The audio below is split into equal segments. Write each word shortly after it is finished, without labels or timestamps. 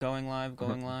Going live,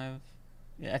 going live.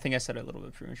 Yeah, I think I said it a little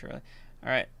bit prematurely. All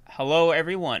right. Hello,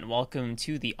 everyone. Welcome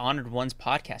to the Honored Ones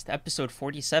podcast, episode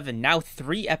 47. Now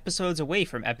 3 episodes away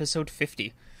from episode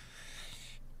 50.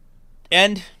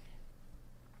 And,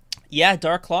 yeah,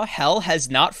 Darklaw, hell has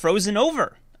not frozen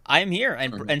over. I am here,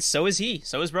 and so is he.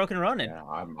 So is Broken Ronin.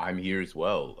 Yeah, I'm here as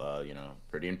well.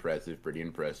 Pretty impressive, pretty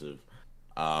impressive.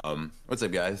 What's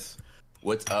up, guys?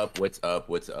 What's up? What's up?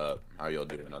 What's up? How y'all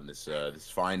doing on this this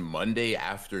fine Monday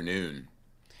afternoon?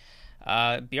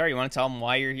 BR, you want to tell them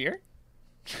why you're here?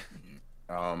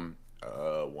 Why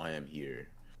I'm here?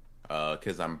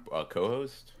 Because I'm a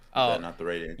co-host. Is Oh, that not the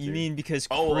right answer? you mean because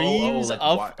Oh, Cream's like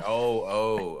up?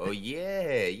 why,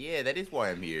 yeah, that is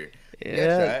why I'm here. Yeah.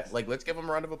 Yeah, chat. Like, let's give him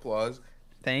a round of applause.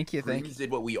 Thank you, thank Creams you.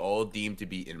 did what we all deemed to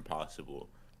be impossible.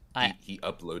 He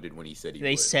uploaded when he said he They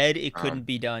would. said it couldn't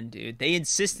be done, dude. They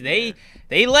insisted.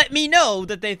 They let me know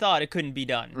that they thought it couldn't be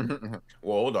done.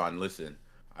 Well, hold on, listen.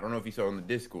 I don't know if you saw on the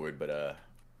Discord, but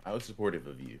I was supportive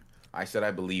of you. I said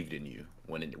I believed in you.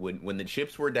 When the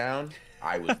chips were down,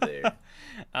 I was there.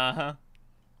 Uh-huh.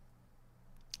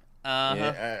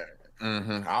 Yeah,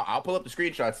 I'll pull up the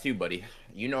screenshots too, buddy.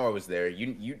 You know I was there.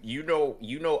 You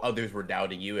know others were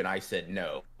doubting you, and I said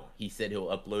no. He said he'll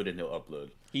upload, and he'll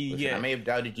upload. Listen, I may have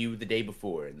doubted you the day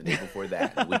before, and the day before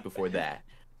that, and the week before that.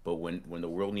 But when the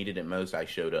world needed it most, I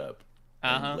showed up.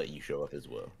 And let you show up as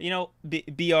well. You know,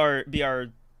 BR.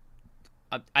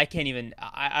 I can't even.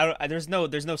 I there's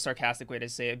no sarcastic way to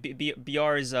say it.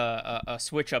 BR is a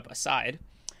switch up aside.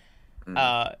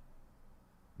 I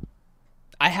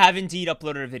have indeed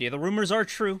uploaded a video. The rumors are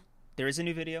true. There is a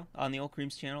new video on the Old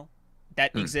Creams channel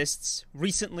that exists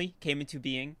recently, came into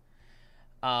being.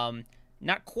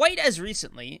 Not quite as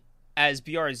recently as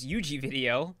BR's Yuji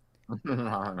video.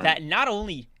 That not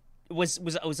only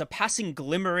was a passing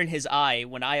glimmer in his eye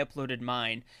when I uploaded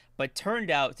mine, but turned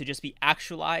out to just be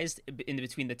actualized in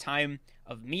between the time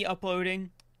of me uploading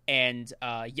and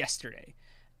yesterday.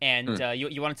 And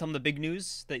you want to tell them the big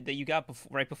news that you got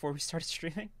right before we started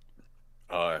streaming?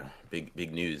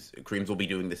 Big news. Creams will be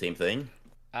doing the same thing.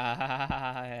 BR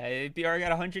got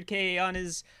 100K on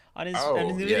his Oh,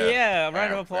 new yeah. video. Yeah,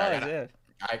 round of applause.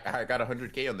 I got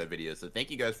 100K on that video, so thank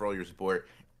you guys for all your support.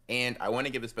 And I want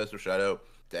to give a special shout out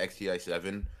to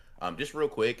XTI7, just real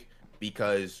quick,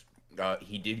 because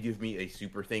he did give me a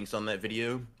super thanks on that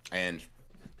video, and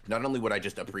not only would I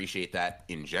just appreciate that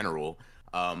in general,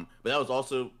 but that was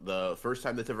also the first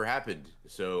time that's ever happened.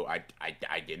 So I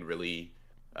didn't really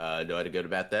know how to go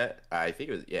about that. I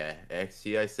think it was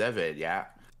XTI7, yeah.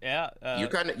 Yeah, you're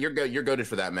goated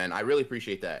for that, man. I really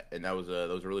appreciate that, and that was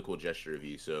a really cool gesture of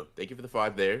you. So thank you for the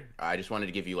 5 there. I just wanted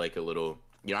to give you like a little,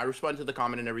 I responded to the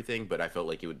comment and everything, but I felt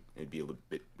like it'd be a little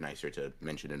bit nicer to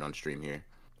mention it on stream here.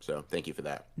 So thank you for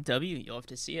that. You'll have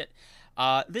to see it.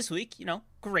 This week,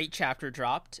 great chapter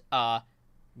dropped.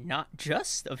 Not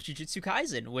just of Jujutsu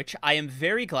Kaisen, which I am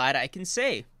very glad I can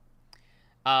say.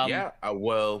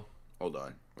 Well, hold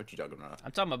on. What you talking about?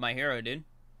 I'm talking about My Hero, dude.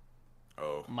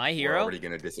 Oh, My Hero? We're already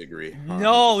gonna disagree. 100%.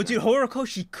 No, dude,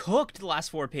 Horikoshi cooked the last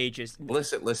 4 pages.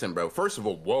 Listen, bro. First of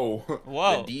all, whoa.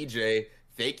 The DJ,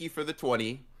 thank you for the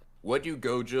 20. What do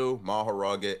Gojo,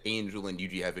 Maharaga, Angel, and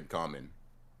Yuji have in common?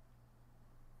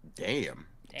 Damn.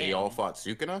 They all fought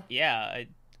Sukuna? Yeah,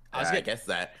 I guess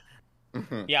that.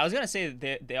 Yeah, I was gonna say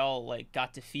they all like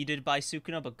got defeated by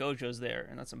Sukuna, but Gojo's there,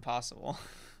 and that's impossible.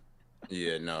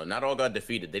 Yeah, no, not all got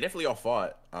defeated. They definitely all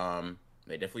fought.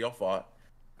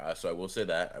 So I will say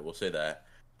that.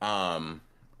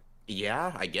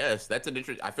 Yeah, I guess that's an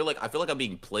interesting. I feel like I'm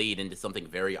being played into something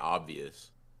very obvious.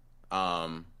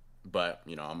 But I'm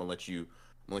gonna let you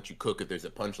cook if there's a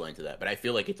punchline to that. But I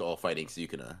feel like it's all fighting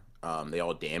Sukuna. They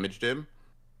all damaged him.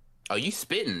 Oh, you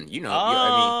spitting?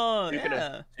 Sukuna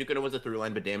was a through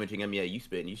line, but damaging him. Yeah, you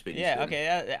spitting. Yeah,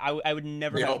 okay. I would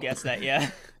never have guessed that. Yeah.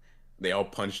 They all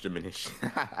punched him in his.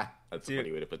 That's a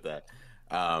funny way to put that.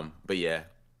 But yeah.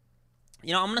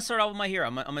 I'm gonna start out with My Hero.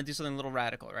 I'm gonna do something a little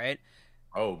radical, right?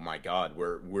 Oh my God,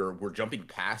 we're jumping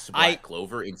past Black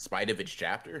Clover in spite of its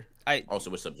chapter. Also,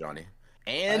 what's up, Johnny?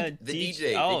 And the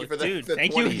DJ. Oh, thank you for dude, the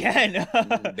thank 20. you again.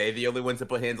 They're the only ones that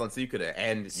put hands on Sukuna,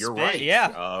 and you're right.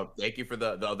 Yeah. Thank you for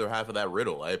the other half of that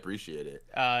riddle. I appreciate it.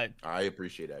 I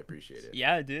appreciate it.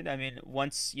 Yeah, dude. I mean,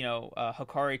 once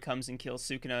Hikari comes and kills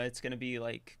Sukuna, it's gonna be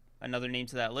like another name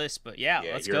to that list. But yeah,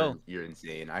 let's go. You're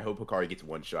insane. I hope Hikari gets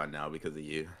one shot now because of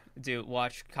you. Dude,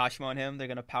 watch Kashimo and him. They're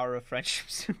gonna power of friendship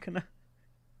Sukuna.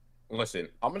 Listen,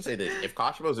 I'm gonna say this: if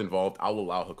Kashimo's involved, I'll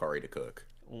allow Hikari to cook.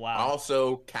 Wow.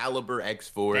 Also, Caliber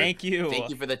X4. Thank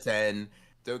you for the 10.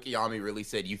 Tokiyami really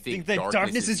said, "You think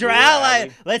darkness is your ally?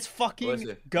 Let's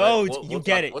fucking go. You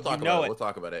get it. We'll talk about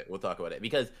it. We'll talk about it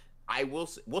because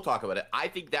We'll talk about it. I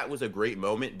think that was a great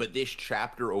moment, but this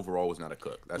chapter overall was not a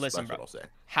cook. That's Bro, what I'll say.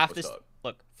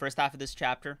 Look, first half of this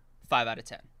chapter, 5 out of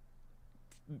 10.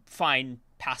 Fine,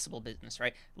 passable business,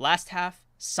 right? Last half,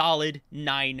 solid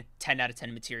 9, 10 out of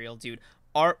 10 material, dude.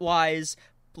 Art wise,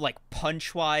 like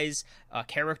punch wise,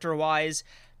 character wise,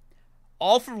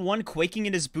 All for One quaking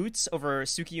in his boots over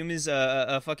Tsukiyumi's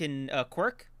fucking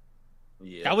quirk.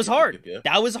 Yeah, that was hard. Yeah.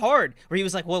 That was hard. Where he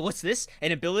was like, "Well, what's this?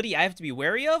 An ability I have to be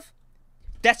wary of?"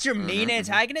 That's your main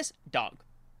antagonist, dog.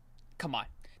 Come on,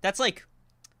 that's like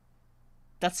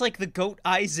the goat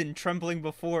Aizen trembling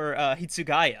before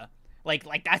Hitsugaya.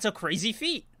 Like that's a crazy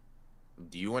feat.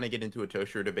 Do you want to get into a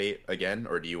Toshiro debate again,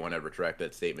 or do you want to retract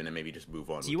that statement and maybe just move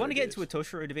on? Do you want to get into a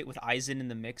Toshiro debate with Aizen in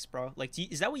the mix, bro? Like,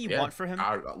 is that what you want for him?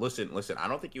 Listen. I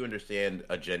don't think you understand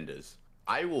agendas.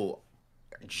 I will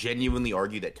genuinely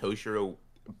argue that Toshiro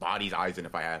bodies Aizen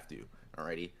if I have to.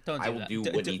 Alrighty, I will do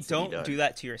what needs to be done. Don't do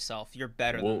that to yourself. You're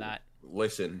better than that.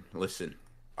 Listen.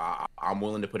 I'm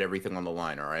willing to put everything on the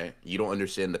line. All right, you don't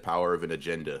understand the power of an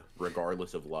agenda,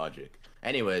 regardless of logic.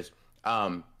 Anyways,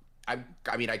 I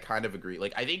mean, I kind of agree.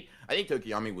 Like, I think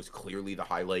Tokiyami was clearly the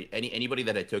highlight. Anybody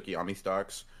that had Tokiyami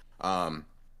stocks,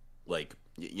 like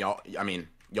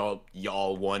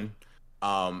y'all won.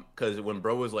 Because when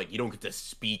bro was like, you don't get to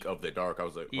speak of the dark, I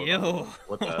was like,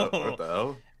 what the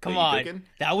hell? Come on,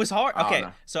 that was hard. Okay,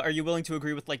 so are you willing to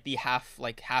agree with like the half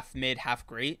mid, half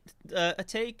great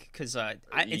take? Because I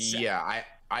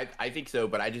think so,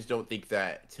 but I just don't think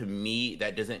that, to me,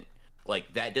 that doesn't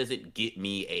get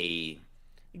me a.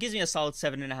 It gives me a solid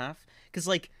 7.5. Because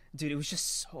like, dude, it was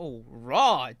just so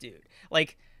raw, dude.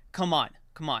 Like, come on.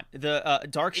 The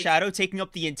Dark Shadow taking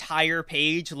up the entire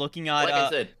page, looking at. Like I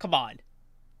said, come on.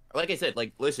 Like I said,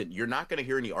 like, listen, you're not going to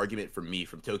hear any argument from me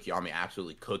from Tokiyami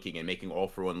absolutely cooking and making All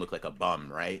For One look like a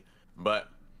bum, right? But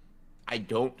I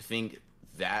don't think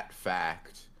that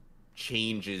fact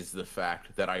changes the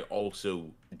fact that I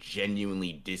also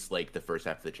genuinely dislike the first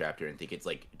half of the chapter and think it's,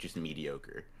 like, just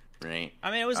mediocre, right?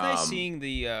 I mean, it was nice seeing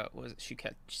the, was it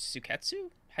Shuketsu?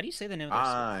 How do you say the name of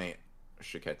that?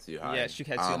 Shuketsu High. Yeah,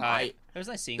 Shuketsu High. It was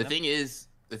nice seeing them. The thing is,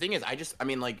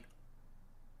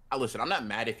 listen, I'm not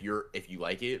mad if you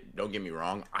like it. Don't get me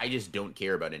wrong. I just don't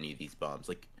care about any of these bums.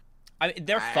 Like, I mean,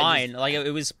 they're fine. Like,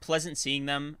 it was pleasant seeing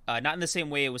them. Not in the same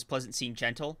way it was pleasant seeing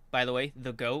Gentle, by the way.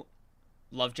 The GOAT.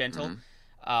 Love Gentle.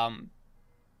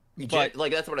 But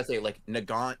like, that's what I say. Like,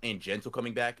 Nagant and Gentle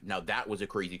coming back. Now that was a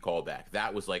crazy callback.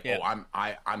 That was like,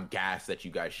 I'm gassed that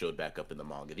you guys showed back up in the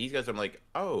manga. These guys, I'm like,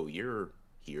 oh, you're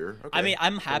here. Okay. I mean,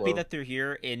 I'm happy that they're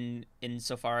here in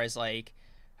so far as like,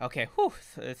 okay,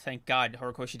 thank God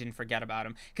Horikoshi didn't forget about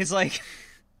him. Because, like,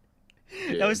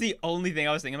 that was the only thing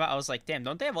I was thinking about. I was like, damn,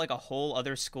 don't they have, like, a whole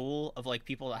other school of, like,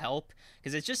 people to help?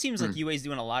 Because it just seems like UA's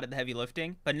doing a lot of the heavy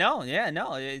lifting. But no,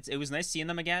 it was nice seeing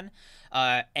them again.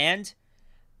 And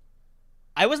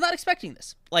I was not expecting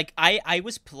this. Like, I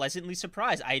was pleasantly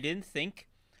surprised. I didn't think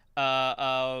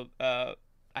I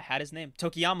had his name.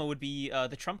 Tokiyama would be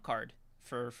the trump card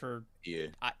for yeah.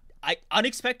 I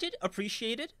unexpected,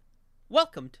 appreciated,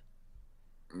 welcomed.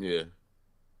 Yeah.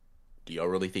 Do y'all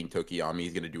really think Tokiyami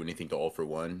is going to do anything to All For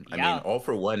One? Yeah. I mean, All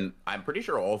For One, I'm pretty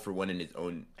sure All For One in his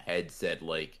own head said,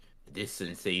 like, this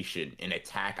sensation, an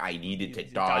attack I needed to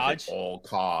dodge at all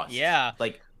costs. Yeah.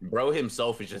 Like, bro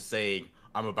himself is just saying,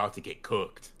 I'm about to get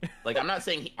cooked. Like, I'm not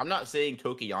saying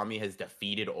Tokiyami has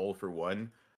defeated All For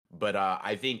One, but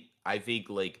I think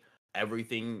like,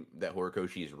 everything that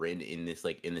Horikoshi has written in this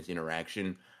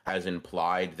interaction has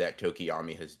implied that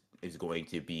Tokiyami is going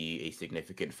to be a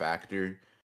significant factor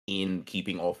in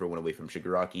keeping All For One away from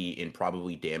Shigaraki, in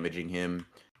probably damaging him,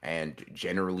 and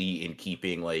generally in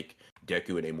keeping, like,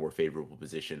 Deku in a more favorable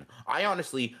position. I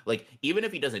honestly, like, even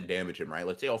if he doesn't damage him, right?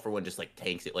 Let's say All For One just, like,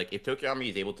 tanks it. Like, if Tokiyami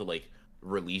is able to, like,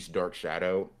 release Dark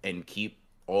Shadow and keep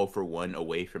All For One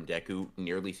away from Deku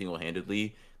nearly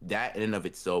single-handedly, that in and of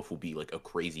itself will be, like, a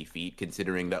crazy feat,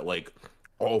 considering that, like,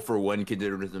 All For One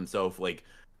considers himself, like,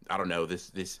 I don't know,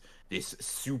 this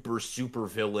super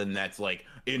villain that's like,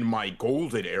 in my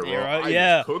golden era, I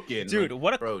was cooking. Dude, like,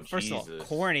 what a Jesus. First of all,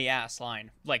 corny ass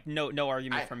line. Like, no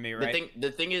argument from me, right?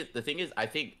 The thing is, I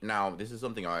think now this is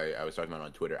something I was talking about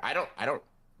on Twitter. I don't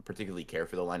particularly care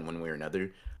for the line one way or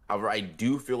another. However, I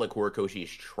do feel like Horikoshi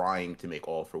is trying to make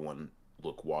All For One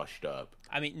look washed up.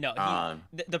 I mean, no,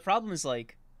 the problem is,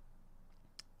 like,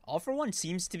 All For One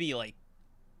seems to be, like,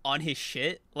 on his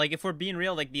shit. Like, if we're being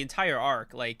real, like, the entire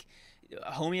arc, like,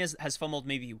 homie has fumbled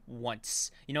maybe once.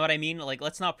 You know what I mean? Like,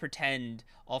 let's not pretend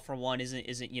All For One isn't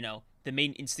the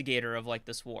main instigator of, like,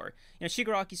 this war. You know,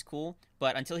 Shigaraki's cool,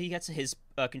 but until he gets his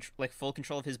full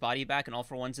control of his body back and All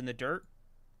For One's in the dirt,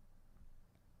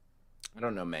 I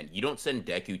don't know, man. You don't send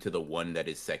Deku to the one that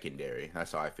is secondary.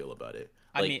 That's how I feel about it.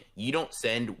 I Like, mean, you don't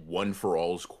send One for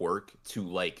All's quirk to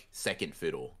like second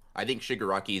fiddle. I think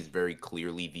Shigaraki is very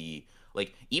clearly the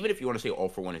like. Even if you want to say All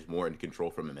for One is more in control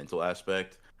from a mental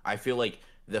aspect, I feel like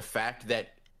the fact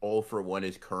that All for One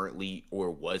is currently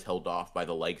or was held off by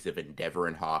the likes of Endeavor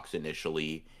and Hawks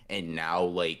initially, and now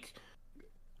like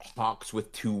Hawks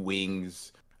with two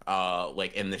wings,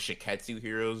 like and the Shiketsu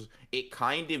heroes, it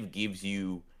kind of gives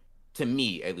you, to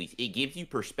me at least, it gives you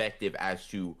perspective as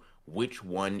to which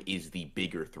one is the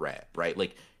bigger threat, right?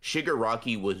 Like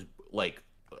Shigaraki was like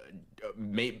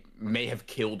may have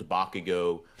killed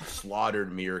Bakugo,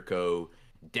 slaughtered Mirko.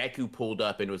 Deku pulled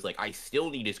up and was like, "I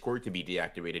still need his quirk to be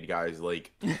deactivated, guys.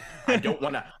 Like, I don't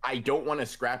wanna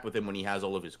scrap with him when he has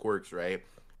all of his quirks, right?"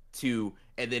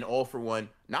 And then All for One,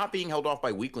 not being held off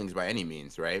by weaklings by any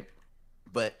means, right?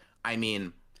 But I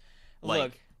mean, look,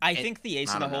 like, I think the ace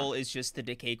I in the don't know. hole is just the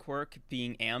decay quirk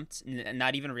being amped, and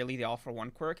not even really the all for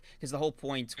one quirk, because the whole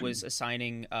point was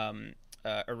assigning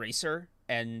Eraser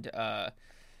and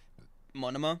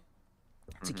Monoma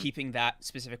to Hmm. keeping that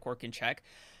specific quirk in check.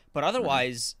 But Hmm.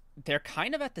 otherwise, they're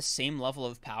kind of at the same level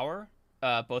of power,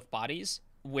 both bodies,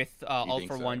 with You All think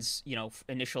for so? One's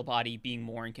initial body being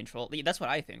more in control. That's what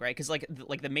I think, right? Because like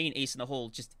the main ace in the hole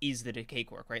just is the decay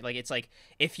quirk, right? Like it's like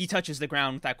if he touches the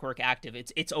ground with that quirk active,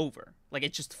 it's over. Like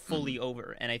it's just Hmm. fully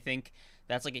over. And I think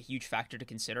that's like a huge factor to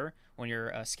consider when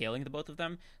you're scaling the both of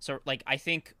them. So like I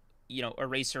think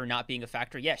Eraser not being a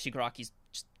factor, yeah, Shigaraki's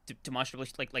just demonstrably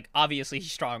like obviously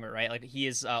he's stronger, right? Like he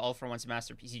is All for One's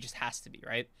masterpiece. He just has to be,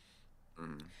 right?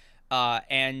 Hmm.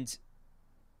 And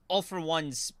All for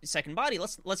One's second body,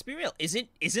 let's be real,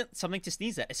 isn't something to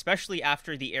sneeze at, especially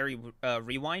after the airy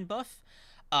rewind buff.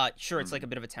 Sure, it's like Hmm. a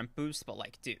bit of a temp boost, but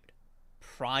like, dude,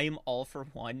 prime All for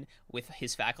One with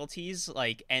his faculties,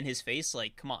 like, and his face,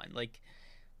 like, come on, like,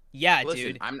 yeah,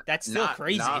 Listen, dude, I'm that's still not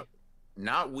crazy. not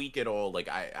not weak at all. Like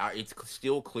it's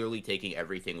still clearly taking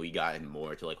everything we got and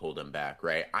more to like hold him back,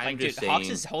 right? I'm Like, dude, just Hawks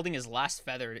saying, is holding his last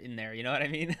feather in there. You know what I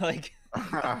mean? Like,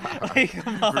 like,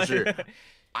 come for on. sure.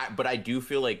 But I do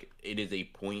feel like it is a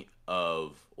point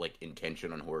of like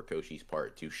intention on Horikoshi's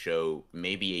part to show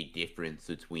maybe a difference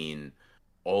between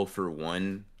All for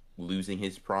One losing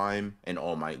his prime and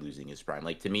All Might losing his prime.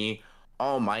 Like to me,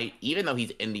 All Might, even though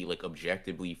he's in the like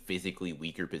objectively physically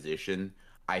weaker position,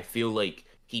 I feel like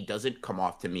he doesn't come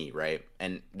off to me, right?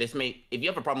 And this may, if you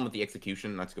have a problem with the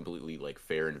execution, that's completely like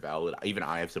fair and valid. Even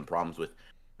I have some problems with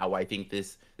how I think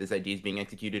this idea is being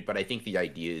executed, but I think the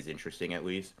idea is interesting at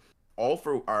least. All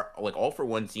for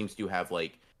One seems to have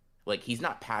like he's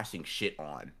not passing shit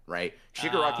on, right?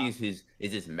 Shigaraki uh,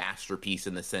 is his masterpiece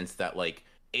in the sense that like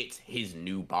it's his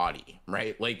new body,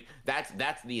 right? Like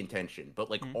that's the intention. But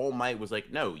like hmm. All Might was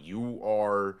like, no,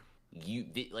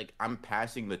 like I'm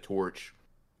passing the torch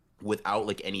without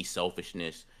like any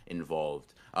selfishness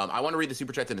involved. I want to read the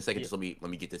super chats in a second. Yeah. Just let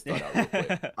me get this thought out real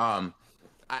quick.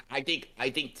 I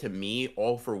think to me,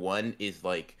 All for One is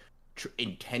like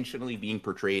intentionally being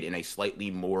portrayed in a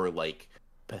slightly more like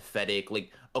pathetic,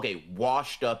 like okay,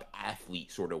 washed up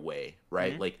athlete sort of way,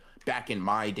 right? Hmm. Like back in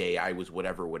my day, I was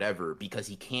whatever, whatever, because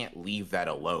he can't leave that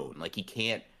alone. Like he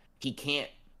can't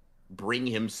bring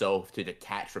himself to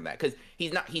detach from that because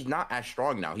he's not as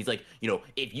strong now. He's like,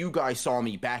 if you guys saw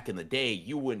me back in the day,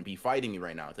 you wouldn't be fighting me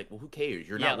right now. It's like, well, who cares?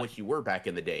 You're Yeah, not like, what you were back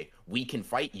in the day. We can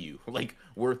fight you. Like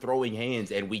we're throwing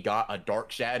hands and we got a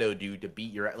dark shadow dude to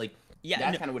beat your like. yeah,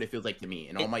 That's no, kind of what it feels like to me.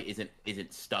 And All it Might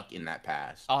isn't stuck in that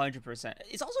past. 100%.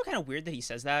 It's also kind of weird that he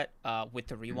says that with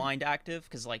the Mhm. rewind active,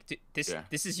 because like this Yeah.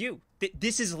 this is you.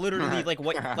 This is literally like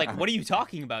what are you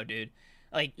talking about, dude?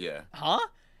 Like, Yeah. huh?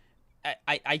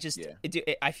 I just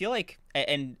Yeah. I feel like,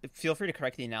 and feel free to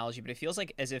correct the analogy, but it feels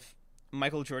like as if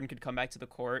Michael Jordan could come back to the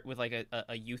court with like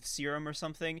a youth serum or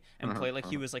something and Uh-huh, play like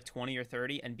he uh-huh. was like 20 or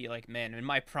 30 and be like, man, in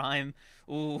my prime,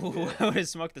 ooh, Yeah. I would have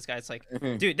smoked this guy. It's like,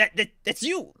 dude, that's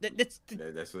you.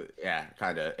 That's what, yeah,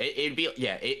 kind of. It'd be,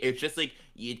 yeah. It's just like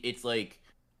it's like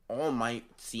All Might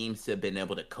seems to have been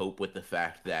able to cope with the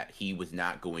fact that he was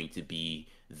not going to be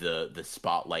the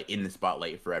spotlight in the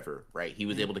spotlight forever, right? He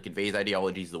was Mhm. able to convey his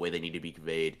ideologies the way they need to be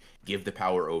conveyed, give the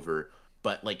power over,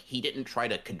 but like he didn't try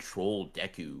to control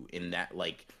Deku in that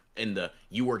like in the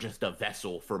you are just a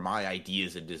vessel for my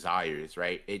ideas and desires,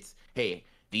 right? It's hey,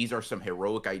 these are some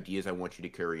heroic ideas I want you to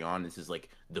carry on. This is like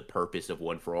the purpose of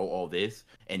One for all this,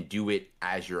 and do it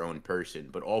as your own person.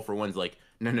 But All for One's like,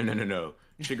 no, no, no, no, no,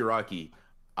 Shigaraki,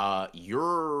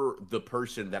 you're the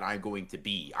person that I'm going to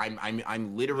be. I'm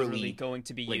Literally literally going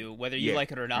to be like, you, whether you yeah,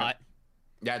 like it or yeah. not.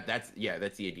 That's yeah,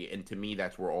 that's the idea. And to me,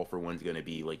 that's where All for One's gonna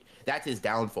be. Like that's his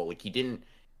downfall. Like he didn't.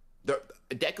 the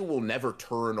Deku will never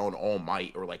turn on All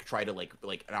Might or like try to like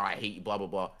oh, I hate you, blah blah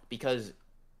blah, because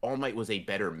All Might was a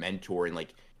better mentor, and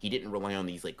like he didn't rely on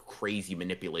these like crazy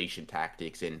manipulation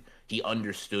tactics, and he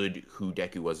understood who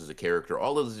Deku was as a character.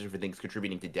 All of those different things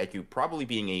contributing to Deku probably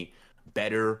being a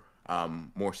better,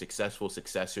 more successful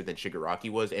successor than Shigaraki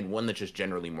was, and one that's just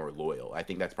generally more loyal. I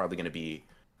think that's probably going to be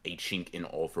a chink in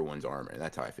All for One's armor.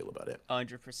 That's how I feel about it.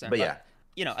 100%. But yeah,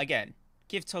 you know, again,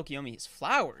 give Tokiomi his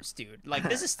flowers, dude. Like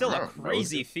this is still a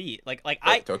crazy feat. Like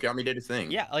Tokiomi did his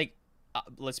thing. Yeah, like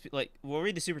let's be, like we'll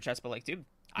read the super chats, but like, dude,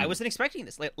 I wasn't expecting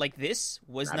this. Like this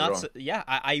was not. Yeah,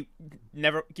 I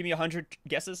never give me 100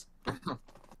 guesses,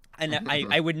 and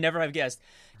I would never have guessed.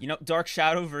 You know, Dark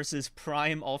Shadow versus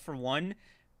Prime All for One.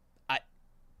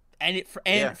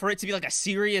 For it to be like a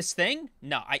serious thing.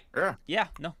 No,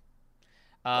 no.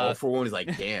 All for One is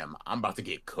like, damn, I'm about to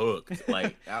get cooked.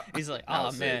 Like he's like,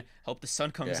 oh man, hope the sun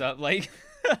comes up. Like,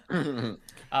 all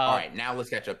right, now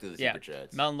let's catch up to the super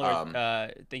chats. Mountain Lord,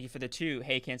 thank you for the 2.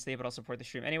 Hey, can't stay, but I'll support the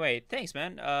stream. Anyway, thanks,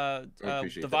 man. The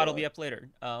VOD will be up later.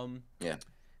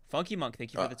 Funky Monk,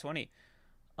 thank you for the 20.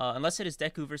 Unless it is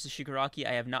Deku versus Shigaraki,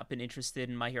 I have not been interested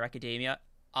in My Hero Academia.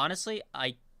 Honestly,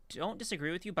 I don't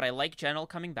disagree with you, but I like General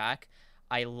coming back.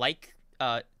 I like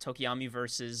Tokiyami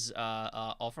versus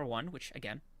All for One, which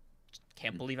again,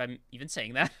 can't believe I'm even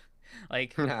saying that.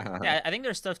 Like, yeah, I think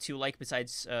there's stuff to like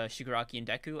besides Shigaraki and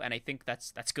Deku, and I think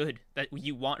that's good. That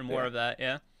you want more of that,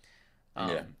 yeah.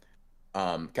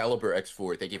 Caliber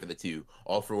X4, thank you for the 2.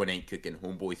 All for One ain't cooking.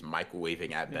 Homeboys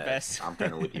microwaving at best. I'm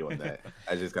kind of with you on that.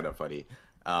 That's just kind of funny.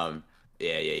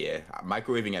 Yeah.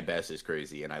 Microwaving at best is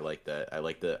crazy, and I like that. I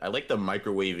like the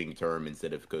microwaving term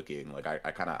instead of cooking. Like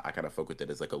I kind of fuck with it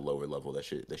as like a lower level. That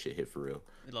shit hit for real.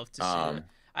 I'd love to see it.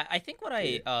 I think what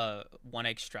I want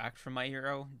to extract from My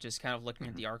Hero, just kind of looking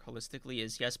at the arc holistically,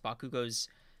 is yes, Bakugo's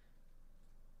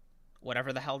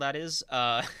whatever the hell that is,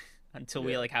 until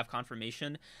we like have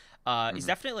confirmation, is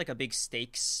definitely like a big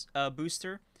stakes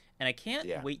booster, and I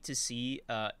can't wait to see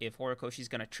if Horikoshi's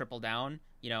gonna triple down.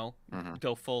 You know,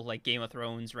 go full like Game of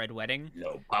Thrones Red Wedding.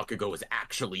 No, Bakugo is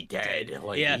actually dead.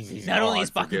 Like, he's not only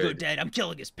is Bakugo dead, I'm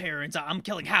killing his parents. I'm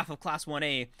killing half of Class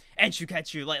 1A and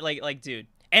Shuketsu. Like, dude.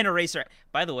 And Eraser.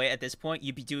 By the way, at this point,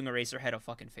 you'd be doing Eraserhead a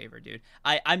fucking favor, dude.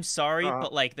 I'm sorry,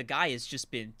 but like the guy has just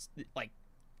been like,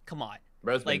 come on.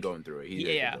 Bro's been going through it. He's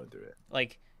been going through it.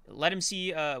 Like, let him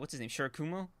see what's his name,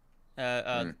 Shirakumo,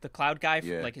 the Cloud guy,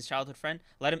 like his childhood friend.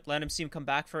 Let him see him come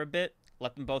back for a bit.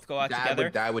 Let them both go out together.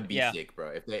 That would be sick,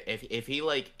 bro. That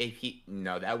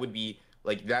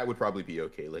would probably be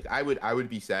okay. Like I would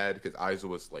be sad because Aiza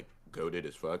was like goated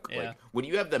as fuck. Yeah. Like when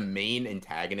you have the main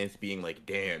antagonist being like,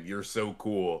 "Damn, you're so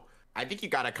cool," I think you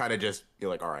gotta kind of just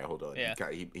you're like, "All right, hold on." Yeah.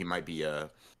 He might be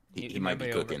he might be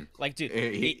cooking. Over. Like, dude,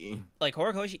 like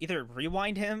Horikoshi, either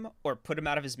rewind him or put him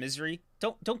out of his misery.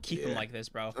 Don't keep him like this,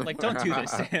 bro. Like, don't do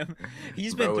this to him.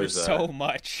 He's been through so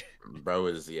much. Bro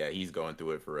is he's going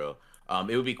through it for real.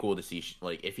 It would be cool to see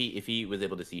like if he was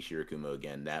able to see Shirakumo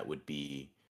again, that would be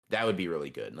really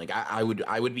good. Like I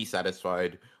would be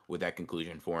satisfied with that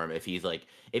conclusion for him if he's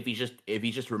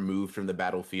just removed from the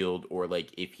battlefield, or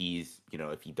like if he's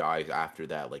if he dies after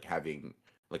that, like having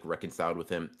like reconciled with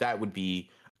him. I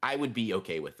would be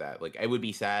okay with that. Like I would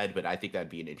be sad, but I think that'd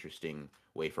be an interesting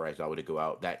way for Aizawa to go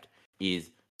out. That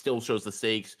is still shows the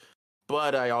stakes,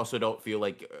 but I also don't feel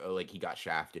like he got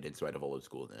shafted in spite of all his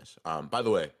coolness. By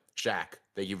the way, Shaq,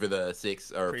 thank you for the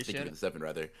 6, or thank you for the 7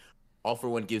 rather. All for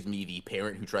One gives me the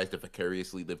parent who tries to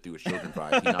vicariously live through his children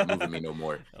vibe. He's not moving me no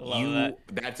more.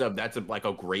 That's like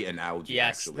a great analogy.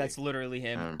 Yes, actually. That's literally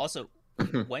him. Also,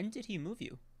 when did he move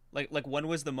you? Like when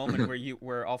was the moment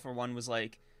where All for One was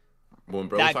like, when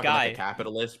bro was talking about the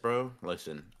capitalist, bro?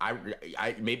 Listen,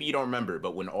 I maybe you don't remember,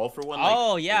 but when All for One,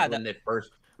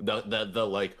 the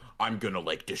like I'm gonna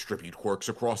like distribute quirks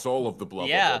across all of the blah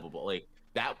blah blah, like.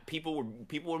 That people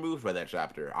were moved by that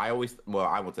chapter. I won't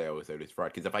say I always said it was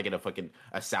fraud, because if I get a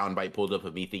soundbite pulled up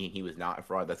of me thinking he was not a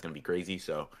fraud, that's gonna be crazy.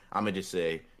 So I'm gonna just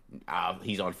say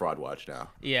he's on fraud watch now.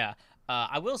 Yeah,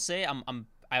 I will say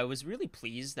I was really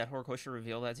pleased that Horikoshi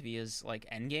revealed that to be his like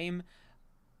endgame.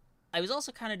 I was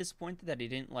also kind of disappointed that he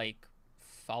didn't like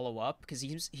follow up, because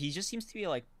he just seems to be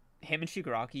like him and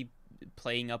Shigaraki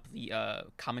playing up the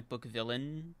comic book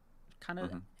villain kind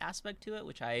of aspect to it,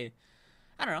 which I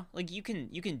don't know. Like you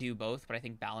can do both, but I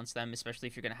think balance them, especially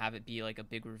if you're gonna have it be like a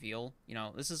big reveal. You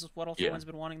know, this is what All for One's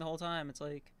been wanting the whole time. It's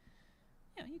like,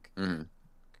 you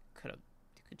could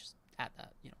just add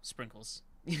that, sprinkles.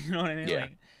 You know what I mean? Yeah.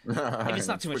 Like, maybe it's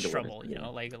not too much trouble. You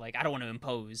know, like I don't want to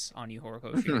impose on you,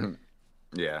 Horikoshi.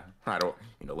 Yeah, I don't.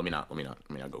 Let me not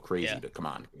go crazy. Yeah. But come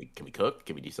on, can we cook?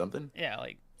 Can we do something? Yeah,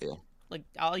 like. Yeah. Like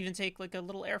I'll even take like a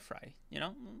little air fry. You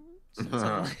know. Something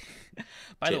like...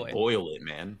 By the Shit, way, boil it,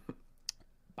 man.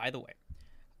 by the way,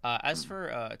 as for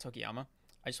Tokiyama,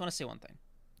 I just want to say one thing.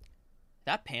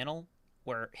 That panel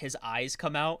where his eyes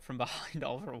come out from behind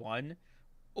Oliver One.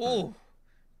 Oh,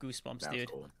 goosebumps, That was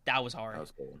dude. cool. That was hard. That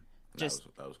was cool. Just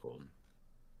That was cold.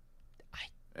 I,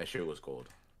 That shit was cold.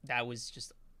 that was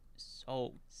just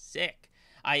so sick.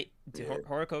 I dude, Yeah.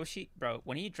 Horikoshi, bro,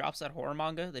 when he drops that horror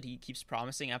manga that he keeps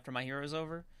promising after My Hero's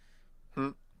over,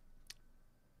 Hmm.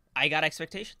 I got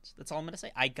expectations. That's all I'm gonna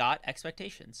say. I got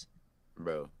expectations.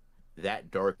 Bro,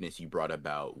 that darkness you brought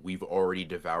about, we've already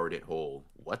devoured it whole.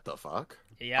 What the fuck?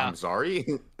 Yeah. I'm sorry?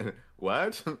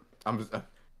 What? I'm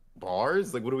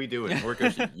bars? Like, what are we doing?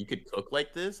 Horikoshi, you could cook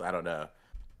like this? I don't know.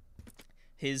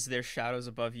 Their shadows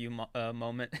above you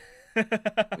moment. Yeah.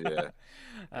 Yeah,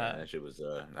 that shit was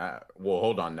well,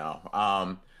 hold on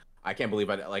now. I can't believe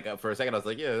I like for a second I was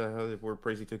like, yeah, we're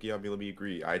praising Tokiyami, let me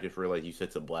agree. I just realized you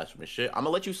said some blasphemous shit. I'm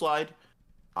gonna let you slide.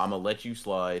 I'm gonna let you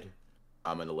slide.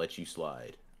 I'm gonna let you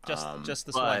slide. Just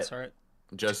this but once, right?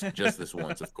 just this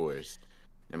once, of course.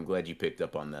 I'm glad you picked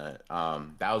up on that.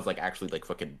 That was like actually like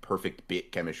fucking perfect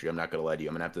bit chemistry. I'm not gonna lie to you.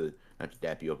 I'm gonna have to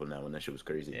dap you up on that one. That shit was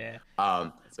crazy. Yeah.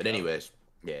 But anyways,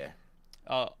 yeah.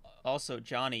 Also,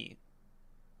 Johnny.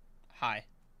 Hi.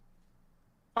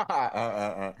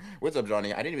 What's up,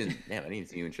 Johnny? I didn't even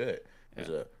see you in chat. There's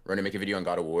a run to make a video on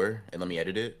God of War and let me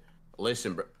edit it.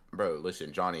 Listen, bro,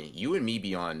 listen, Johnny, you and me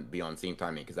be on same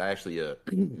timing because I actually a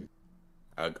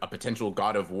potential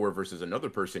God of War versus another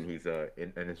person who's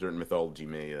in a certain mythology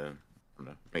may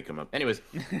come up. Anyways,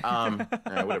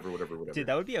 whatever. Dude,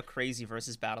 that would be a crazy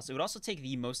versus battle. So it would also take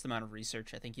the most amount of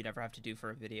research I think you'd ever have to do for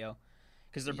a video,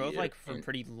 because they're both like from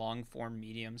pretty long form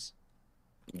mediums.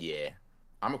 Yeah,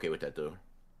 I'm okay with that though.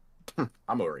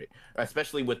 I'm alright,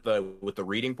 especially with the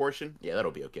reading portion. Yeah,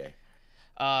 that'll be okay.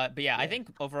 But yeah, I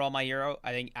think overall My Hero,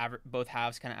 I think both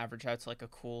halves kind of average out to like a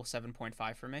cool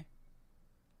 7.5 for me.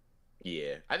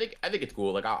 Yeah, I think it's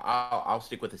cool. Like I'll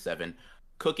stick with a 7.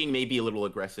 Cooking may be a little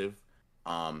aggressive.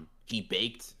 He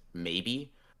baked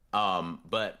maybe.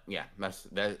 But yeah,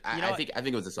 that. I think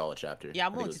it was a solid chapter. Yeah,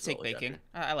 I'm willing to take baking.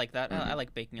 I like that. I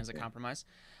like baking as a compromise.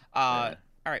 Yeah.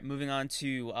 All right, moving on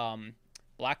to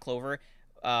Black Clover,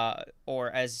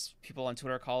 or as people on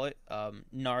Twitter call it,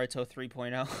 Naruto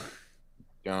 3.0.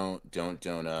 Don't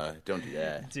do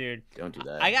that, dude. Don't do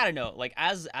that. I gotta know, like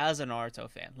as a Naruto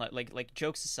fan, like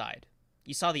jokes aside,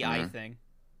 you saw the eye thing.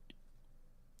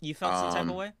 You felt some type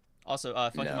of way. Also,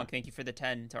 Funky No. Monk, thank you for the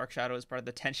 10. Dark Shadow is part of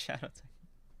the 10 Shadow thing.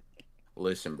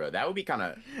 Listen, bro, that would be kind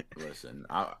of. Listen,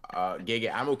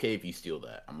 Giga, I'm okay if you steal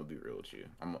that. I'm gonna be real with you.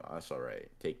 That's all right.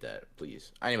 Take that,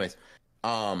 please. Anyways,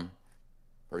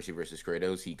 Percy versus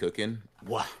Kratos. He cooking.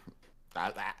 What?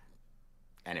 That.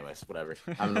 Anyways, whatever.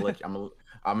 I'm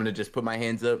gonna just put my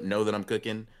hands up. Know that I'm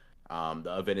cooking. The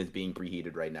oven is being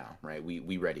preheated right now. Right.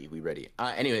 We ready. We ready.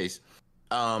 Anyways,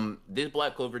 this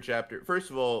Black Clover chapter. First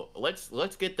of all,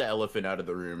 let's get the elephant out of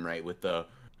the room. Right. With the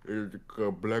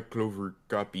Black Clover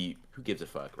copy. Who gives a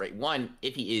fuck? Right. One,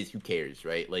 if he is, who cares?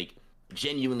 Right. Like,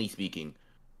 genuinely speaking,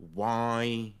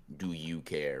 why do you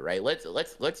care? Right. Let's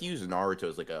use Naruto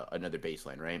as like another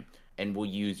baseline. Right. And we'll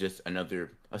use just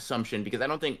another assumption because I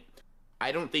don't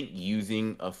think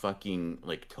using a fucking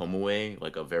like tomoe,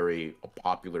 like a very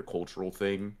popular cultural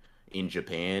thing in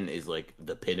Japan, is like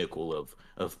the pinnacle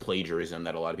of plagiarism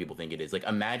that a lot of people think it is. Like,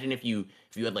 imagine if you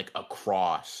had like a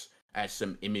cross as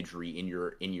some imagery in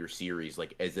your series,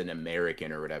 like as an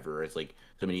American or whatever, or as like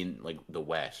somebody in like the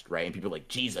West, right? And people are like,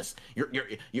 Jesus, you're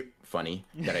funny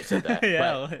that I said that.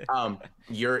 Yeah. But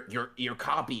you're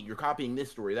copying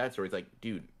this story, that story. It's like,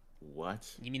 dude,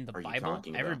 what? You mean the are you Bible?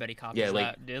 talking about? Everybody copies Yeah, like,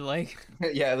 that, dude. Like,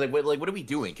 yeah, like what are we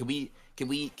doing? Can we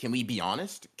be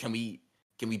honest? Can we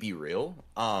be real?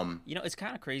 you know, it's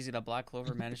kind of crazy that Black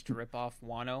Clover managed to rip off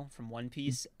Wano from One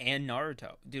Piece and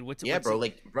Naruto, dude.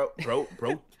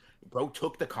 Bro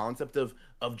took the concept of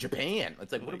Japan.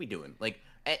 It's like, what are we doing? Like,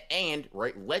 and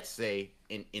right, let's say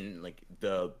in like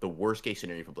the worst case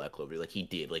scenario for Black Clover, like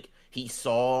he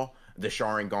saw the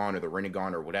Sharingan or the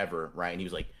Rinnegan or whatever, right? And he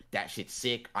was like, that shit's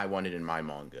sick. I want it in my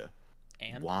manga.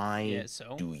 And why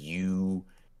do you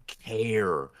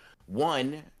care?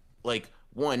 One,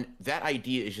 that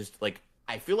idea is just like,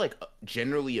 I feel like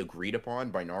generally agreed upon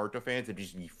by Naruto fans to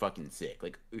just be fucking sick.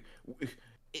 Like,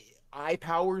 eye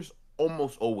powers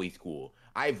almost always cool.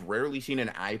 I've rarely seen an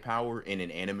eye power in an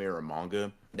anime or a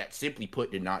manga that simply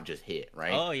put did not just hit,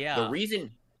 right? Oh yeah. The reason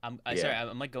sorry,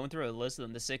 I'm like going through a list of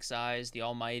them. The Six Eyes, the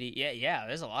Almighty. Yeah,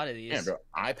 there's a lot of these. Yeah, bro.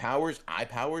 Eye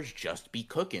powers just be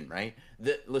cooking, right?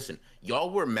 Listen,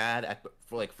 y'all were mad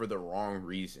for the wrong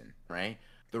reason, right?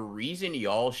 the reason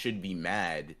y'all should be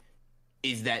mad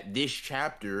is that this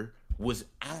chapter was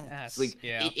ass. Yes, Like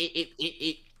yeah.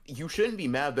 you shouldn't be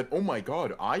mad that, oh my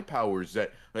god, eye powers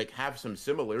that like have some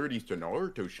similarities to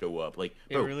Naruto show up. Like,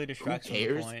 It bro, really who distracts from the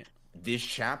cares? point. This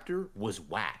chapter was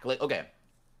whack. Like, okay,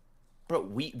 bro,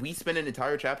 we spent an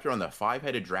entire chapter on the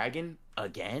five-headed dragon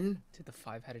again. Dude, the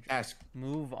five-headed dragon. Ask,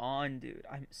 Move on, dude.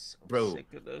 I'm so bro,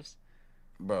 sick of this.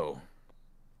 bro,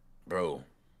 bro,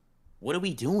 what are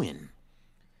we doing?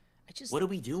 I just, What are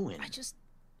we doing? I just,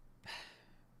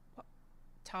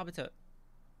 Tabata,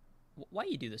 why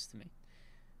you do this to me?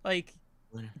 Like,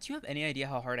 What- do you have any idea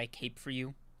how hard I cape for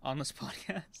you on this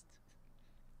podcast?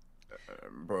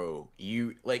 Bro,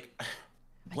 you like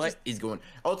I what just, is going?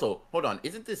 Also, hold on,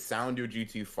 isn't this Sound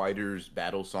Dojutsu Fighters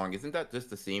battle song? Isn't that just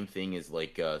the same thing as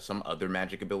like some other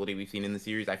magic ability we've seen in the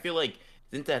series? I feel like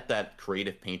isn't that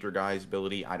creative painter guy's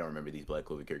ability? I don't remember these Black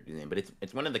Clover characters' name, but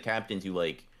it's one of the captains who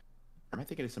like. Or am I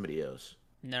thinking of somebody else?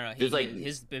 no, There's like,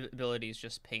 his ability is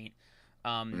just paint.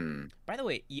 hmm, By the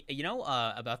way, you know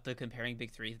about the comparing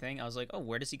Big Three thing? I was like, oh,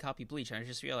 where does he copy Bleach? And I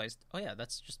just realized, oh yeah,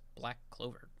 that's just Black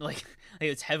Clover. Like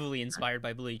it's heavily inspired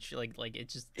by Bleach. Like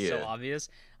it's just so yeah. obvious.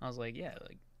 I was like, yeah,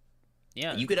 like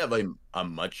yeah, You could have a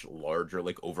much larger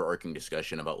like overarching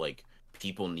discussion about like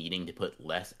people needing to put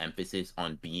less emphasis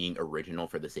on being original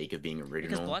for the sake of being because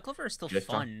original. Black Clover is still Just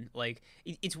on, fun. Like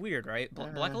it's weird, right?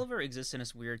 Black uh, Clover exists in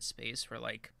this weird space where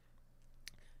like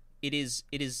it is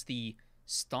the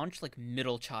staunch like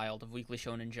middle child of Weekly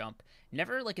Shonen Jump.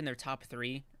 Never like in their top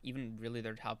three, even really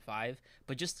their top five,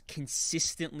 but just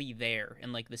consistently there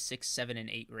in like the 6, 7, and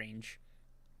 8 range.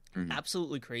 mhm.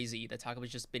 Absolutely crazy that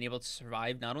Takaba's just been able to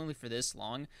survive not only for this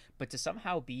long, but to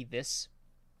somehow be this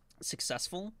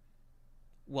successful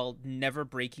while never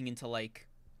breaking into like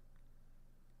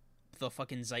the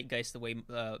fucking zeitgeist the way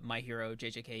My Hero,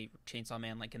 JJK, Chainsaw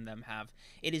Man, like in them have.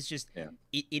 It is just Yeah.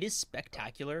 it is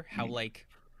spectacular how like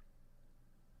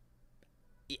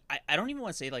I don't even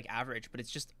want to say like average, but it's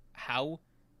just how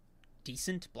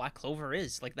decent Black Clover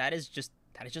is. Like that is just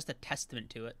a testament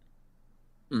to it.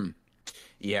 Mm.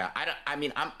 Yeah, I don't. I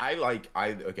mean, I like. I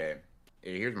okay.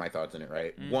 Here's my thoughts on it.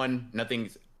 Right. Mm. One,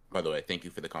 nothing's. By the way, thank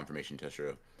you for the confirmation,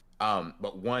 Tessero.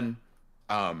 But one,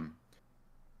 um,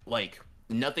 like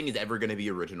nothing is ever going to be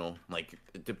original. Like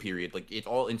the period. Like it's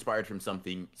all inspired from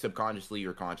something subconsciously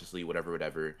or consciously, whatever,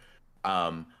 whatever.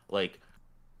 Like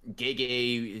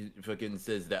Gege fucking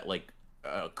says that like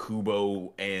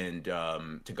Kubo and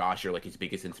Tagashi are like his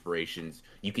biggest inspirations.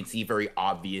 You can see very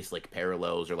obvious like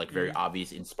parallels or like very Mm.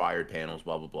 obvious inspired panels,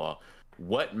 blah blah blah.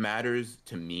 What matters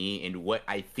to me and what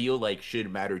I feel like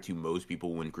should matter to most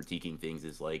people when critiquing things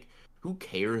is like who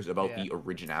cares about Yeah. the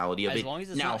originality of As it? long as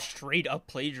it's Now, not straight up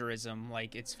plagiarism,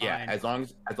 like it's yeah, fine. as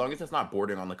long as that's not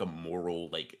bordering on like a moral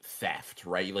like theft,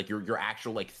 right? Like you're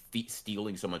actual like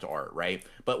stealing someone's art, right?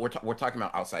 But we're talking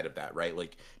about outside of that, right?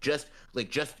 Just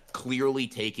clearly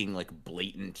taking like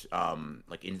blatant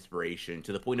like inspiration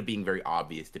to the point of being very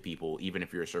obvious to people, even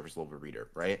if you're a surface level reader,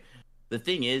 right? The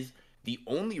thing is, the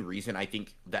only reason I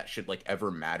think that should like ever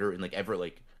matter and like ever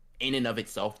like in and of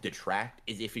itself detract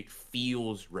is if it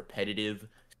feels repetitive,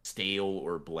 stale,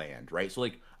 or bland, right? So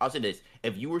like I'll say this: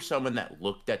 if you were someone that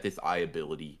looked at this eye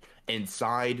ability and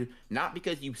sighed, not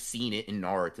because you've seen it in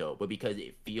Naruto, but because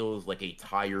it feels like a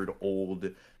tired, old,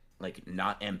 like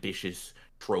not ambitious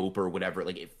trope or whatever,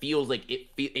 like it feels like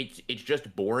it's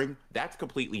just boring. That's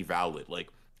completely valid. Like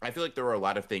I feel like there are a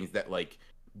lot of things that like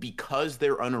because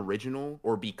they're unoriginal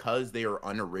or because they are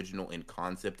unoriginal in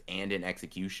concept and in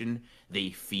execution, they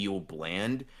feel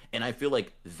bland. And I feel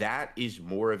like that is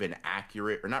more of an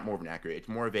accurate, or not more of an accurate, it's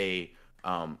more of a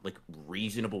like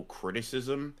reasonable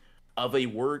criticism of a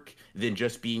work than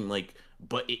just being like,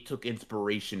 but it took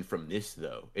inspiration from this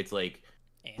though. It's like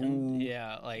And who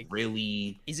yeah, like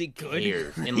really is it good?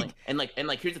 cares? And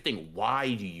like here's the thing,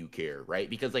 why do you care, right?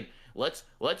 Because like let's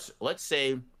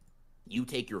say you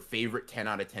take your favorite 10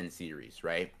 out of 10 series,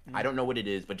 right? I Mm. don't know what it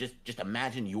is, but just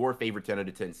imagine your favorite 10 out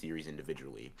of 10 series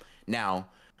individually. Now,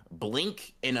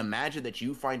 blink and imagine that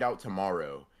you find out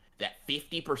tomorrow that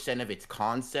 50% of its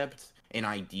concepts and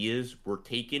ideas were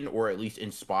taken or at least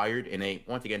inspired in a,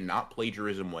 once again, not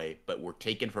plagiarism way, but were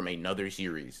taken from another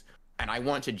series. And I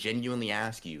want to genuinely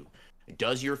ask you,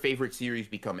 does your favorite series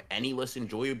become any less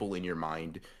enjoyable in your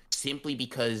mind simply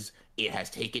because it has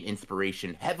taken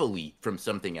inspiration heavily from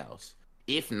something else?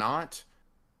 If not,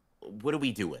 what are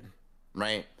we doing?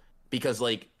 Right? Because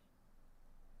like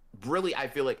really I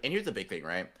feel like, and here's the big thing,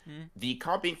 right? Mm. The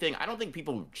copying thing, I don't think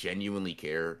people genuinely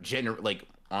care. Like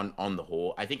on the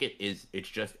whole, I think it's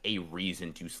just a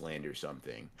reason to slander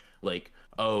something. Like,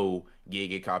 oh,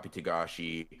 Gege copied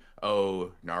Tagashi.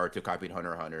 Oh, Naruto copied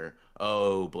Hunter x Hunter.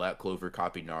 oh, Black Clover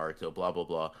copied Naruto, blah blah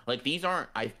blah. Like these aren't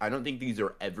I don't think these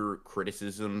are ever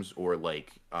criticisms or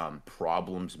like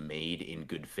problems made in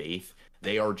good faith.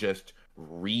 They are just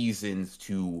reasons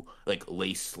to like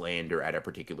lay slander at a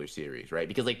particular series, right?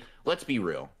 Because like let's be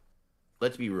real.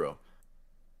 Let's be real.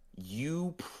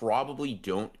 You probably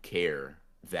don't care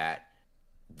that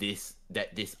this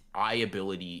eye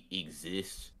ability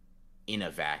exists in a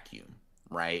vacuum,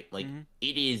 right? Like Mm-hmm.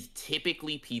 it is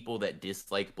typically people that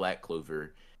dislike Black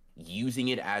Clover using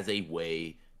it as a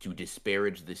way to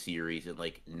disparage the series and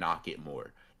like knock it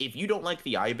more. If you don't like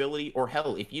the eye ability, or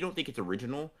hell, if you don't think it's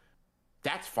original,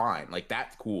 that's fine. Like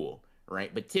that's cool,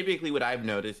 right? But typically what I've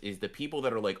noticed is the people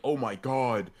that are like, "Oh my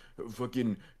god,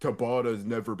 fucking Tabata's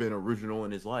never been original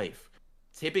in his life."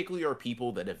 Typically are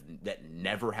people that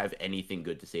never have anything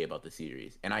good to say about the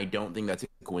series. And I don't think that's a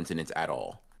coincidence at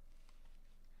all.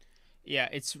 Yeah,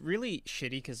 it's really shitty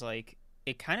because like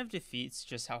it kind of defeats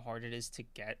just how hard it is to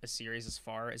get a series as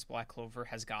far as Black Clover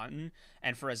has gotten,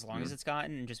 and for as long as it's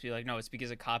gotten, and just be like, no, it's because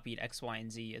it copied X, Y,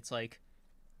 and Z. It's like,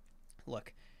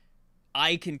 look,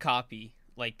 I can copy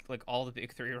like all the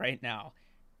big three right now,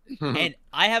 and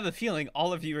I have a feeling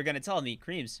all of you are gonna tell me,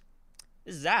 Creams,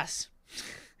 this is ass.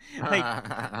 Like,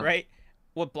 right?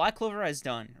 What Black Clover has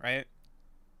done, right?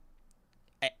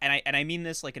 And I mean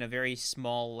this like in a very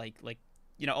small, like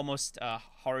almost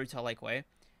Haruto like way,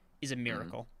 is a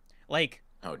miracle. Like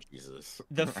Oh Jesus.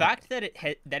 the fact that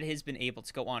that it has been able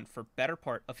to go on for better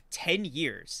part of 10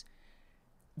 years,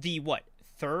 the what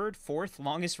third, fourth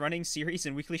longest running series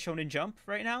in Weekly Shonen Jump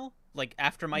right now, like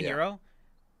after My Yeah. Hero,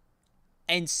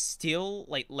 and still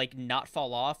like not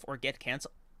fall off or get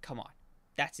canceled. Come on,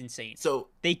 that's insane. So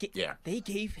They ga- yeah, they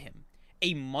gave him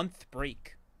a month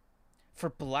break for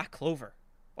Black Clover.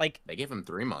 Like they gave him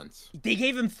 3 months. they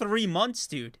gave him 3 months,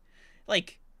 dude.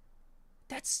 Like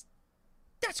that's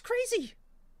crazy.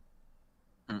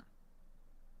 Mm.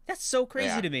 That's so crazy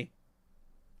Yeah. to me.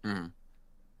 Mhm.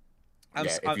 I'm,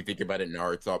 Yeah, s- if you think about it,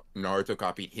 Naruto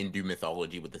copied Hindu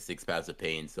mythology with the Six Paths of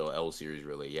Pain, so L series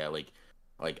really, yeah, like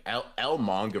L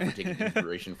manga for taking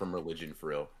inspiration from religion for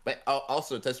real. But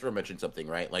also, Tessera mentioned something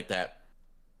right, like that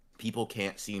people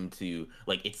can't seem to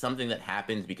like it's something that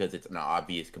happens because it's an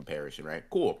obvious comparison, right?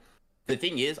 Cool. The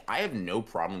thing is, I have no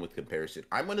problem with comparison.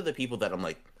 I'm one of the people that I'm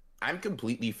like, I'm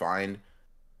completely fine.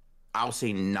 I'll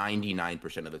say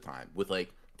 99% of the time with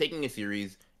like taking a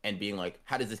series and being like,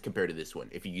 how does this compare to this one?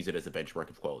 If you use it as a benchmark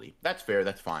of quality, that's fair.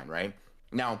 That's fine, right?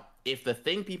 Now, if the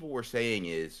thing people were saying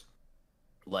is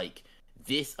like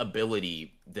this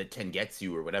ability, the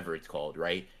Tengetsu or whatever it's called,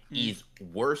 right, mm, is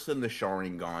worse than the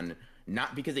Sharingan,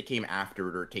 not because it came after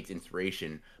it or it takes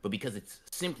inspiration, but because it's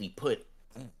simply put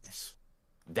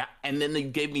that. And then they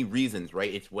gave me reasons,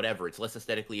 right? It's whatever. It's less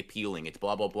aesthetically appealing. It's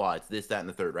blah blah blah. It's this, that, and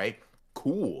the third, right?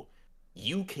 Cool.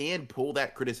 You can pull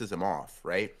that criticism off,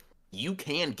 right? You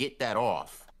can get that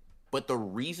off. But the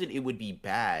reason it would be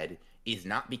bad is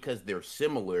not because they're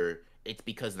similar, it's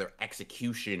because their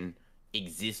execution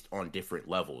exists on different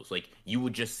levels. Like you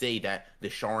would just say that the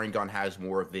Sharingan has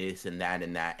more of this and that,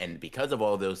 and because of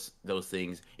all those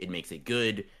things, it makes it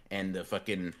good. And the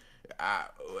fucking uh,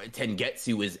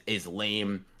 Tengetsu is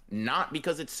lame, not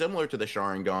because it's similar to the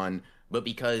Sharingan, but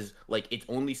because like it's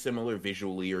only similar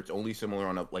visually or it's only similar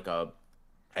on a like a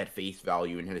at face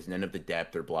value and has none of the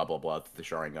depth or blah blah blah that the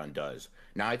Sharingan does.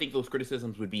 Now I think those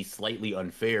criticisms would be slightly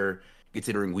unfair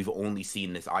considering we've only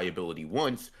seen this eye ability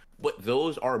once, but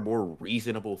those are more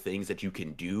reasonable things that you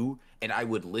can do, and I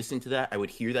would listen to that. I would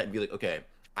hear that and be like, okay,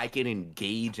 I can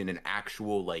engage in an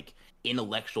actual like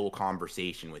intellectual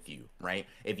conversation with you, right?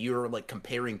 If you're like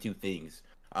comparing two things,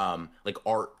 like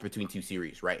art between two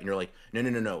series, right? And you're like, no, no,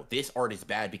 no, no, this art is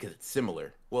bad because it's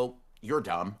similar. Well, you're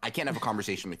dumb. I can't have a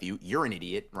conversation with you. You're an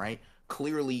idiot, right?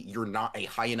 Clearly, you're not a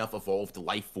high enough evolved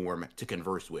life form to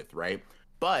converse with, right?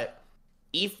 But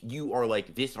if you are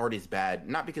like, this art is bad,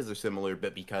 not because they're similar,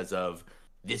 but because of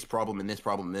this problem and this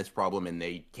problem and this problem, and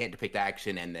they can't depict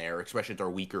action and their expressions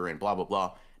are weaker and blah, blah,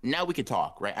 blah. Now we can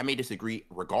talk, right? I may disagree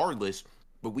regardless,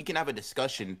 but we can have a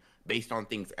discussion based on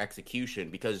things execution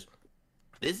because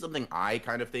this is something I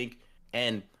kind of think,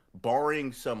 and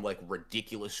barring some like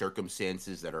ridiculous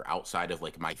circumstances that are outside of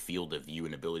like my field of view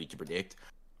and ability to predict,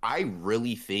 I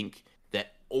really think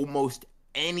that almost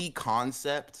any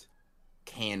concept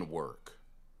can work.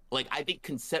 Like I think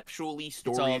conceptually it's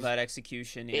all stories about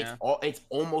execution. Yeah. it's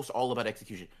almost all about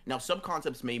execution. Now some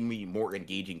concepts may be more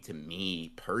engaging to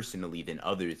me personally than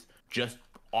others just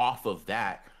off of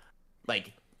that.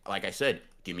 Like like I said,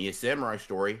 give me a samurai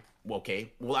story. Well,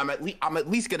 okay. Well, I'm at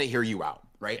least gonna hear you out,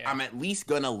 right? Yeah. I'm at least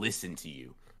gonna listen to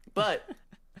you. But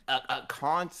a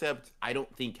concept I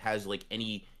don't think has like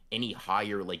any any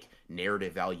higher like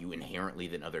narrative value inherently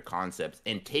than other concepts,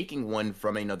 and taking one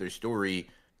from another story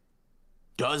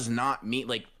does not mean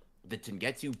like the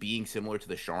Tengetsu being similar to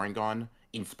the Sharingan,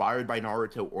 inspired by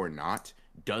Naruto or not,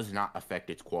 does not affect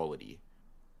its quality.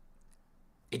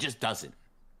 It just doesn't.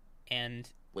 And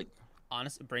Like,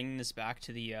 honest, bringing this back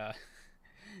to the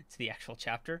to the actual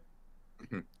chapter,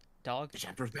 dog, the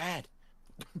chapter's bad.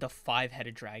 the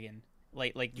five-headed dragon,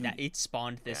 like Dude, that, it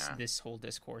spawned yeah. this whole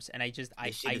discourse, and I just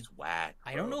This shit is whack,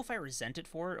 I don't bro. know if I resent it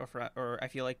for it, or I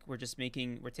feel like we're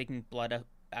taking blood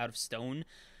out of stone.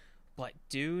 But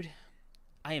dude,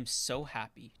 I am so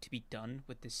happy to be done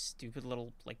with this stupid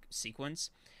little like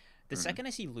sequence. The Mm. second I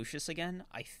see Lucius again,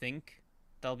 I think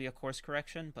there'll be a course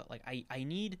correction. But like I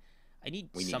need We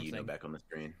need Yuno something. back on the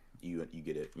screen. You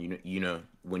get it.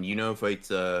 When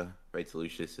fights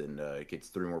Lucius and gets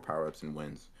 3 more power ups and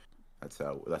wins. That's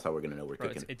how we're gonna know we're Bro,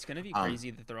 cooking. it's gonna be Um,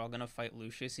 crazy that they're all gonna fight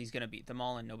Lucius. He's gonna beat them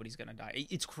all, and nobody's gonna die.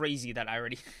 It's crazy that I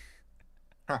already.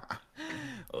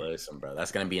 listen, bro,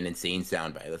 that's gonna be an insane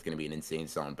soundbite. That's gonna be an insane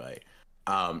soundbite.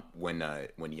 When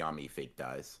Yami fake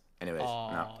dies. Anyways,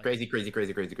 no, Oh crazy, crazy,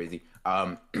 crazy, crazy, crazy.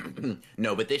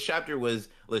 No, but this chapter was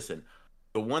listen.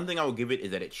 The one thing I will give it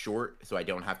is that it's short, so I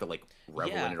don't have to like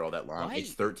revel in yeah. it all that long. Why?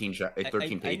 It's 13. It's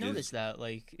 13 I pages. noticed that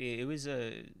like it was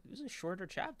a shorter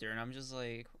chapter, and I'm just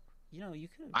like, you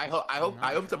could have I just hope I hope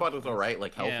I not hope Tabata was all dropped right,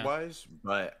 like this. health Yeah, wise,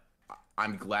 but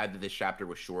I'm glad that this chapter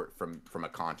was short from a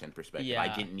content perspective. I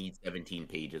yeah. didn't need 17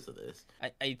 pages of this.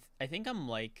 I think I'm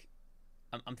like,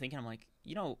 I'm thinking I'm like,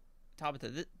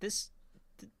 Tabitha, this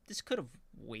could have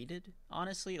waited.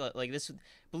 Honestly, like this.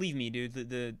 Believe me, dude.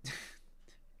 The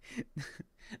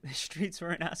streets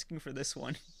weren't asking for this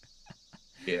one.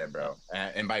 Yeah, bro.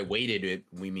 And by waited,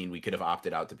 we mean we could have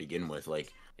opted out to begin with.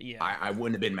 Like, Yeah. I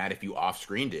wouldn't have been mad if you off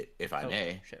screened it, if I Oh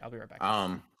may. shit! I'll be right back.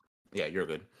 Yeah, you're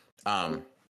good.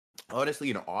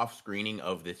 Honestly, off screening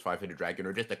of this 500 dragon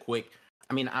or just a quick.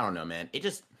 I mean, I don't know, man. It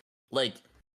just like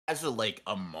as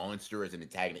a monster as an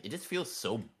antagonist, it just feels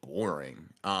so boring.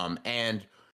 And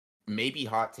maybe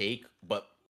hot take, but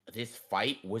this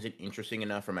fight wasn't interesting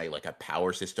enough from a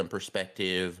power system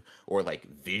perspective or like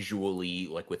visually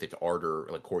like with its art or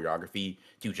like choreography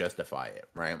to justify it,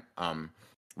 right?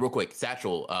 Real quick,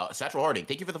 Satchel Harding,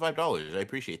 thank you for the $5. I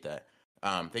appreciate that.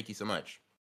 Thank you so much.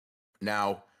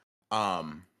 Now,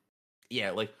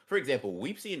 yeah, like for example,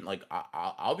 we've seen like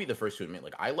I'll be the first to admit,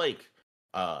 like I like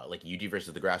Yuji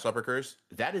versus the Grasshopper Curse.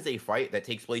 That is a fight that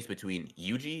takes place between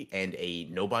Yuji and a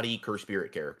nobody curse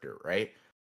spirit character, right?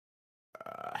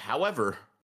 However,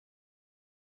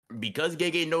 because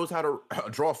Gege knows how to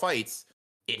draw fights,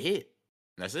 it hit.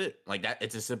 That's it. Like that.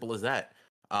 It's as simple as that.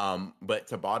 But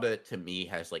Tabata to me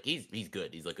has like he's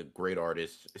good. He's like a great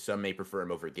artist. Some may prefer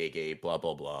him over Gege. Blah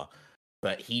blah blah.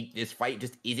 But this fight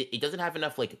just is it doesn't have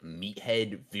enough like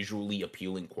meathead visually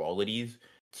appealing qualities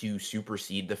to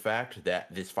supersede the fact that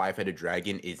this five-headed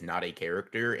dragon is not a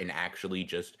character and actually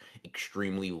just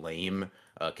extremely lame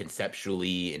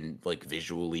conceptually and like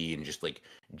visually and just like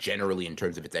generally in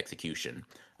terms of its execution.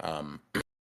 Um,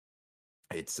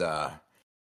 it's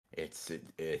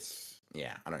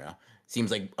yeah, I don't know.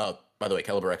 Seems like by the way,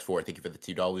 Caliber X4, thank you for the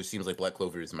 $2. Seems like Black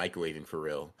Clover is microwaving for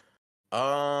real.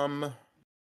 Um,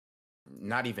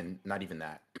 not even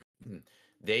that.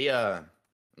 They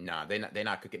nah, they're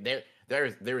not cooking.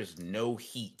 There is no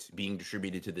heat being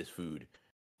distributed to this food.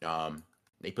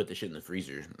 They put the shit in the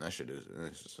freezer. That shit is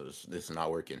this is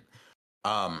not working.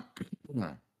 Um,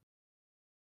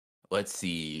 let's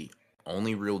see.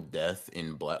 Only real death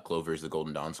in Black Clover is the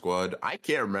Golden Dawn Squad. I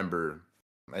can't remember.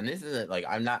 And this isn't like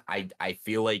I'm not. I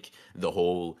feel like the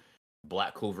whole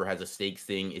Black Clover has a stakes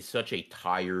thing is such a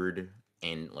tired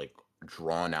and like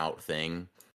drawn out thing.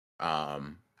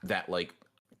 That like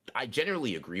I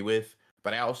generally agree with,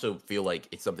 but I also feel like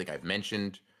it's something I've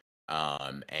mentioned,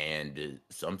 and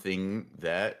something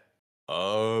that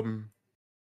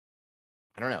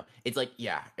I don't know. It's like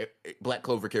yeah, Black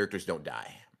Clover characters don't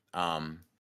die. Um,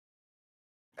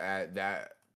 that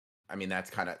I mean that's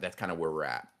kind of where we're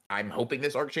at. I'm hoping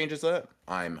this arc changes that.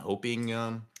 I'm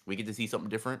hoping we get to see something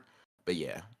different. But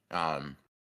yeah, I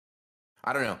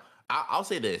don't know. I'll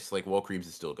say this: like, while Creams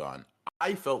is still gone,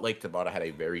 I felt like Tabata had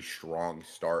a very strong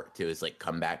start to his like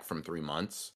comeback from 3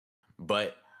 months,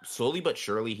 but slowly but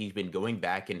surely he's been going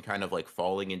back and kind of like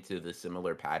falling into the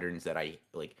similar patterns that I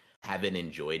like haven't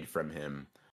enjoyed from him.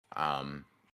 Um,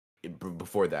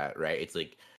 before that, right? It's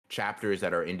like chapters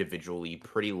that are individually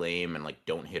pretty lame and like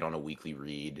don't hit on a weekly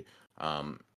read.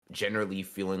 Generally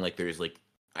feeling like there's like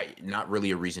not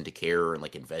really a reason to care or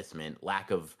like investment.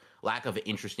 Lack of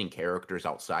interesting characters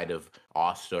outside of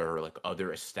Asta or like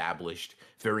other established,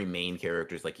 very main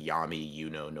characters like Yami,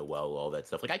 Yuno, Noel, all that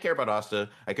stuff. Like I care about Asta.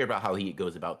 I care about how he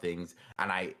goes about things,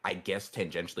 and I guess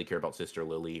tangentially care about Sister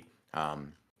Lily,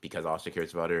 because Asta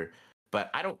cares about her.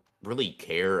 But I don't really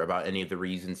care about any of the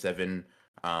Reason Seven.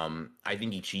 I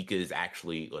think Ichika is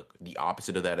actually like the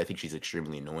opposite of that. I think she's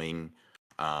extremely annoying.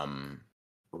 Um,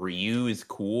 Ryu is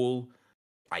cool,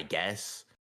 I guess.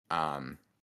 Um,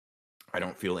 I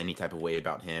don't feel any type of way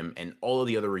about him, and all of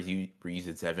the other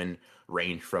Reason Seven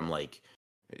range from like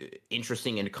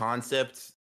interesting in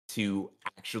concept to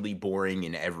actually boring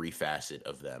in every facet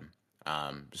of them.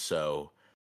 So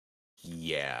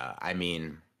yeah, I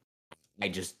mean, I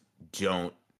just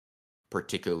don't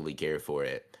particularly care for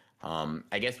it.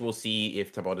 I guess we'll see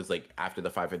if Tabata's like after the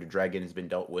 500 Dragon has been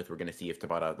dealt with, we're gonna see if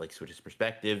Tabata like switches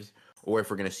perspectives, or if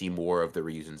we're gonna see more of the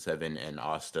Reason Seven and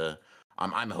Asta.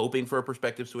 I'm hoping for a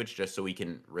perspective switch just so we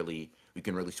can really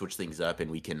switch things up, and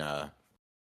we can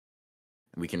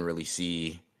really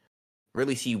see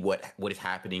what is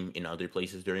happening in other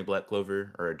places during Black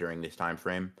Clover or during this time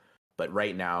frame. But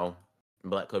right now,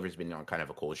 Black Clover's been on kind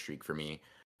of a cold streak for me.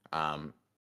 Um,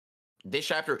 this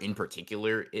chapter in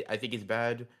particular, I think is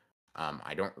bad.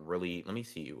 I don't really. Let me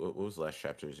see. What was last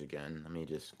chapters again? Let me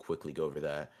just quickly go over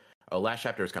that. Last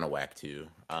chapter was kind of whack too.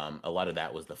 A lot of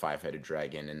that was the five-headed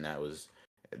dragon, and that was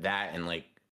that, and like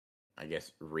I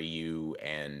guess Ryu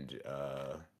and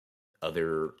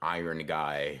other Iron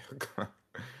guy.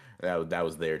 that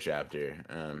was their chapter.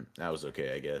 That was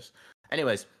okay, I guess.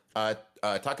 Anyways,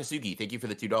 Takasugi, thank you for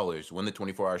the $2. When the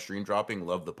 24-hour stream dropping?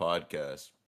 Love the podcast.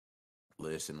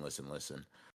 Listen.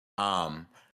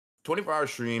 24-hour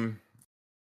stream.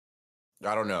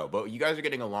 I don't know, but you guys are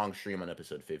getting a long stream on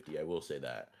episode 50. I will say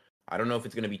that. I don't know if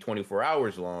it's going to be 24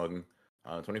 hours long.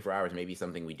 24 hours may be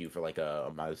something we do for like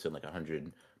a milestone, like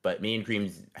 100. But me and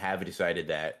Creams have decided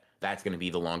that that's going to be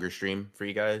the longer stream for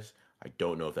you guys. I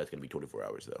don't know if that's going to be 24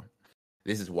 hours, though.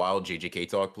 This is wild JJK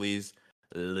talk, please.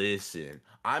 Listen,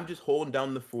 I'm just holding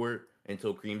down the fort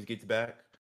until Creams gets back.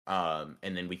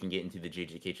 And then we can get into the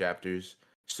JJK chapters.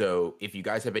 So if you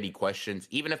guys have any questions,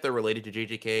 even if they're related to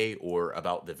JJK or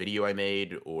about the video I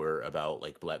made or about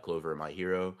like Black Clover and My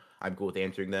Hero, I'm cool with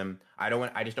answering them. I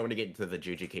just don't want to get into the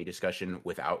JJK discussion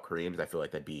without Kareem's. I feel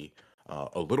like that'd be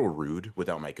a little rude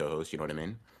without my co-host. You know what I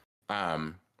mean?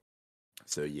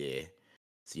 So yeah,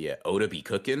 Oda be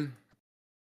cooking.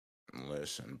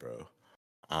 Listen, bro.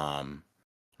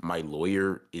 My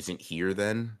lawyer isn't here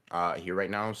right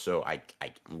now, so I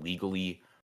legally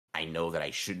I know that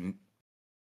I shouldn't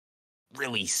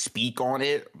really speak on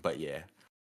it, but yeah.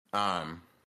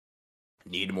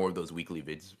 Need more of those weekly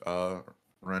vids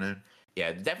running.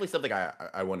 Yeah, definitely something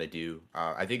I want to do.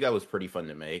 I think that was pretty fun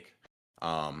to make.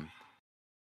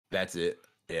 That's it.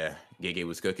 Yeah, Gege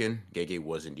was cooking. Gege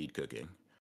was indeed cooking.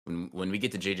 When we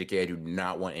get to JJK, I do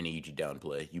not want any Yuji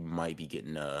downplay. You might be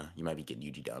getting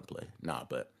Yuji downplay. Nah,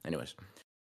 but anyways.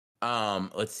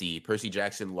 Let's see. Percy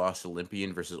Jackson lost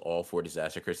Olympian versus all four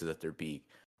disaster curses at their peak.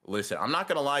 Listen, I'm not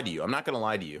gonna lie to you.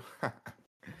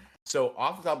 So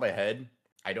off the top of my head,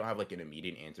 I don't have like an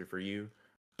immediate answer for you,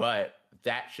 but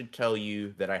that should tell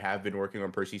you that I have been working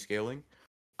on Percy scaling.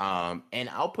 And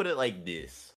I'll put it like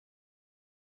this.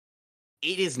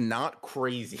 It is not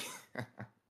crazy.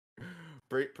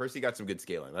 Percy got some good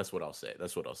scaling. That's what I'll say.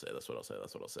 That's what I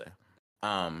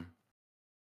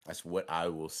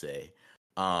will say.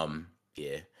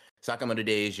 Yeah. Sakamoto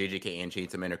Days, JJK, and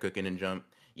Chainsaw Man are cooking and jump.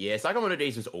 Yeah, Sakamoto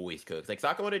Days is always cooks. Like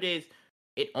Sakamoto Days,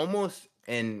 it almost,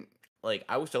 and like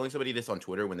I was telling somebody this on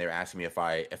Twitter when they were asking me if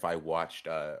I watched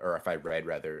or if I read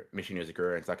rather Mission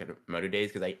Yozakura and Sakamoto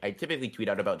Days, because I typically tweet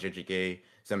out about JJK,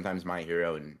 sometimes My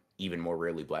Hero, and even more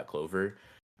rarely Black Clover.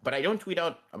 But I don't tweet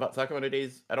out about Sakamoto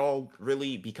Days at all,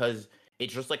 really, because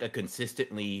it's just like a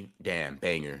consistently damn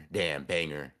banger. And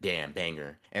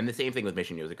the same thing with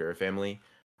Mission Yozakura Family.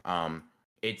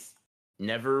 It's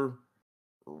never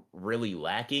really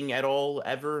lacking at all,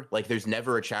 ever. Like, there's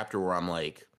never a chapter where I'm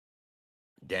like,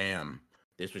 damn,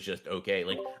 this was just okay.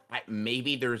 Like,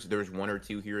 maybe there's one or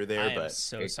two here or there, but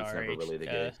so it's sorry, never really the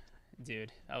case.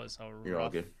 Dude. That was a You're all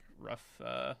good. rough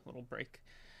little break.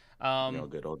 All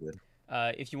good.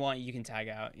 If you want, you can tag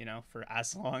out, for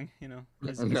as long,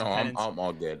 as No, I'm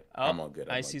all good. Oh, I'm all good.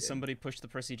 I see somebody push the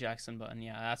Percy Jackson button.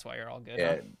 Yeah, that's why you're all good.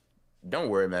 Yeah, huh? Don't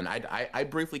worry, man. I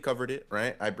briefly covered it,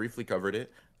 right? I really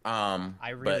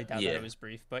doubt that it was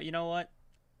brief, but you know what?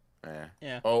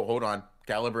 Yeah. Oh, hold on.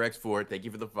 Caliber X4, thank you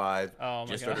for the 5. Oh, my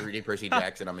Just God. started reading Percy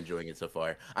Jackson. I'm enjoying it so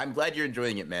far. I'm glad you're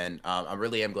enjoying it, man. I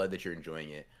really am glad that you're enjoying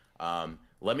it.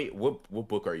 let me. What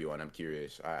book are you on? I'm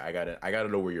curious. I gotta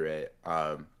know where you're at.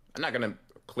 I'm not gonna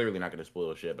clearly not gonna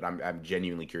spoil shit, but I'm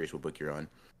genuinely curious what book you're on.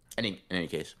 In any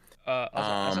case, Also,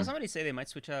 I saw um, somebody say they might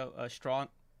switch out a strong.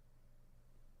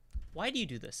 Why do you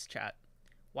do this, chat?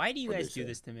 Why do you what they guys do say?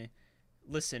 this to me?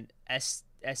 Listen,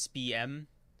 SBM.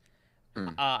 Hmm.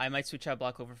 I might switch out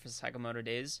Black Clover for Sakamoto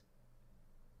Days.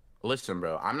 Listen,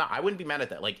 bro. I'm not. I wouldn't be mad at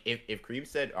that. Like if Cream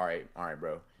said, all right,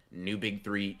 bro. New big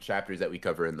three chapters that we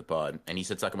cover in the pod, and he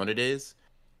said Sakamoto Days.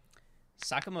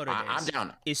 Sakamoto I'm Days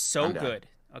down. is so I'm down. good.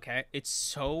 Okay, it's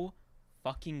so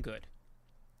fucking good.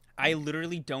 I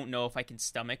literally don't know if I can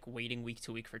stomach waiting week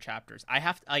to week for chapters. I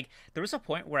have to, like, there was a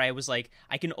point where I was like,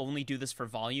 I can only do this for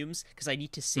volumes because I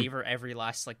need to savor every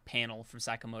last like panel from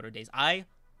Sakamoto Days. I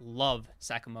love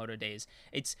Sakamoto Days.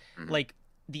 It's Mhm. like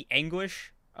the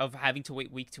anguish of having to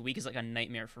wait week to week is like a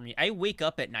nightmare for me. I wake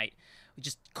up at night with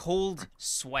just cold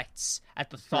sweats at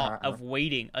the thought of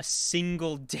waiting a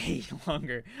single day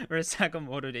longer for a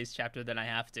Sakamoto Days chapter than I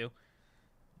have to.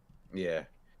 Yeah.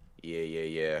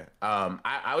 Yeah.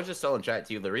 I was just telling chat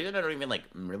too. The reason I don't even like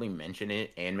really mention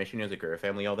it and Mission Yozakura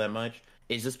Family all that much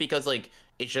is just because like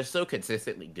it's just so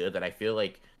consistently good that I feel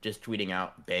like just tweeting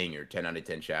out banger 10 out of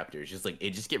 10 chapters just like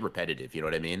it just get repetitive. You know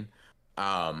what I mean?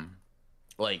 Um,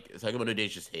 like Sakamoto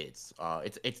Days just hits.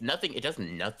 It's nothing. It does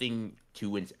nothing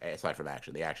aside from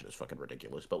action. The action is fucking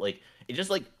ridiculous, but like it's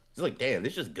like damn,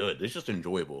 this is just good. This is just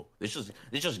enjoyable. This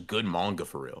just good manga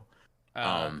for real.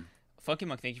 Uh, Um. Funky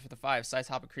Monk, thank you for the 5. Size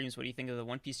Hopper Creams, what do you think of the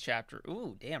One Piece chapter?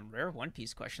 Ooh, damn, rare One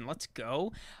Piece question. Let's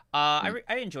go. I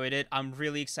enjoyed it. I'm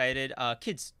really excited.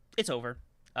 Kids, it's over.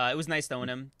 It was nice knowing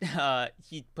him.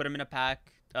 He put him in a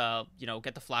pack.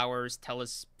 Get the flowers. Tell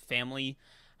his family.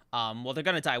 Well, they're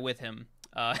gonna die with him.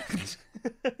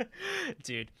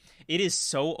 Dude, it is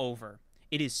so over.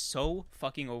 It is so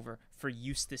fucking over for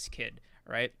Eustace Kid,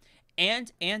 right?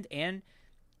 And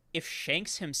if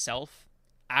Shanks himself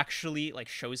actually like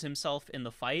shows himself in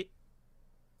the fight,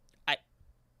 I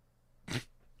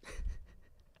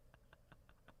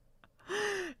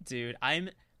dude, I'm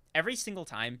every single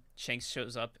time Shanks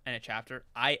shows up in a chapter,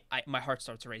 I my heart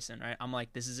starts racing, right? I'm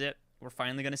like, this is it. We're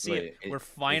finally gonna see it. Wait, We're is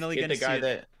finally Kid gonna the see guy it.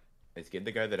 that is Kid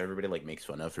the guy that everybody like makes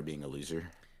fun of for being a loser?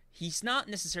 He's not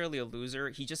necessarily a loser.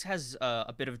 He just has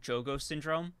a bit of Jogo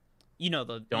syndrome.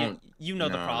 Don't You know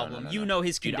the no problem. no You no. know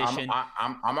his Dude, condition.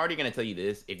 I'm already gonna tell you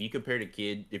this. If you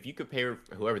compare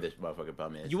whoever this motherfucking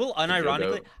bum is You will to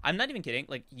unironically. Jogo, I'm not even kidding.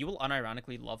 Like you will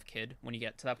unironically love Kid when you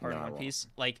get to that part no, in I One won't. Piece.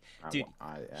 Like, I dude,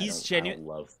 won't. he's I genuine. don't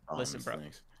love Listen, bro.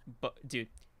 things. But dude,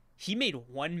 he made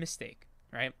one mistake,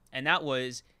 right? And that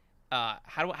was, how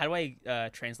do I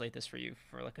translate this for you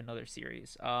for like another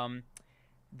series?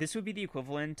 This would be the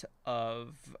equivalent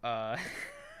of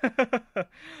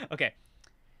okay.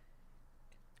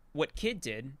 What Kid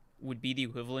did would be the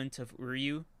equivalent of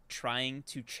Uryu trying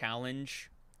to challenge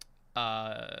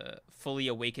fully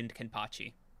awakened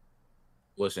Kenpachi.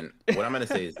 Listen, what I'm gonna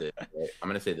say is this. Right? I'm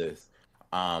gonna say this.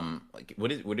 Like,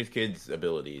 what is Kid's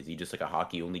ability? Is he just like a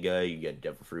hockey only guy? You get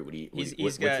Devil Fruit. He's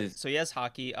What's got his? so he has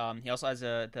hockey. He also has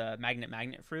the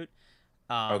magnet fruit.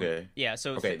 Okay. Yeah.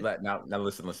 So Okay. Now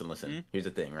listen. mm, Here's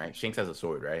the thing, right? Shanks has a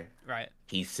sword, right? right.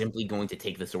 He's simply going to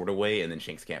take the sword away, and then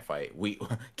Shanks can't fight.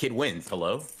 Kid wins.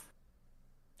 Hello.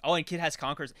 Oh, and Kid has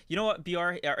conquers. You know what,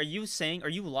 Br? Are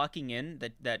you locking in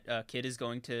that Kid is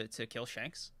going to kill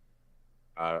Shanks?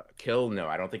 Kill? No,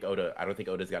 I don't think Oda. I don't think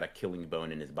Oda's got a killing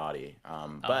bone in his body.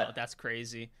 Oh, that's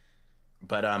crazy.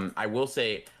 I will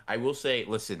say.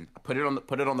 Listen, put it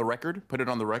on the record. Put it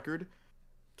on the record.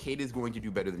 Kid is going to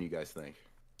do better than you guys think.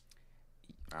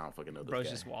 I don't fucking know this Bro's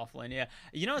guy. just waffling. Yeah.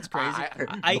 You know what's crazy?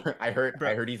 I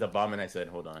Bro, heard he's a bum, and I said,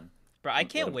 hold on, bro, I let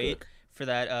can't him wait cook. for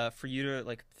that for you to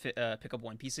like pick up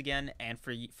One Piece again, and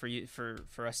for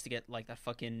us to get like that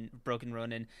fucking Broken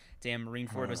Ronin. Damn,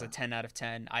 Marineford was a 10 out of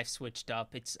 10. I've switched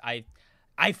up.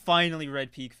 I finally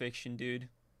read Peak Fiction, dude.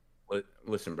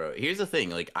 Listen, bro. Here's the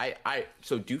thing. Like,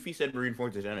 so Doofy said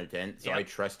Marineford's a 10 out of 10, so I Yep.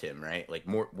 trust him, right? Like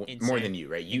more Insane. than you,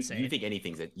 right? You Insane. think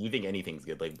anything's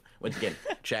good. Like once again,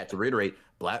 chat to reiterate,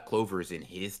 Black Clover is in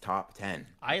his top 10.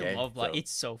 I Okay? love Black. So,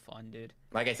 It's so fun, dude.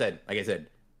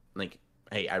 like,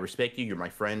 hey, I respect you. You're my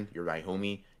friend. You're my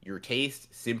homie. Your taste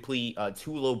simply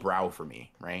too low brow for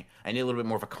me, right? I need a little bit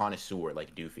more of a connoisseur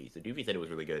like Doofy. So Doofy said it was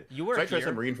really good. You were So I trust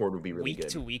here that Marineford would be really week good.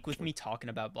 to week with me talking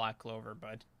about Black Clover,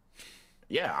 bud.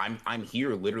 Yeah, I'm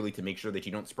here literally to make sure that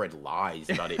you don't spread lies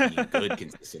about it being good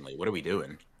consistently. What are we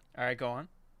doing? All right, go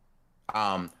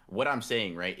on. What I'm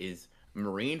saying, right, is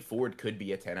Marineford could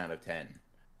be a 10 out of 10.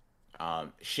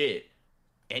 Shit.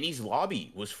 Annie's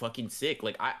lobby was fucking sick.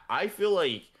 Like I feel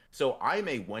like so I'm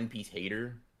a One Piece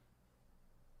hater,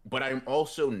 but I'm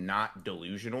also not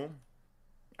delusional.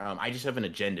 I just have an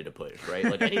agenda to push, right?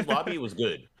 Like Eddie's Lobby was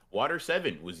good. Water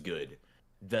 7 was good.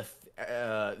 The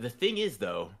thing is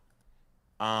though,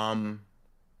 um,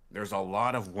 there's a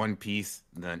lot of One Piece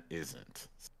that isn't.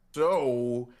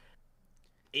 So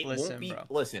it won't Listen, be. bro.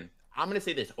 Listen, I'm gonna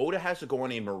say this: Oda has to go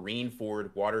on a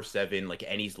Marineford Water 7, like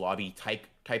Enies Lobby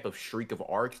type of shriek of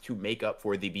arcs to make up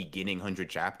for the beginning 100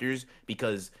 chapters,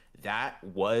 because that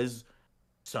was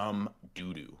some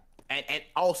doo doo. And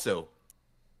also,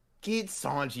 get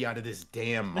Sanji out of this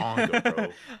damn manga, bro.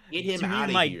 Get him You out mean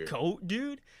of my here. goat,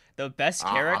 dude? The best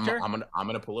I'm character? I'm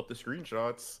gonna pull up the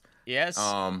screenshots. Yes.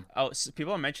 Um, Oh, so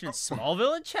people are mentioning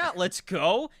Smallville in chat. Let's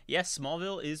go. Yes,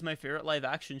 Smallville is my favorite live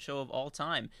action show of all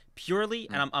time. Purely,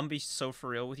 and I'm gonna be so for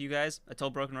real with you guys. I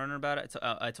told Broken Runner about it.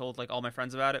 I told like all my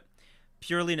friends about it.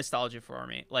 Purely nostalgia for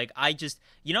me. Like I just,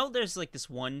 there's like this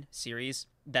one series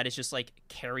that is just like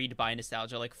carried by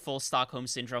nostalgia, like full Stockholm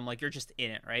syndrome. Like you're just in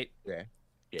it, right? yeah,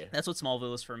 yeah. That's what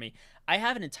Smallville is for me. I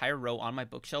have an entire row on my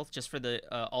bookshelf just for the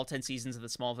all 10 seasons of the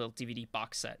Smallville DVD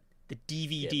box set. The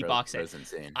DVD Yeah, box set. bro's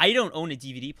insane. I don't own a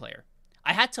DVD player.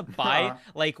 I had to buy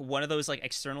like one of those like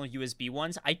external USB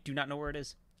ones. I do not know where it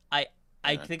is. I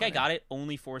think I got it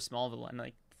only for Smallville and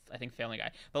like I think Family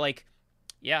Guy. But like,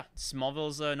 yeah,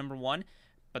 Smallville's number one.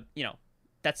 But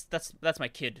that's my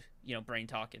kid brain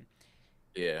talking.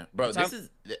 Yeah, bro.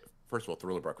 First of all,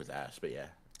 Thriller Bark was ass, but yeah,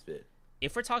 it's it.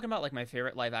 If we're talking about like my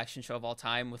favorite live action show of all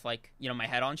time with like my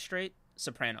head on straight,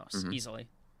 Sopranos easily.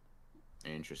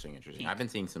 Interesting. I've been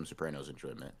seeing some Sopranos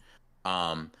enjoyment.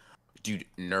 Dude,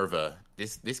 Nerva.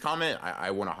 This comment, I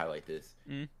want to highlight this.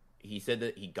 He said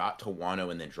that he got to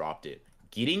Wano and then dropped it.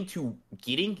 Getting,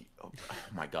 oh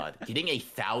my god, getting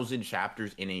 1,000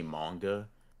 chapters in a manga,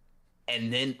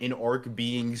 and then an arc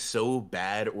being so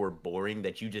bad or boring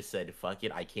that you just said, "Fuck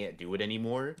it, I can't do it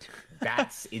anymore."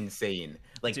 That's insane.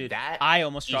 Like Dude, that. I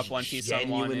almost dropped is One Piece on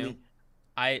genuinely- Wano.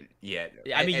 I mean,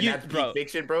 and you, that's bro, peak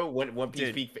fiction, bro. One Piece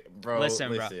dude, peak, bro.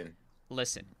 listen.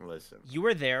 Listen. You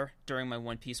were there during my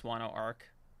One Piece Wano arc.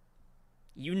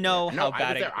 You know how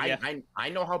bad it got. I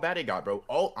know how bad it got, bro.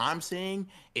 All I'm saying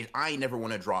is I never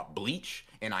want to drop Bleach,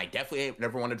 and I definitely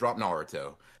never want to drop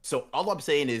Naruto. So all I'm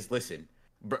saying is, listen,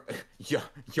 bro,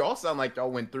 y'all sound like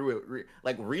y'all went through it.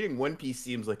 Like reading One Piece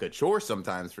seems like a chore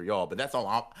sometimes for y'all, but that's all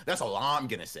I'm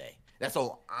gonna say. That's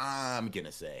all I'm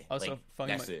gonna say. Also, like,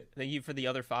 funny. that's it. Thank you for the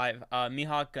other 5.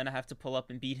 Mihawk gonna have to pull up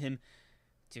and beat him.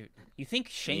 Dude, you think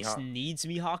Shanks needs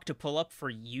Mihawk to pull up for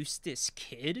Eustace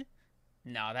Kid?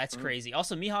 No, that's crazy.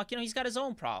 Also, Mihawk, he's got his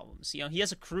own problems. He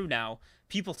has a crew now,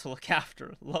 people to look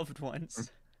after, loved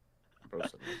ones.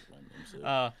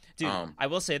 Dude, I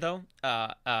will say though,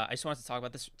 I just wanted to talk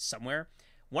about this somewhere.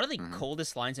 One of the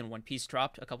coldest lines in One Piece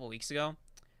dropped a couple weeks ago.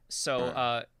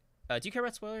 So, do you care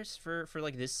about spoilers for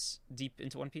like this deep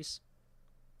into One Piece?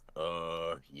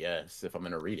 Yes, if I'm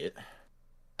gonna read it.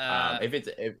 I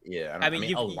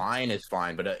mean, a line is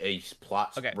fine, but a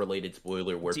plot related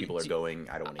spoiler where people are going,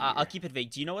 I don't want to hear. I'll keep it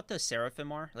vague. Do you know what the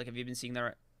Seraphim are? Like, have you been seeing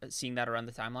that around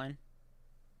the timeline?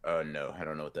 No, I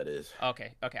don't know what that is.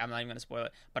 Okay, I'm not even gonna spoil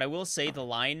it, but I will say the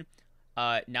line.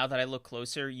 Now that I look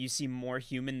closer, you seem more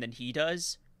human than he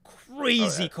does.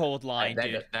 Crazy cold line,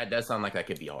 dude. That does sound like that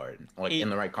could be hard. Like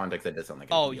in the right context, that does sound like.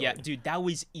 Hard. Dude, that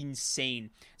was insane,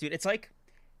 dude. It's like.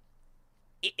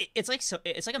 It's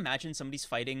like imagine somebody's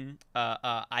fighting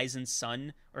Aizen's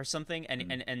son or something,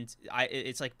 and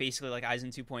it's like basically like Aizen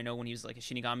 2.0 when he was like a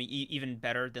Shinigami, even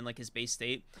better than like his base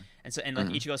state, and so like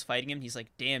Ichigo's fighting him, and he's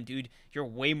like, damn dude, you're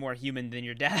way more human than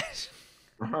your dad.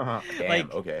 Damn,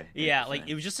 like, okay. Yeah, like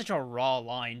it was just such a raw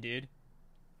line, dude.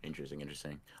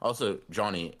 Interesting. Also,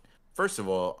 Johnny, first of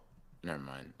all, never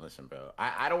mind. Listen, bro,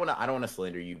 I don't want to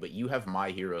slander you, but you have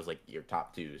My Heroes like your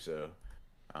top 2, so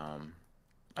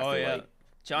like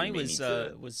Johnny was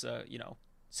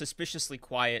suspiciously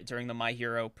quiet during the My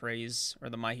Hero praise or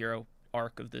the My Hero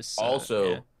arc of this.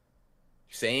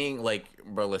 Saying like,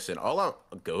 bro, listen,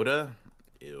 Goda,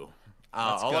 ew.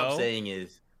 All I'm saying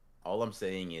is,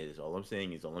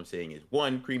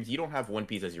 one, Creams, you don't have One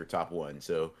Piece as your top 1,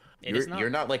 so you're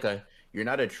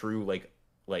not a true like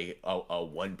a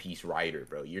One Piece writer,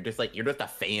 bro. You're just a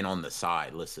fan on the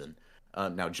side. Listen.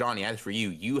 Now, Johnny, as for you,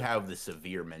 you have the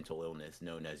severe mental illness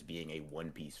known as being a One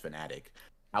Piece fanatic.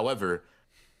 However,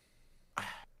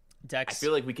 Dex, I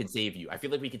feel like we can save you. I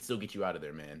feel like we can still get you out of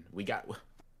there, man. We can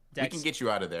get you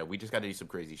out of there. We just got to do some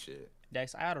crazy shit.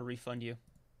 Dex, I ought to refund you.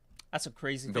 That's a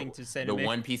crazy thing to say to me. The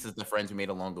One Piece is the friends we made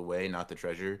along the way, not the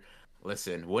treasure.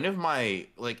 Listen, one of my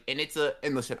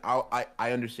and listen, I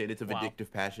understand it's a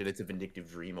vindictive passion, it's a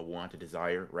vindictive dream, a want, a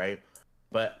desire, right?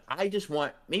 But I just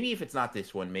want, maybe if it's not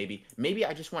this one, maybe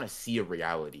I just want to see a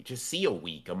reality. Just see a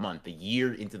week, a month, a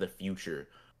year into the future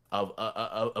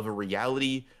of a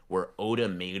reality where Oda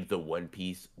made the One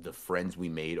Piece the friends we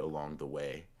made along the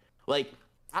way. Like,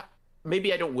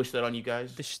 maybe I don't wish that on you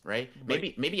guys, right?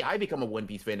 Maybe I become a One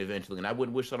Piece fan eventually, and I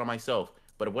wouldn't wish that on myself.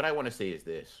 But what I want to say is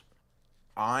this: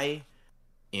 I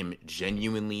am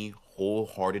genuinely,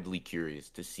 wholeheartedly curious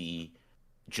to see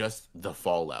just the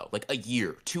fallout. Like a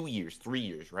year, 2 years, 3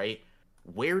 years, right?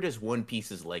 Where does One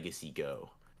Piece's legacy go?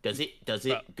 Does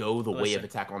it go the way of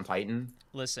Attack on Titan?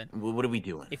 Listen, What are we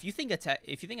doing? if you think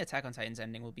Attack on Titan's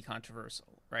ending will be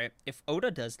controversial, right? If Oda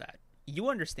does that, you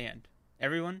understand,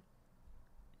 everyone.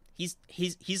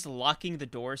 He's locking the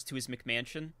doors to his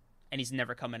McMansion, and he's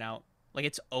never coming out. Like,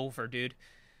 it's over, dude.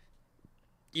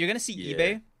 You're gonna see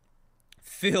eBay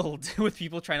filled with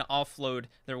people trying to offload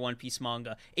their One Piece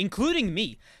manga, including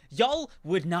me. Y'all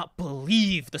would not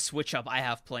believe the switch up I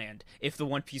have planned if the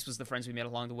One Piece was the friends we made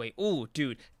along the way. Ooh,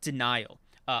 dude, denial,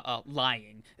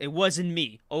 lying. It wasn't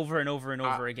me, over and over and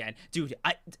over again, dude.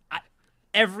 I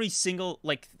every single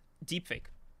like deepfake,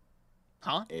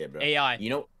 huh? Yeah, bro. AI. You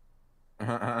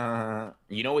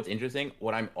know what's interesting?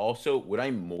 What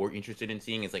I'm more interested in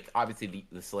seeing is, like, obviously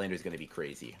the slander is going to be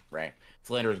crazy, right?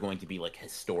 Slander is going to be like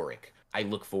historic. I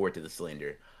look forward to the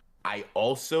slander. I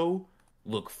also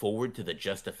look forward to the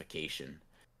justification.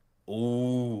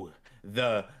 Ooh,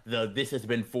 the this has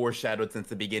been foreshadowed since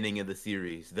the beginning of the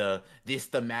series. This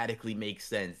thematically makes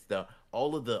sense.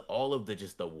 All of the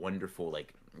just the wonderful,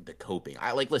 like, the coping.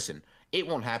 Listen, it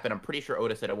won't happen. I'm pretty sure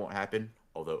Oda said it won't happen.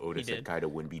 Although Oda said Kaido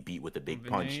wouldn't be beat with a big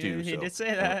punch too. He did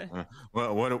say that.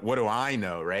 Well, what do I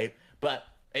know, right? But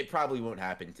it probably won't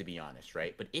happen, to be honest,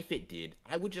 right? But if it did,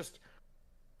 it would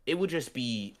just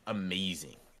be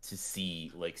amazing to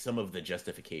see, like, some of the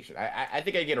justification. I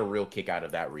think I get a real kick out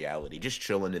of that reality, just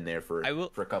chilling in there for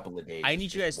a couple of days. I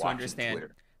need you guys to understand.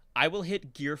 Twitter. I will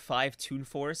hit Gear 5 Toon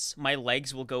Force. My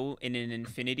legs will go in an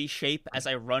infinity shape as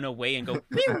I run away and go,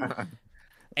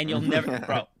 and you'll never,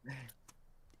 bro.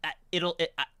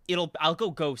 I'll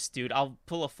go Ghost, dude. I'll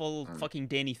pull a full fucking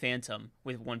Danny Phantom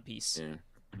with One Piece.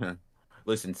 Yeah.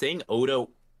 Listen, saying Oda,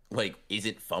 like,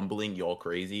 isn't fumbling y'all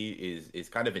crazy is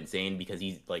kind of insane, because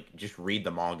he's like, just read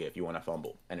the manga if you want to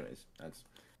fumble. Anyways,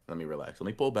 let me relax. Let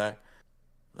me pull back.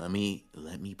 Let me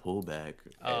pull back.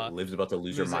 Liv's about to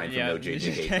lose her mind from no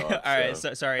JJK talk. All right,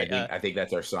 sorry. I think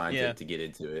that's our sign to get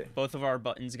into it. Both of our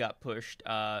buttons got pushed.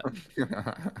 I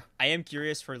am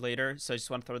curious for later, so I just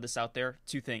want to throw this out there.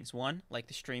 2 things. 1, like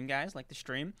the stream, guys, like the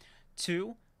stream.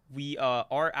 2, we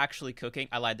are actually cooking.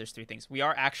 I lied. There's 3 things. We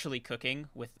are actually cooking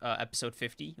with episode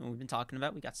 50, and we've been talking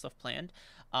about. We got stuff planned.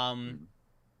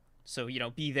 So,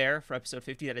 be there for episode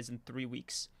 50. That is in 3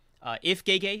 weeks. If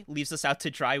Gege leaves us out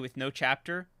to dry with no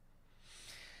chapter,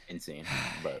 insane.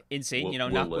 But insane.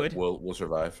 Knock wood. We'll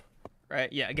survive.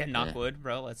 Right? Yeah. Again, knock wood,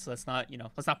 bro. Let's not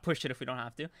let's not push it if we don't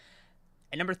have to.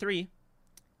 And number 3,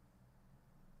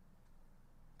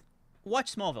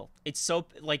 watch Smallville. It's so,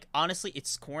 like, honestly,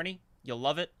 it's corny. You'll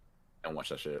love it. Don't watch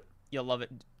that shit. You'll love it.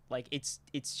 Like, it's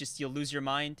just, you'll lose your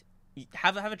mind.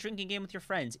 Have a drinking game with your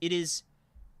friends. It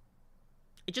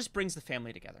just brings the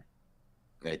family together.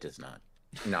 It does not.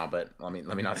 No, but let me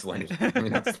not slander. Let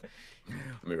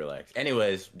me relax.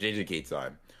 Anyways, JJ Kate's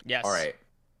on. Yes. All right.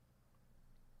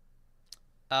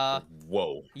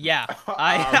 Whoa. Yeah.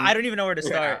 I don't even know where to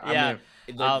start. Yeah.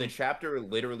 The chapter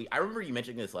literally. I remember you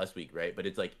mentioning this last week, right? But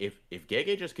it's like, if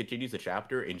Gege just continues the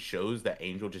chapter and shows that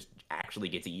Angel just actually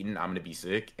gets eaten, I'm gonna be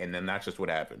sick, and then that's just what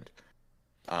happened.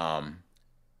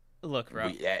 Look, bro.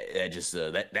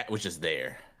 That was just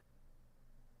there.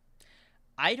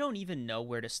 I don't even know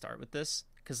where to start with this,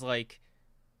 because, like,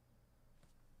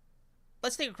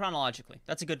 let's take it chronologically.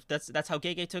 That's how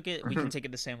Gege took it. We can take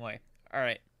it the same way. All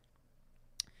right.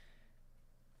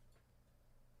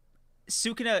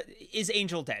 Sukuna, is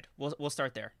Angel dead? We'll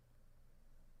start there.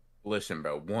 Listen,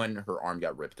 bro. 1, her arm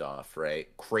got ripped off, right?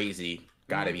 Crazy.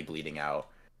 Gotta be bleeding out.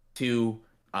 2,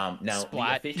 now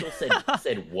Splat. The official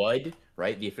said WUD,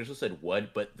 right? The official said WUD,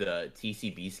 but the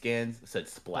TCB scans said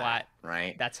splat,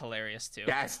 right? That's hilarious too.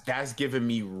 That's giving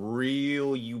me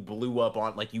real, you blew up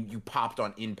on, like, you popped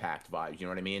on impact vibes. You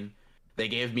know what I mean? They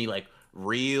gave me, like,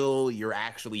 real, you're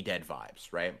actually dead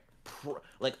vibes, right?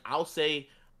 Like, I'll say,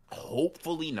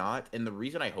 hopefully not. And the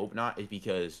reason I hope not is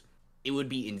because it would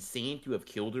be insane to have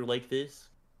killed her like this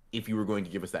if you were going to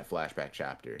give us that flashback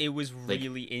chapter. It was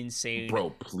really insane. Bro,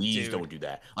 please don't do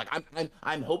that. Like,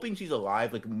 I'm hoping she's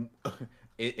alive, like,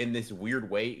 in this weird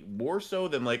way, more so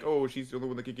than, like, oh, she's the only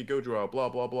one that can get Gojo out, blah,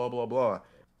 blah, blah, blah, blah.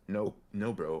 No,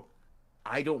 bro.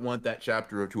 I don't want that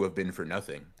chapter to have been for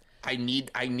nothing. I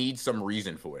need some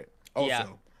reason for it.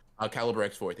 Also, Caliber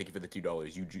X4. Thank you for the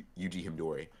 $2. Yuji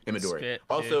Himidori. Spit, dude.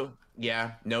 Also,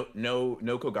 yeah, no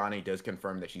Kogane does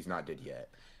confirm that she's not dead yet.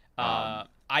 Oh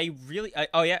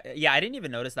yeah, I didn't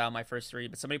even notice that on my first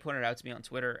read, but somebody pointed it out to me on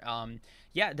Twitter.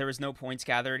 Yeah, there was no points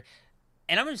gathered,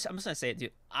 and I'm just gonna say it,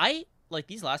 dude. I like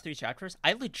these last 3 chapters.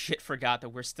 I legit forgot that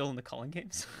we're still in the Culling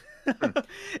games.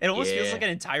 It almost feels Yeah. like an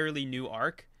entirely new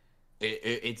arc.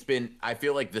 It's been. I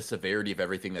feel like the severity of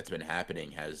everything that's been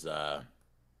happening has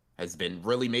been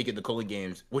really making the Cooling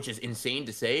games, which is insane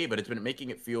to say, but it's been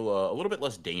making it feel a little bit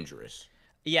less dangerous.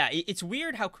 Yeah, it's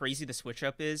weird how crazy the switch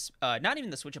up is. Not even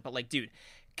the switch up, but like, dude,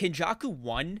 Kenjaku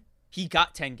won. He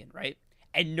got Tengen, right?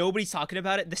 And nobody's talking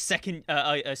about it the second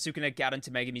Sukuna got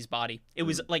into Megami's body. It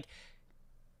was like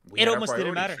We it had our almost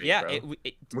didn't matter. priorities straight,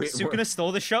 Yeah, bro. Sukuna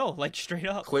stole the show, like straight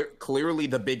up. Clearly,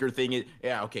 the bigger thing is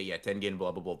Tengen,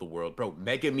 blah blah blah, the world, bro.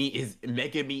 Megami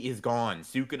is gone.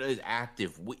 Sukuna is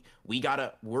active.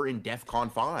 We're in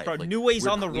DEFCON 5. Bro, Like, New Way's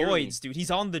we're on the clearly- roids, dude.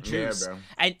 He's on the juice. bro.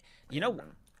 And you Yeah, know, bro.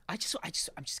 I'm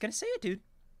just gonna say it, dude.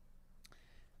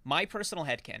 My personal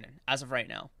headcanon, as of right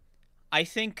now, I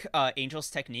think Angel's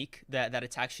technique, that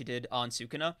attack she did on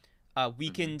Sukuna,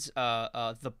 weakened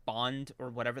the bond or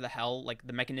whatever the hell, like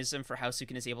the mechanism for how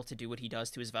Sukuna is able to do what he does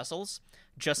to his vessels,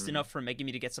 just enough for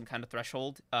Megumi to get some kind of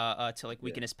threshold to like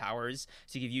weaken his powers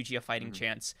to give Yuji a fighting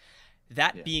chance.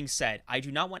 That being said, I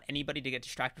do not want anybody to get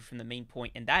distracted from the main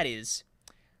point, and that is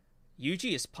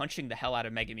Yuji is punching the hell out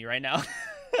of Megumi right now.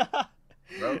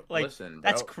 Bro, like, listen, bro,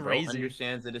 that's crazy. Bro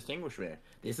understands the distinguishment.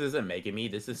 This isn't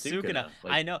Megami, this is Sukuna.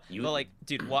 Like, I know, but like,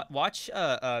 dude, watch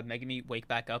Megami wake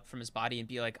back up from his body and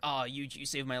be like, "Oh, you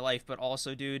saved my life," but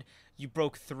also, dude, you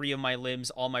broke 3 of my limbs,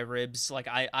 all my ribs. Like,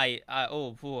 I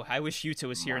wish Yuta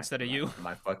was here instead of you.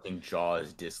 My fucking jaw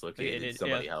is dislocated.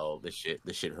 Somebody help! This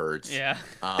shit hurts. Yeah.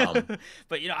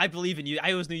 But I believe in you.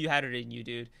 I always knew you had it in you,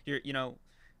 dude.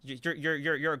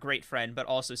 You're a great friend, but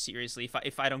also seriously,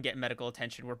 if I don't get medical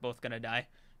attention, we're both gonna die.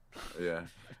 Yeah.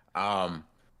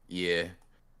 Yeah.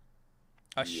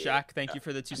 Shaq, thank you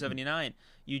for the 279.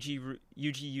 Yuji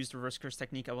used reverse curse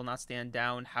technique. I will not stand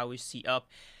down. How is he up?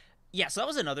 Yeah, so that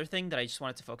was another thing that I just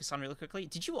wanted to focus on really quickly.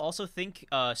 Did you also think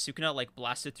Sukuna like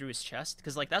blasted through his chest?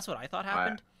 Because like that's what I thought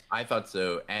happened. I thought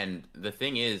so, and the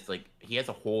thing is, like, he has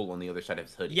a hole on the other side of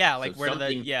his hoodie. Yeah, like so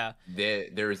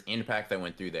there's impact that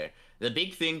went through there. The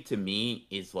big thing to me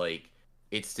is like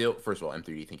it's still, first of all,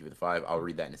 M3D, thank you for the 5. I'll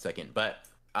read that in a second, but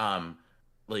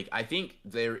like I think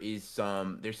there's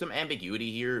some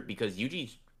ambiguity here because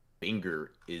Yuji's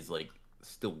finger is like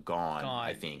still gone.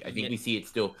 I think we see it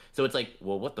still. So it's like,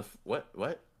 well,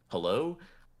 what? Hello?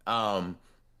 I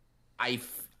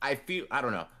feel, I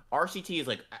don't know. RCT is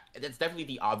like, that's definitely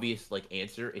the obvious like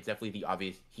answer. It's definitely the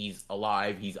obvious. He's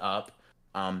alive. He's up.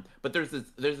 But there's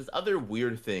this other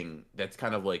weird thing that's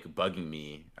kind of like bugging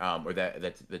me, or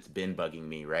that's been bugging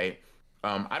me, right?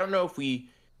 I don't know if we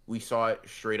saw it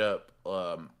straight up,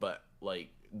 but like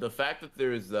the fact that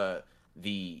there's the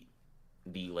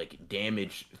like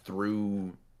damage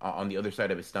through on the other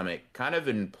side of his stomach kind of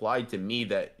implied to me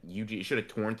that Yuji should have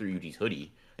torn through Yuji's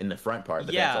hoodie in the front part,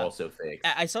 but that's also fixed.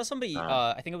 I saw somebody,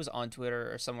 I think it was on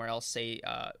Twitter or somewhere else, say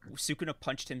Sukuna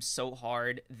punched him so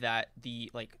hard that the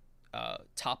like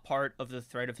top part of the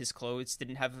thread of his clothes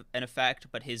didn't have an effect,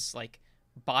 but his like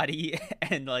body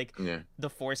and like the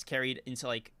force carried into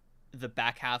like the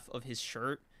back half of his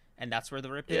shirt, and that's where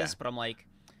the rip is. But I'm like,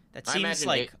 that seems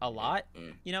like a lot,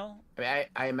 you know? I mean,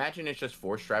 I imagine it's just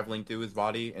force traveling through his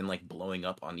body and like blowing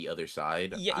up on the other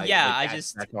side. That's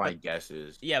how I guess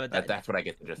is. Yeah, but that's what I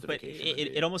get the justification. But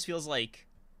it almost feels like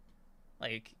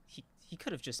he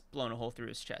could have just blown a hole through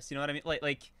his chest. You know what I mean?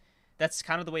 Like that's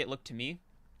kind of the way it looked to me.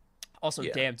 Also,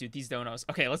 damn, dude, these donos.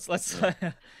 Okay, let's.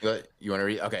 You want to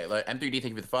read? Okay, M3D, thank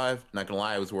you for the 5. Not gonna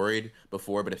lie, I was worried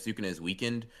before, but if Sukuna is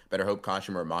weakened, better hope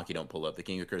Kashima or Maki don't pull up. The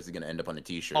King of Curse is gonna end up on a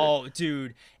T-shirt. Oh,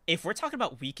 dude, if we're talking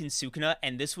about weakened Sukuna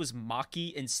and this was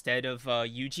Maki instead of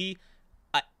Yuji,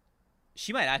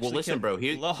 she might actually. Well, listen, bro.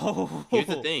 Here's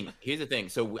the thing. Here's the thing.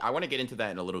 So I want to get into that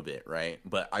in a little bit, right?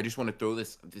 But I just want to throw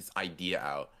this idea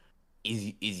out.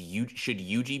 Should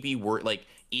Yuji be like,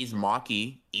 is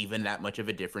Maki even that much of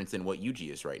a difference in what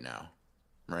Yuji is right now?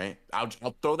 Right?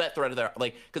 I'll throw that thread there,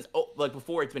 like, because like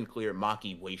before it's been clear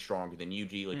Maki way stronger than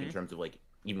Yuji, like in terms of like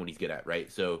even what he's good at,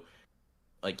 right? So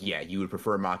like, yeah, you would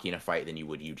prefer Maki in a fight than you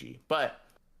would Yuji, but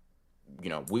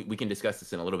we can discuss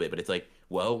this in a little bit. But it's like,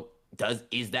 well,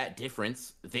 is that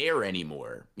difference there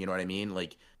anymore? You know what I mean?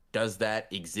 Like, does that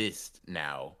exist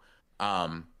now?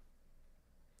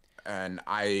 And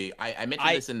I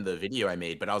mentioned this in the video I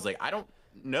made, but I was like, I don't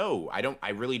know. I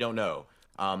really don't know.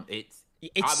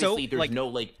 It's so obviously there's like no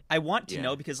like I want to yeah.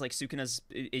 know because like Sukuna's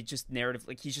it just narrative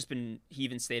like he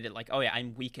even stated like, oh yeah,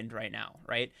 I'm weakened right now,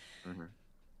 right? Mm-hmm.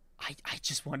 I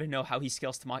just want to know how he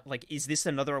scales to like, is this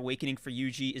another awakening for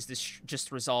Yuji? Is this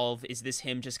just resolve? Is this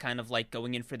him just kind of like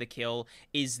going in for the kill?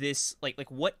 Is this like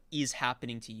what is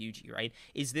happening to Yuji, right?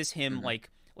 Is this him Mm-hmm.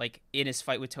 like in his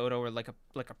fight with Toto, or like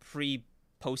a pre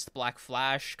post Black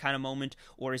Flash kind of moment,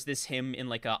 or is this him in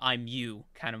like a I'm you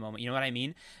kind of moment? You know what I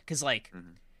mean? Because like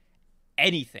Mm-hmm.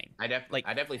 anything, like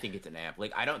I definitely think it's an app.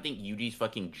 Like I don't think Yuji's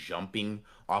fucking jumping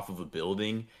off of a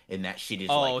building and that shit is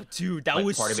oh dude, that like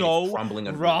was part of it is so crumbling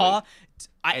under the weight. raw.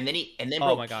 I And then oh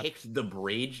bro my god, kicked the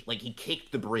bridge. Like he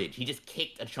kicked the bridge. He just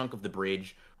kicked a chunk of the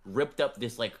bridge, ripped up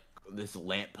this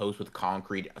lamp post with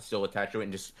concrete still attached to it,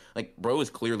 and just like bro is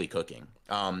clearly cooking.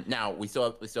 Now we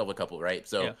still have a couple, right?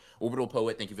 So yeah. Orbital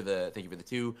Poet, thank you for the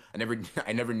two.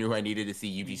 I never knew I needed to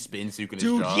see Yuji spin Sukuna's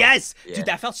Dude, jaw. yes, Yeah. dude,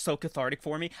 that felt so cathartic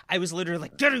for me. I was literally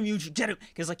like, "Get him, Yuji, get him!"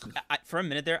 Because like, for a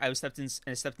minute there, I stepped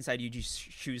inside Yuji's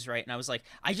shoes, right, and I was like,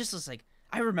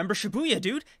 I remember Shibuya,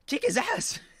 dude, kick his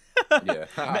ass. Yeah.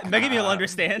 Megami will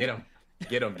understand.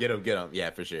 Get him. Get him. Yeah,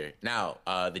 for sure. Now,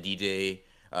 the DJ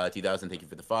 2000, thank you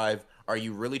for the 5. Are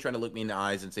you really trying to look me in the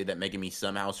eyes and say that Megami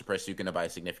somehow suppressed Sukuna by a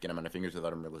significant amount of fingers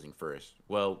without him realizing first?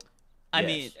 Well, I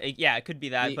yes. mean, yeah, it could be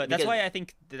that, but Because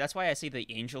that's why I say the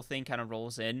angel thing kind of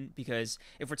rolls in, because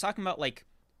if we're talking about like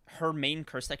her main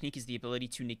curse technique is the ability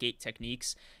to negate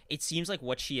techniques, it seems like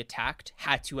what she attacked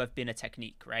had to have been a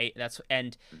technique, right?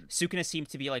 And Sukuna seemed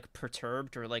to be like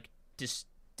perturbed or like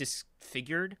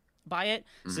disfigured by it.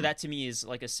 So that to me is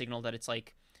like a signal that it's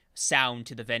like sound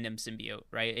to the Venom symbiote,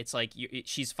 right? It's like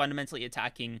she's fundamentally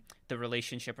attacking the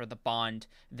relationship or the bond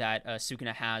that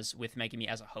Sukuna has with Megami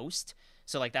as a host.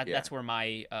 So like that's where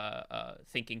my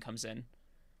thinking comes in.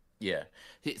 Yeah.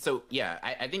 So yeah,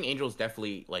 I think Angel's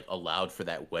definitely like allowed for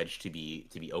that wedge to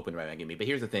be opened by Megami. But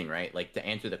here's the thing, right? Like to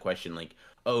answer the question, like,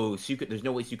 oh, Sukuna, there's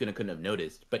no way Sukuna couldn't have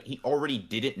noticed, but he already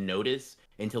didn't notice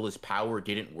until his power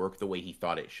didn't work the way he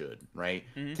thought it should, right?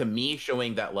 Mm-hmm. To me,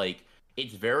 showing that like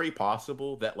it's very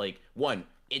possible that like one,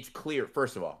 it's clear.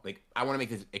 First of all, like I want to make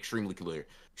this extremely clear.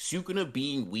 Sukuna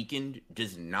being weakened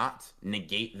does not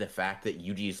negate the fact that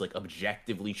Yuji is like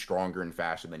objectively stronger and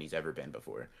faster than he's ever been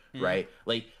before, right?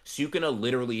 Like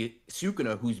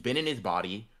Sukuna, who's been in his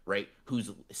body, right?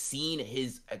 Who's seen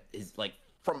his like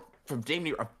from damn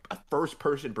near a first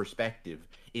person perspective,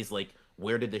 is like,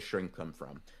 where did this strength come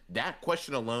from? That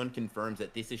question alone confirms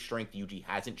that this is strength Yuji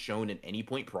hasn't shown at any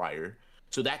point prior.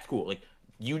 So that's cool. Like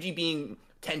Yuji being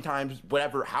 10 times,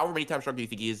 whatever, however many times stronger you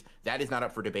think he is, that is not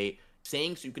up for debate.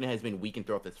 Saying Sukuna has been weakened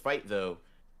throughout this fight, though,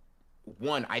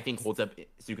 one, I think holds up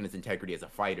Sukuna's integrity as a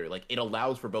fighter. Like, it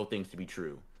allows for both things to be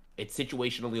true. It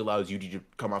situationally allows Yuji to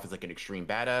come off as, like, an extreme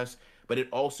badass, but it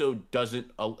also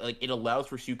doesn't, like, it allows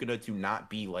for Sukuna to not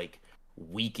be, like,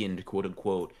 weakened,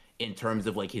 quote-unquote, in terms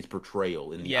of, like, his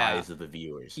portrayal in the eyes of the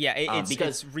viewers. Yeah,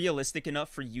 it's realistic enough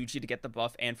for Yuji to get the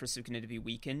buff and for Sukuna to be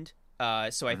weakened.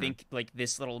 So I think, like,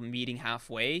 this little meeting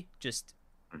halfway, just...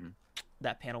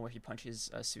 that panel where he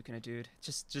punches Sukuna, dude.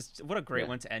 Just what a great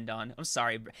one to end on. I'm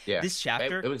sorry. Yeah. This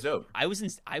chapter, it was dope. I was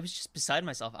just beside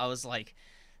myself. I was like,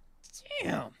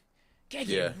 damn,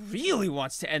 Gege really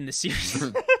wants to end the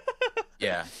series.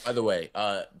 Yeah. By the way,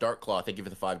 Dark Claw, thank you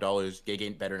for the $5.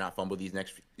 Gege better not fumble these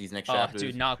next chapters.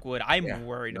 Dude, knock wood. I'm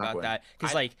worried about wood. that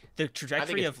because like the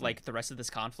trajectory of fun. like the rest of this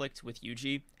conflict with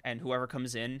Yuji and whoever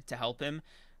comes in to help him,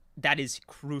 that is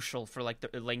crucial for like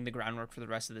laying the groundwork for the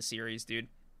rest of the series, dude.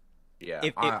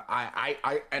 Yeah,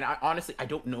 I honestly, I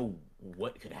don't know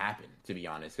what could happen, to be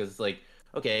honest, because it's like,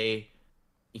 okay,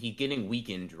 he's getting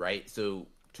weakened, right? So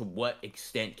to what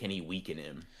extent can he weaken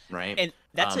him, right? And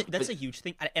that's a huge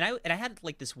thing. And I had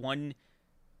like this one,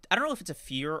 I don't know if it's a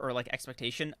fear or like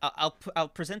expectation. I'll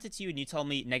present it to you and you tell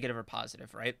me negative or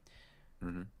positive, right?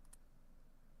 Mm-hmm.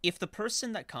 If the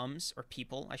person that comes, or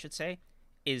people, I should say,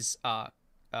 is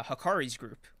Hikari's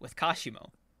group with Kashimo.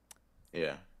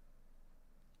 Yeah.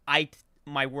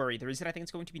 My worry, the reason I think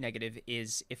it's going to be negative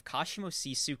is if Kashimo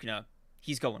sees Sukuna,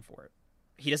 he's going for it.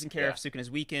 He doesn't care if Sukuna's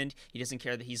weakened. He doesn't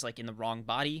care that he's like in the wrong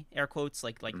body, air quotes.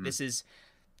 Like this is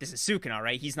Sukuna,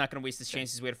 right? He's not going to waste his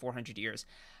chances. He's waited 400 years.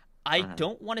 I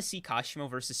don't want to see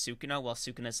Kashimo versus Sukuna while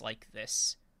Sukuna's like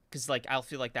this. Because like I'll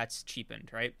feel like that's cheapened,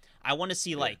 right? I want to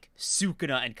see like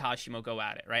Sukuna and Kashimo go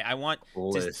at it, right? I want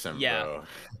bro.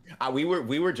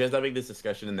 We were just having this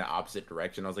discussion in the opposite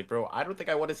direction. I was like, bro, I don't think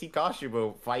I want to see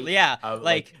Kashimo fight. Yeah,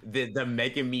 like the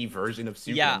Megami version of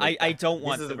Sukuna. Yeah, like, I don't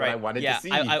want. This is right. what I wanted to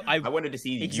see. I wanted to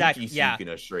see exactly, Yuji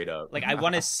Sukuna straight up. Like I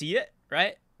want to see it,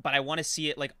 right? But I want to see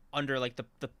it like under like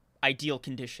the ideal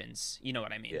conditions. You know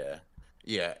what I mean? Yeah.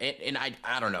 Yeah, and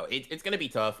I don't know. It's gonna be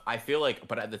tough. I feel like,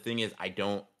 but the thing is, I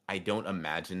don't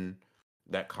imagine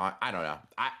that. I don't know.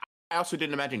 I also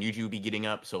didn't imagine Yuji would be getting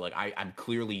up. So like I'm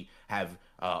clearly have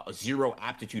zero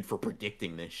aptitude for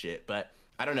predicting this shit. But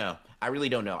I don't know. I really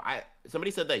don't know.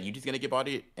 Somebody said that Yuji's gonna get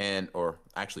bodied, and or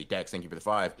actually Dex, thank you for the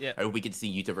 5. Yeah, I hope we could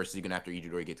see Yuta versus Yugen after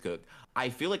Itadori gets cooked. I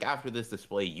feel like after this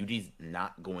display, Yuji's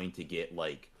not going to get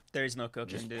like there is no cooking,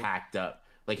 just dude. packed up.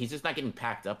 Like he's just not getting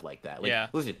packed up like that. Like, Yeah,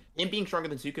 listen, him being stronger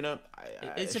than Sukuna,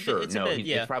 it's a bit. sure, It's a no, bit.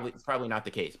 Yeah. it's probably not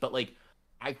the case. But like,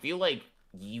 I feel like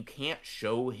you can't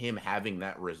show him having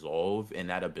that resolve and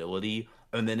that ability,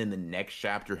 and then in the next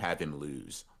chapter have him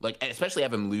lose. Like, especially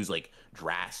have him lose like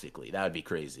drastically. That would be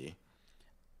crazy.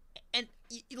 And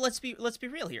let's be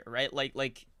real here, right?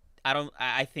 Like I don't.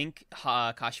 I think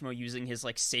Kashimo using his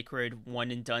like sacred one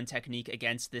and done technique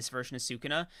against this version of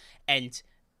Sukuna, and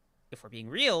if we're being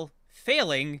real,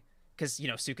 failing because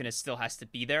Sukuna still has to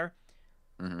be there.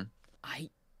 Hmm. I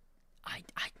I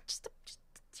just a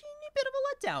teeny bit of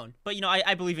a letdown, but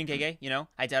I believe in Gege.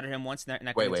 I doubted him once, and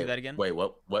I Wait, couldn't do that again. wait.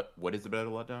 What is the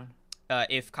battle letdown?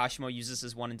 If Kashimo uses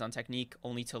his one and done technique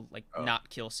only to like Oh. not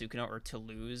kill Sukuna or to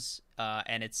lose,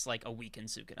 and it's like a weakened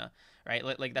Sukuna, right?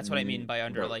 Like that's what I mean by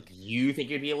under Bro, like. you think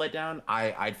it'd be a letdown?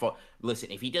 I'd fall.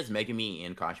 Listen, if he does Megami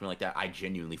and Kashima like that, I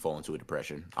genuinely fall into a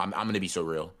depression. I'm gonna be so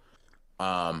real.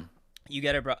 Um, You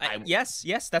get it, bro. I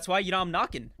Yes. That's why I'm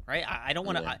knocking, right? I don't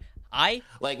want to. yeah. I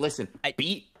Like, listen, I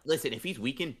listen. If he's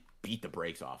weakened, beat the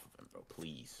brakes off of him, bro.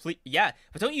 Please. yeah,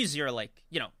 but don't use your like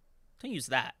don't use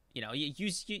that. You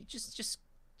just give him Just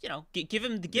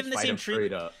the fight same him straight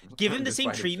treatment. up. Give him the Just same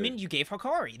fight him straight. treatment you gave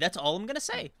Hakari. That's all I'm gonna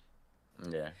say.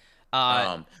 Yeah.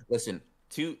 Uh, Listen.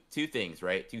 Two things,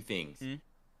 right? Two things. mm,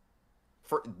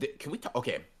 Can we talk?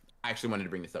 Okay, I actually wanted to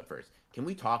bring this up first. Can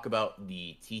we talk about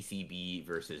the TCB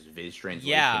versus Viz translation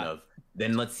yeah, of?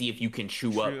 Then let's see if you can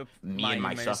chew up true. me and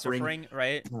my suffering.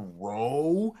 right?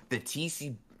 Bro, the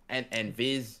TC and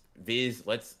Viz.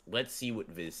 Let's see what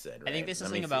Viz said. I think Right? this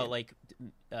is Let me something see about it. like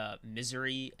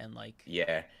misery and like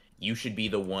Yeah, you should be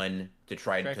the one to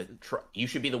try try to. You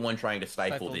should be the one trying to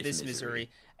stifle stifle this this misery. misery.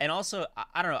 And also,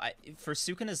 I don't know. For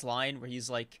Sukuna's line where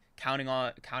he's like counting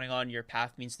on your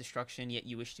path means destruction, yet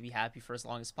you wish to be happy for as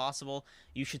long as possible.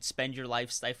 You should spend your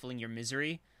life stifling your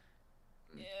misery.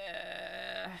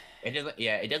 Yeah, It doesn't.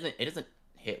 Yeah, it doesn't. It doesn't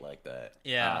hit like that.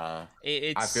 yeah.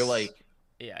 I feel It's like.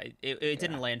 yeah. It Yeah.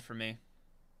 didn't land for me.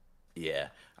 Yeah.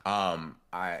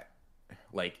 I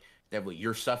like definitely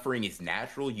your suffering is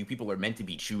natural. You people are meant to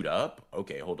be chewed up.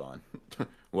 Okay, hold on.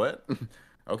 What?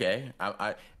 Okay.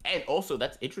 And also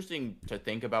that's interesting to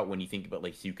think about when you think about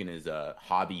like Sukuna's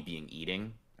hobby being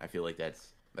eating. I feel like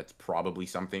that's probably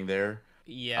something there.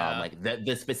 Yeah. Like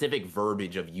the specific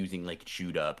verbiage of using like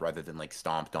chewed up rather than like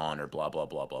stomped on or blah blah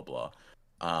blah blah blah.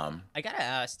 I gotta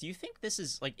ask, do you think this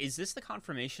is this the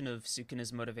confirmation of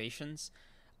Sukuna's motivations?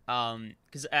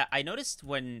 Because I noticed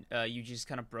when you just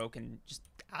kind of broke and just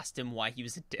asked him why he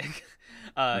was a dick,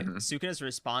 Mhm. Sukuna's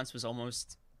response was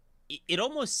almost it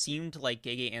almost seemed like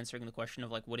Gege answering the question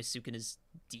of like what is Sukuna's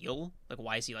deal? Like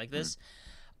why is he like Mhm. this?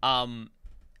 Um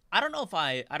I don't know if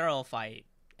I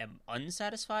am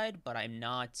unsatisfied, but I'm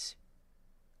not.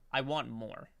 I want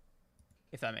more,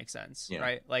 if that makes sense, Yeah.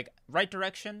 right? Like right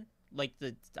direction. Like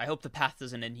I hope the path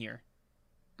doesn't end here.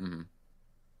 Mhm.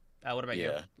 What about you?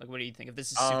 Yeah. Like, what do you think? If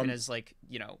this is Um Sukuna's like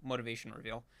motivation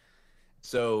reveal?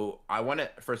 So I want to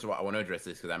first of all I want to address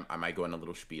this because I might go in a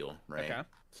little spiel, right? Okay.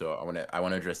 So I want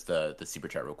to address the super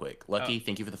chat real quick. Oh, Lucky,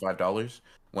 thank you for the $5.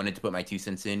 Wanted to put my 2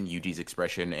 cents in. Yuji's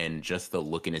expression and just the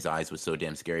look in his eyes was so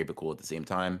damn scary but cool at the same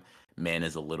time. Man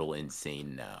is a little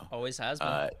insane now. always has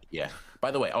been. Yeah.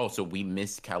 By the way, also we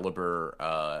missed Caliber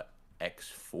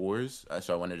X4s,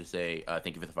 so I wanted to say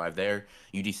thank you for the 5 there.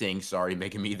 Yuji saying sorry,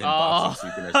 making me then Oh, boxing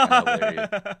Sukuna is kind of hilarious.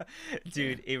 Yeah.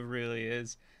 dude, it really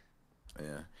is.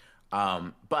 Yeah.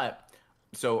 But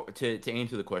so to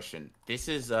answer the question, this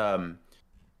is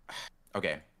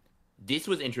okay. This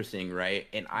was interesting, right?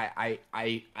 And I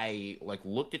like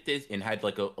looked at this and had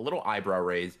like a little eyebrow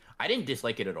raise. I didn't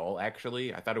dislike it at all,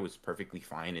 actually. I thought it was perfectly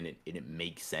fine and it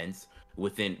makes sense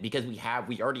within because we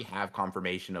already have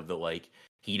confirmation of the like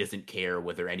he doesn't care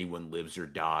whether anyone lives or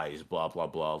dies, blah blah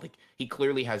blah. Like he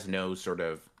clearly has no sort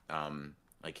of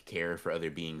like care for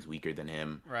other beings weaker than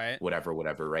him, Right. whatever,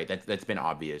 right? That's been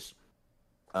obvious.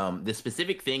 The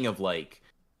specific thing of like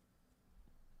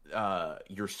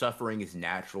your suffering is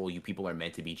natural, you people are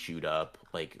meant to be chewed up,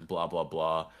 like blah blah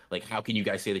blah. Like how can you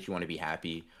guys say that you want to be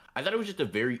happy? I thought it was just a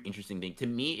very interesting thing. To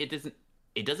me,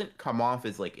 it doesn't come off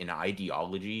as like an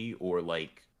ideology or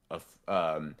like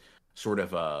sort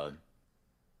of a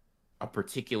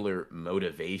particular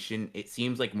motivation. It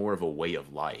seems like more of a way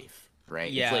of life,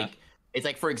 right? Yeah. It's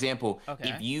like, for example, if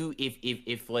Okay. you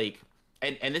if like,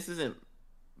 and this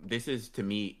is to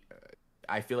me,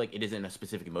 I feel like it isn't a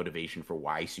specific motivation for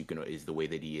why Sukuna is the way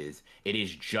that he is. It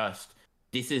is just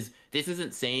this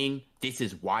isn't saying this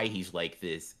is why he's like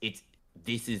this. It's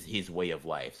this is his way of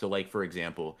life. So like, for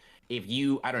example, if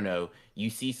you, I don't know, you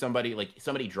see somebody, like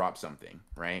somebody drop something,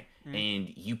 right? Mm.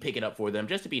 And you pick it up for them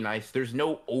just to be nice. There's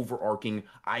no overarching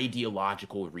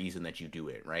ideological reason that you do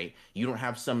it, right? You don't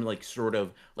have some like sort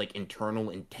of like internal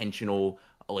intentional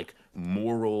like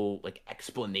moral like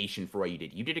explanation for why you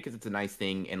did. You did it because it's a nice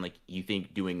thing, and like you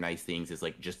think doing nice things is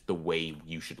like just the way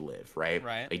you should live, right?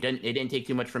 Right. Like it didn't take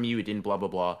too much from you. It didn't blah blah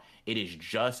blah. It is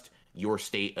just your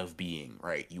state of being,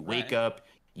 right? You wake Right. up,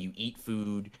 you eat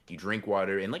food, you drink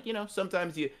water, and like,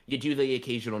 sometimes you do the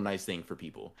occasional nice thing for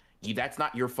people. That's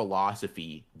not your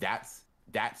philosophy. That's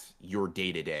your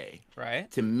day to day. Right.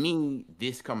 To me,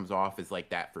 this comes off as like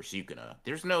that for Sukuna.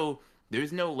 There's no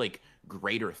like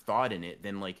greater thought in it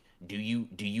than like, do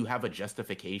you have a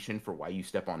justification for why you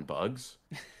step on bugs?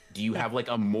 Do you have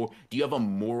a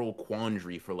moral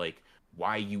quandary for like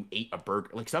why you ate a burger?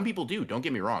 Like some people do, don't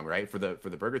get me wrong, right? For the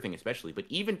burger thing especially, but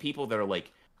even people that are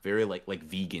like very like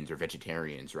vegans or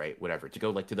vegetarians, right? Whatever. To go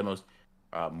like to the most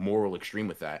moral extreme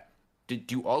with that.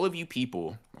 Do all you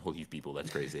people, that's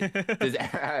crazy. Does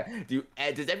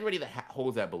does everybody that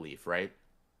holds that belief, right?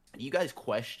 Do you guys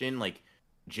question like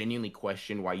genuinely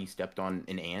question why you stepped on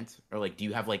an ant, or like do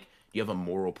you have a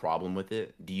moral problem with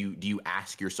it? Do you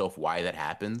ask yourself why that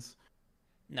happens?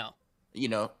 No.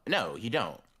 No, you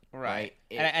don't, Right. right?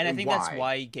 And I think that's Why?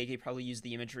 why Gege probably used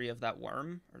the imagery of that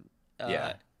worm,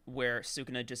 Yeah. where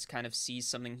Sukuna just kind of sees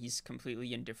something he's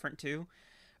completely indifferent to.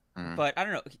 Mm, But I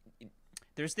don't know.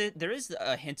 There is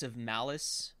a hint of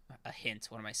malice. A hint.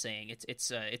 What am I saying?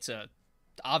 It's a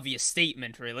obvious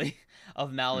statement, really,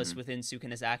 of malice mm, within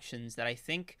Sukuna's actions that I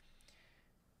think,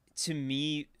 to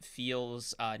me,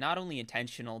 feels not only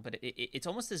intentional, but it's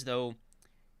almost as though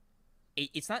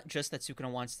it's not just that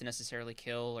Sukuna wants to necessarily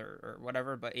kill or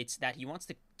whatever, but it's that he wants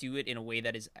to do it in a way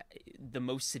that is the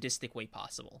most sadistic way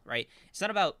possible, right? It's not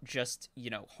about just,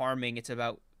 harming, it's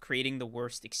about creating the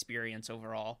worst experience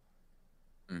overall.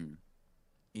 mm.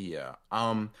 Yeah.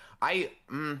 I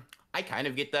kind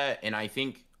of get that, and I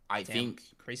Damn, think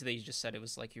crazy that you just said it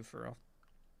was like you for real.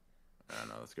 I don't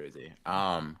know, that's crazy.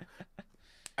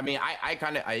 I mean, I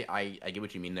kind of I get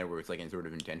what you mean there, where it's like a sort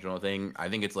of intentional thing. I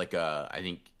think it's like I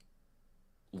think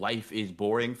life is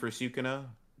boring for Sukuna.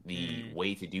 The Mm.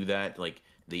 way to do that, like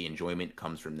the enjoyment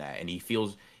comes from that, and he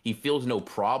feels no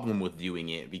problem with doing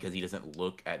it because he doesn't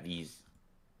look at these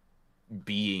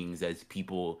beings as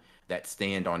people that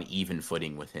stand on even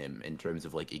footing with him in terms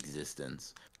of like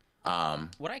existence. Um,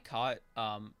 What I caught,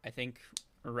 I think,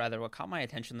 or rather, what caught my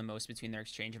attention the most between their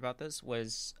exchange about this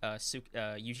was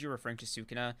Yuji referring to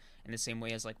Sukuna in the same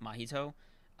way as like Mahito,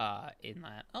 in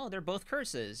that, oh, they're both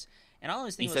curses, and all I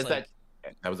was he thinking was says like,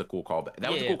 that was a cool callback. That yeah,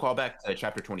 was a yeah, cool callback to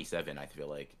chapter 27. I feel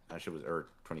like that shit was, or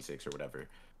 26 or whatever,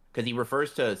 because he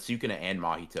refers to Sukuna and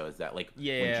Mahito as that, like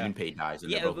yeah, when yeah, Junpei dies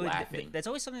and they're yeah. both But laughing. that's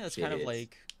always something that's Shit kind of hits.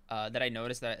 like that I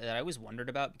noticed that I always wondered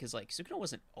about because like Sukuna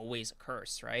wasn't always a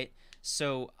curse, right?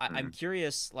 So I'm Mm.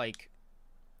 curious, like,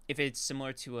 if it's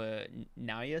similar to a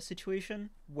Naya situation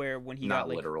where when he got Not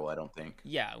like, literal, I don't think.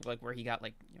 yeah, like where he got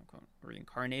like,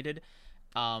 reincarnated,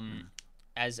 um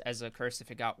Mm. as a curse, if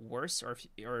it got worse, or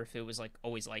if it was like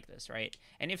always like this, right?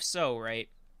 And if so, right,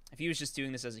 if he was just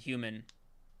doing this as a human,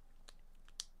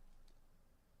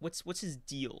 what's his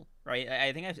deal, right?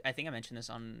 I think I mentioned this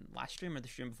on last stream or the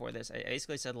stream before this. I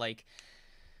basically said like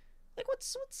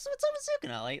what's up with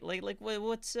Sukuna?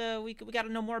 What's we got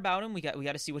to know more about him. We got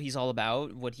to see what he's all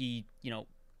about, what he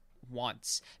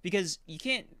wants, because you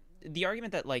can't, the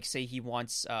argument that like say he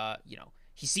wants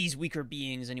he sees weaker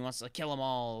beings and he wants to like, kill them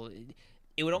all.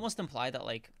 It would almost imply that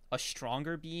like a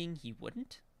stronger being he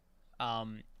wouldn't.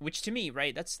 Which to me,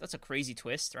 right, that's a crazy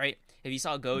twist, right? If you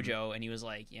saw Mm. Gojo and he was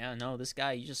like, "Yeah, no, this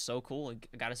guy, he's just so cool,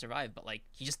 I gotta survive," but like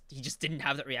he just didn't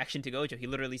have that reaction to Gojo. He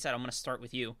literally said, "I'm gonna start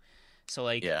with you." So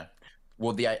like, Yeah.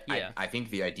 Well, the yeah, I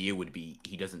think the idea would be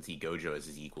he doesn't see Gojo as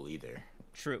his equal either.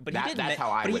 true. But he That did, that's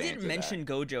how I but he would did answer that. mention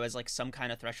Gojo as like some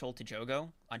kind of threshold to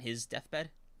Jogo on his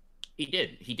deathbed. He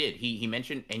did. He did. He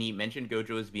mentioned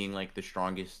Gojo as being like the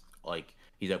strongest. Like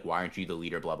he's like, why aren't you the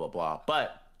leader? Blah blah blah.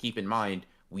 But keep in mind,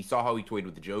 we saw how he toyed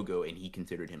with the Jogo, and he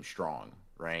considered him strong,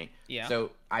 right? Yeah,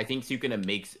 So I think Sukuna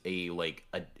makes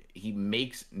he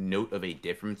makes note of a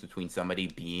difference between somebody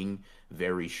being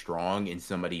very strong and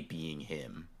somebody being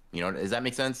him. Does that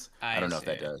make sense? I I don't know if see.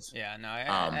 that does. Yeah, no,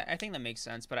 Um, I think that makes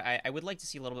sense, but I would like to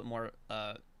see a little bit more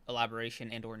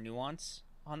elaboration and or nuance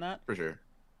on that. for sure.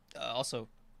 Also,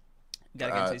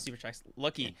 Gotta get into the super checks.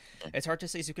 Lucky. It's hard to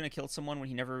say Sukuna killed someone when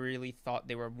he never really thought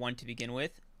they were one to begin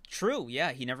with. True,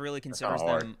 yeah, he never really That's kind of considers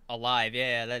hard. them alive.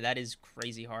 Yeah, that is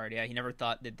crazy hard. Yeah, he never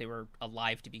thought that they were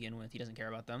alive to begin with. He doesn't care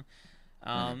about them.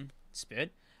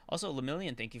 Spit. Also,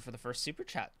 Lemillion, thank you for the first super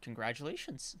chat.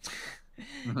 Congratulations.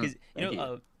 Because Thank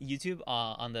you. YouTube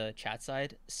on the chat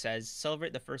side says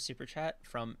celebrate the first super chat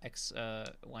from X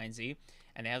Y and Z,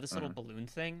 and they have this little balloon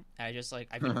thing. And I just like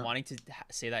I've been wanting to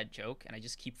say that joke, and I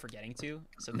just keep forgetting to.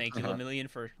 So thank you, Lemillion,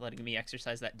 for letting me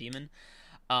exercise that demon.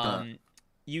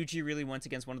 Yuji really went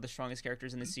against one of the strongest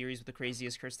characters in the series with the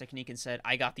craziest curse technique and said,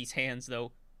 "I got these hands,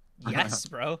 though." Yes,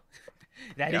 bro.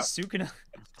 That is Sukuna.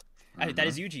 That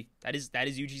is Yuji. That is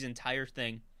Yuji's entire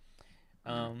thing.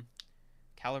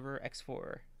 Caliber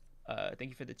X4.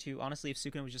 Thank you for the 2. Honestly, if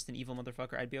Sukuna was just an evil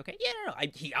motherfucker, I'd be okay. Yeah, no.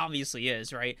 He obviously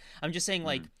is, right? I'm just saying,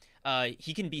 like,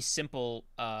 he can be simple.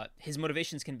 His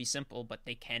motivations can be simple, but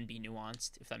they can be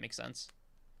nuanced, if that makes sense.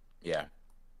 Yeah,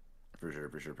 for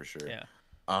sure. Yeah.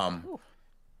 Ooh.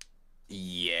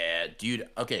 Yeah, dude.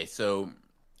 Okay, so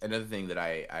another thing that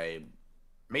I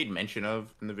made mention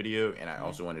of in the video, and I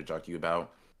also wanted to talk to you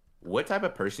about, what type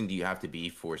of person do you have to be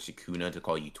for Sukuna to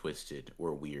call you twisted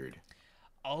or weird?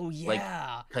 Oh, yeah. Like,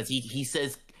 because he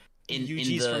says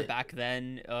Yuji's from back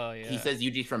then. Oh, yeah. He says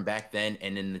Yuji's from back then,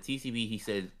 and in the TCB he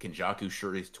says Kenjaku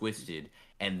sure is twisted,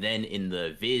 and then in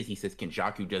the Viz he says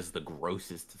Kenjaku does the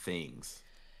grossest things.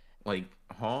 Like,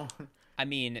 huh? I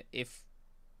mean, if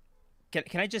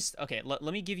can I just let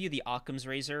me give you the Occam's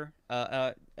razor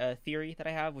theory that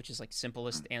I have, which is like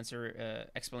simplest answer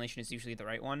explanation is usually the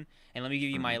right one, and let me give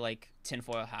you my like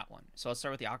tinfoil hat one. So I'll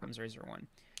start with the Occam's razor one.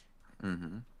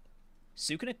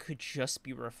 Sukuna could just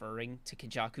be referring to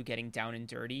Kenjaku getting down and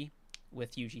dirty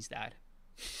with Yuji's dad.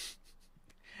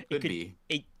 Could be.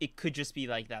 It could just be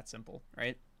like that simple,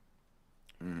 right?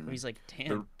 Where he's like,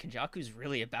 damn, Kenjaku's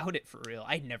really about it for real.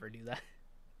 I'd never do that.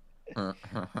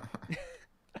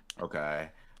 Okay.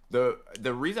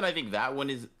 The reason I think that one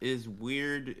is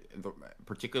weird,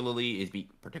 particularly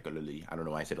I don't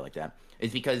know why I said it like that,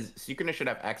 is because Sukuna should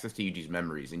have access to Yuji's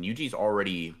memories, and Yuji's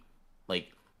already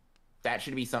like that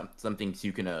should be something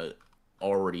Sukuna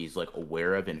already is like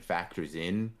aware of and factors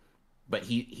in, but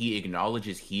he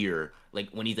acknowledges here, like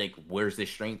when he's like, where's this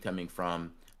strength coming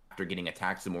from after getting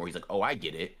attacked some more, he's like, oh, I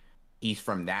get it, he's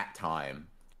from that time,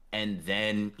 and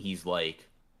then he's like,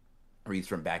 or he's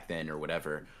from back then or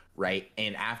whatever, right?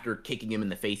 And after kicking him in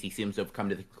the face, he seems to have come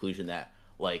to the conclusion that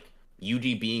like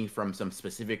Yuji being from some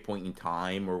specific point in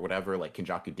time or whatever, like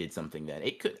Kenjaku did something that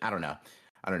it could, I don't know.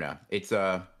 It's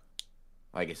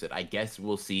like I said, I guess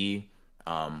we'll see.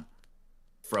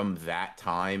 From that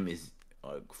time is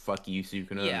fuck you,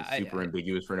 Sukuna. Yeah, super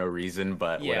ambiguous for no reason,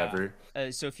 but whatever.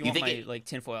 So if you want my like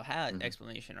tinfoil hat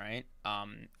explanation, right?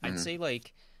 I'd say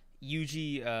like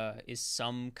Yuji is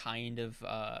some kind of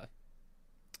I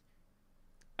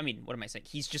mean, what am I saying?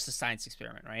 He's just a science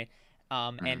experiment, right?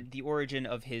 And the origin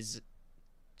of his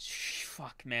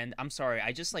fuck, man, I'm sorry.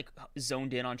 I just like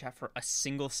zoned in on chat for a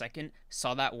single second,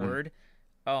 saw that word.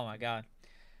 Oh my god.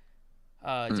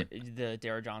 The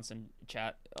Dara Johnson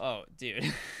chat. Oh,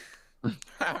 dude. okay,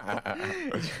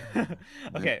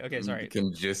 sorry.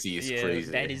 Conjussi is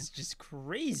crazy. That is just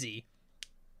crazy.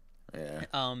 Yeah.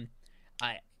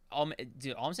 All I'm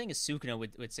saying is Sukuna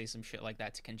would say some shit like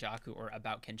that to Kenjaku or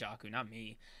about Kenjaku, not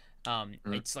me.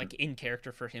 It's like in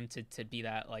character for him to be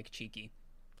that like cheeky.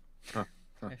 I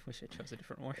wish I chose a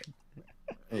different word.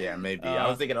 Yeah, maybe. I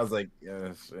was like,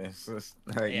 you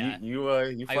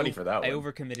funny for that one. I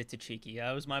overcommitted to cheeky.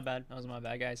 That was my bad,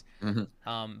 guys.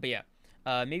 But yeah,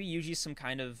 maybe Yuji's some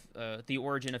kind of the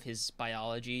origin of his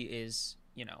biology is,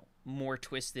 you know, more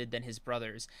twisted than his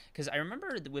brothers. Because I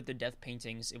remember with the death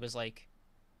paintings, it was like,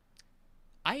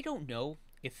 I don't know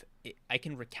if I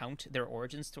can recount their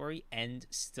origin story and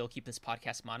still keep this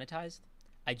podcast monetized.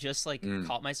 I just like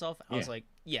caught myself. I was like,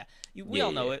 we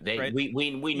all know it, right?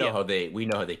 We know how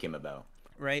they came about,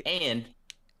 right? And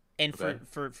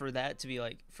for that to be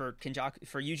like for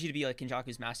Yuji to be like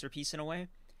Kenjaku's masterpiece in a way,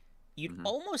 you'd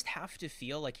almost have to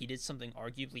feel like he did something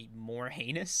arguably more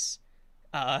heinous.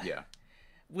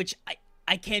 Which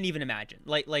I can't even imagine.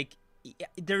 Like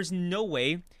there's no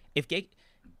way if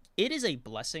it is a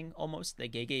blessing almost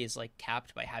that Gege is like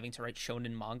capped by having to write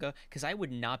shonen manga, because I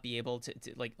would not be able to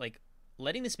like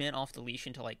letting this man off the leash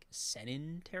into like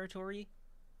seinen territory.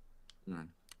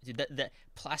 Dude, that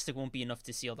plastic won't be enough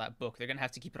to seal that book. They're gonna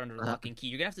have to keep it under lock and key.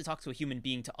 You're gonna have to talk to a human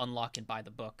being to unlock and buy the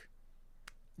book.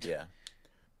 Yeah.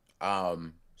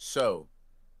 So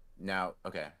now,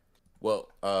 okay. Well,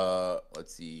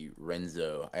 let's see,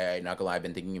 Renzo. I not gonna lie, I've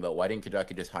been thinking about why didn't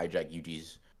Kenjaku just hijack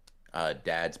Yuji's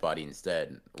dad's body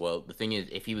instead. Well, the thing is,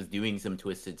 if he was doing some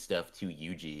twisted stuff to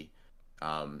Yuji,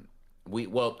 um,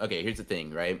 okay. Here's the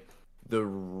thing, right? The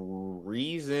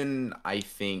reason I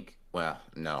think, well,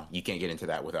 no, you can't get into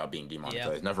that without being Yeah.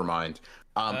 demonetized. Never mind.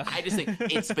 I just think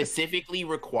it specifically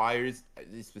requires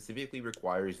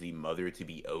the mother to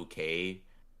be okay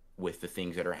with the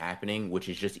things that are happening, which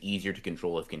is just easier to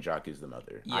control if Kenjaku's the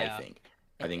mother. I Yeah. think.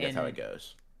 I think that's how it And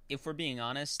goes. if we're being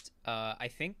honest, I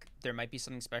think there might be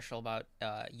something special about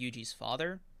Yuji's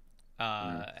father,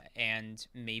 Mhm. and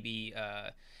maybe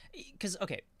because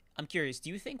okay, I'm curious. Do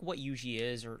you think what Yuji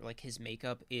is, or like his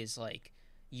makeup, is like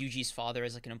Yuji's father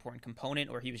is like an important component,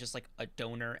 or he was just like a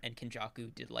donor, and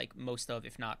Kenjaku did like most of,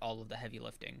 if not all of, the heavy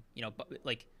lifting? You know, but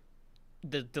like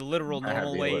the literal I have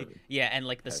normal the way, 11. yeah, and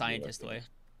like the I have the scientist 11. way.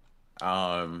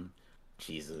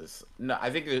 Jesus. No, I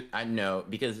think that I know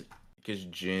because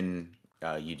Jin,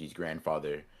 Yuji's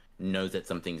grandfather, knows that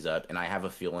something's up, and I have a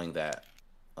feeling that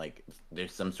like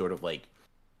there's some sort of like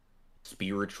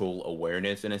spiritual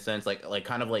awareness in a sense, like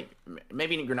kind of like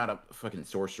maybe you're not a fucking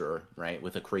sorcerer, right,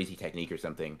 with a crazy technique or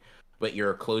something, but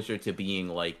you're closer to being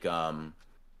like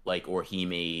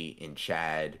Orihime and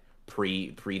Chad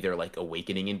pre their like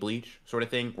awakening in Bleach sort of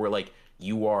thing, where like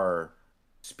you are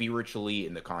spiritually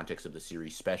in the context of the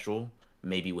series special,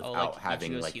 maybe Oh, without like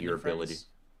having Ichigo's like your human ability. friends.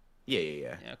 Yeah, yeah,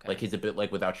 yeah. Yeah, okay. Like his a bit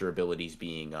like without your abilities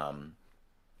being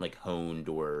like honed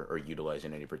or utilized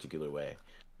in any particular way.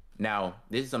 Now,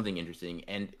 this is something interesting,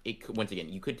 and once again,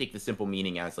 you could take the simple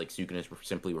meaning as like Sukuna is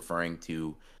simply referring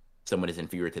to someone is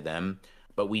inferior to them,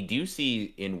 but we do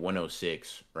see in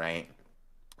 106, right,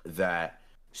 that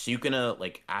Sukuna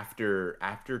like after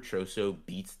Choso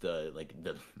beats the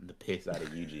piss out of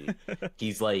Yuji,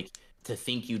 he's like, to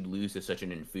think you'd lose to such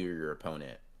an inferior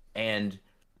opponent, and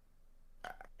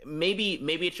maybe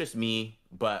it's just me,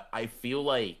 but I feel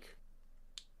like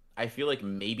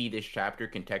maybe this chapter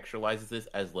contextualizes this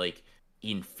as like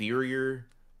inferior,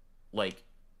 like,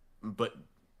 but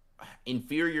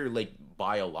inferior, like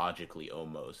biologically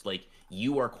almost. Like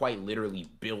you are quite literally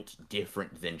built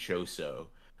different than Choso.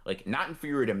 Like not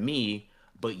inferior to me,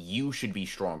 but you should be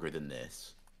stronger than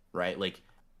this, right? Like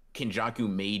Kinjaku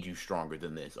made you stronger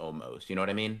than this almost. You know what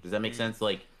I mean? Does that make Mm. sense?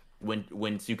 Like when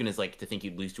Sukun is like to think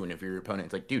you'd lose to an inferior opponent,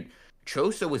 it's like, dude,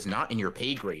 Choso is not in your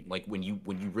pay grade. Like when you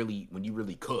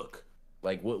really cook.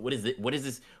 Like what is it? What is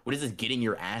this getting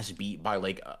your ass beat by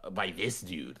like by this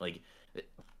dude? Like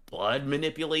blood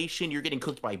manipulation? You're getting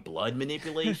cooked by blood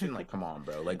manipulation? Like come on,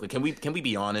 bro. Like can we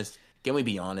be honest? Can we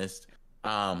be honest?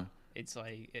 Um, It's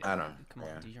like, I don't know. come on,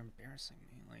 Yeah. dude, you're embarrassing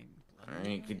me. Like blood All right,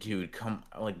 manipulation. dude, come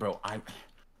like bro, I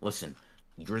listen,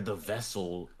 you're the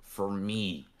vessel for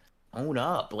me. Own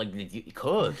up. Like you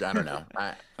cooked. I don't know.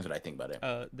 That's what I think about it.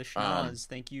 The Um, schnoz,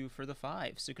 thank you for the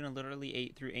 5. Sukuna literally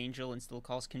ate through Angel and still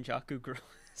calls Kenjaku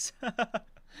gross.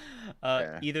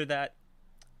 yeah. Either that.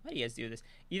 Why do you guys do this?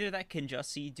 Either that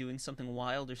Kenjutsu doing something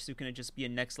wild, or Sukuna just be a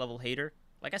next level hater.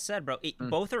 Like I said, bro, Mm,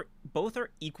 both are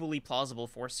equally plausible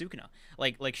for Sukuna.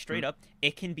 Like straight mm. up,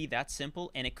 it can be that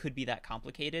simple and it could be that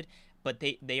complicated, but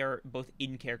they are both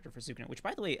in character for Sukuna. Which,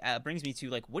 by the way, brings me to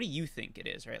like, what do you think it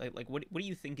is, right? Like what do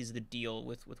you think is the deal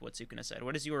with what Sukuna said?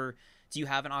 What is your Do you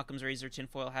have an Occam's razor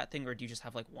tinfoil hat thing, or do you just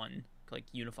have like one like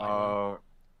unified one? Uh,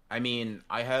 I mean,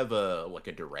 I have a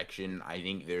direction. I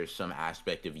think there's some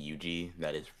aspect of Yuji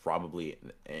that is probably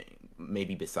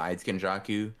maybe besides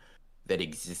Kenjaku that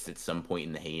exists at some point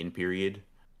in the Heian period.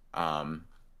 Um,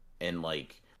 and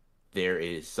like there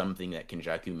is something that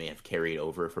Kenjaku may have carried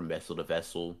over from vessel to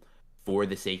vessel for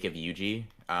the sake of Yuji,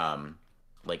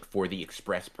 like for the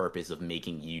express purpose of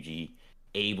making Yuji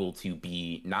able to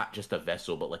be not just a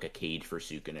vessel but like a cage for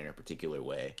Sukuna in a particular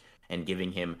way, and giving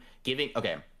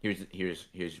okay, here's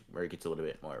where it gets a little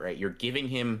bit more right. You're giving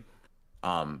him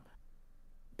um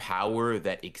power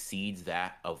that exceeds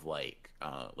that of like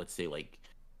let's say like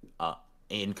uh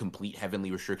incomplete heavenly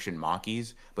restriction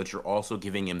Maki's, but you're also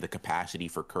giving him the capacity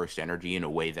for cursed energy in a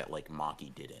way that like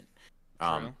Maki didn't.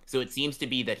 True. So it seems to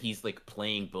be that he's like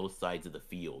playing both sides of the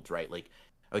field, right? Like,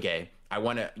 okay, I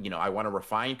want to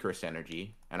refine cursed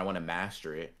energy and I want to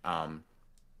master it.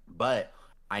 But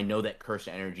I know that cursed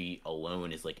energy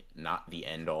alone is like not the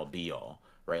end all be all,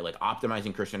 right? Like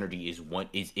optimizing cursed energy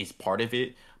is part of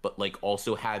it, but like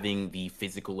also having the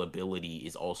physical ability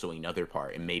is also another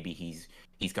part. And maybe he's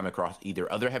come across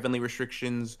either other heavenly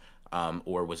restrictions,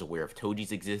 or was aware of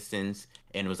Toji's existence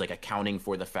and was like accounting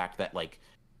for the fact that like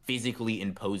physically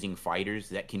imposing fighters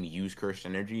that can use cursed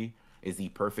energy is the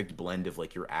perfect blend of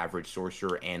like your average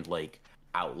sorcerer and like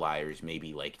outliers,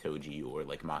 maybe like Toji or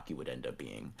like Maki would end up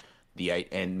being.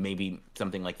 And maybe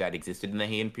something like that existed in the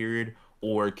Heian period,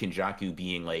 or Kenjaku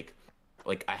being like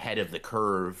ahead of the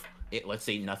curve let's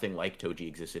say nothing like Toji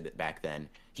existed back then,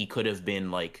 he could have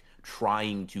been like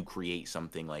trying to create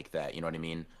something like that. You know what I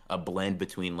mean? A blend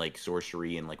between like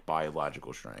sorcery and like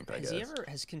biological strength, I guess.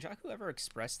 Has Kenjaku ever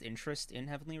expressed interest in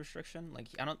Heavenly Restriction? Like,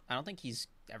 I don't think he's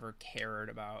ever cared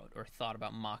about or thought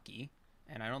about Maki,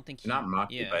 and I don't think Not he,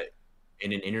 Maki, yeah. but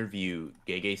in an interview,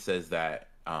 Gege says that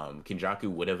Kinjaku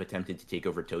would have attempted to take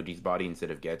over Toji's body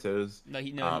instead of Geto's.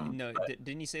 No. But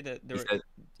Didn't he say that there he were, says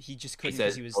he just he couldn't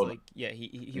because says he was hold on. like, yeah,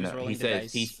 he was No, rolling the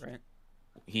dice, right?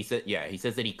 he said yeah, he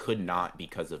says that he could not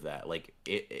because of that, like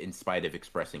in spite of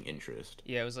expressing interest.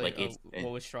 Yeah, it was like, Like it's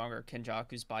what was stronger,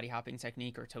 Kenjaku's body hopping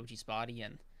technique or Toji's body?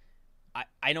 And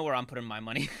I know where I'm putting my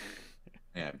money.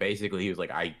 yeah, basically he was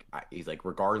like he's like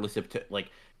regardless of like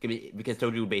because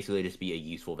Toji would basically just be a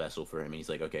useful vessel for him, and he's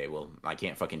like, okay, well, I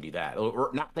can't fucking do that,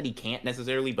 or not that he can't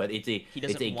necessarily, but He it's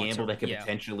doesn't a want gamble to.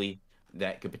 Yeah,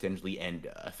 that could potentially end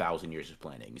 1,000 years of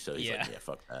planning. So he's yeah. like, yeah,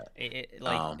 fuck that.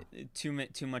 Like Um,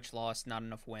 too much loss, not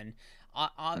enough win.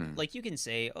 mm, Like you can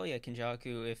say, oh yeah,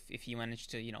 Kenjaku, if he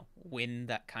managed to win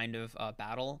that kind of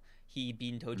battle, he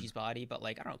beat mm, Toji's body. But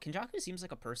like I don't know, Kenjaku seems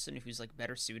like a person who's like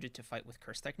better suited to fight with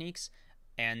curse techniques.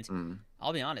 And mm.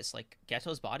 I'll be honest, like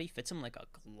Geto's body fits him like a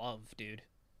glove, dude.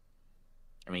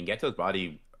 I mean, Geto's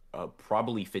body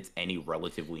probably fits any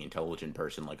relatively intelligent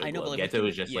person like a I know, but glove. like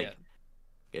with the yeah,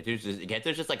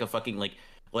 Geto's just like a fucking like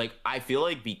I feel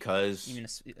like you because mean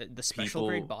the special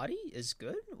grade people body is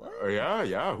good? What?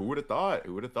 yeah, who would have thought?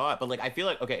 Who would have thought? But like I feel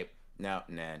like okay, now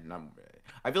nah, nah,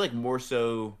 I feel like more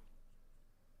so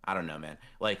I don't know, man.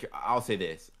 Like I'll say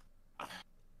this.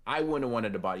 I wouldn't have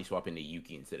wanted to body swap into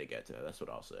Yuki instead of Geto. That's what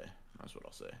I'll say. That's what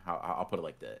I'll say. I'll put it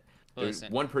like that.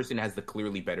 Listen, One person has the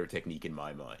clearly better technique in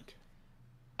my mind.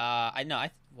 I know.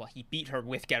 Well, he beat her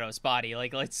with Geto's body.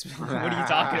 Like, let's. What are you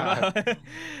talking about?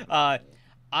 uh,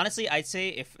 honestly, I'd say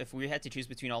if we had to choose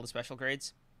between all the special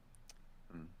grades,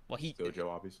 well, he Gojo,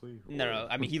 obviously. no.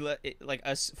 I mean, like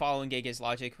us following Gege's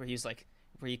logic, where he was like,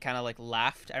 where he kind of like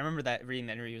laughed. I remember that reading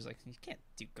that interview. He was like, you can't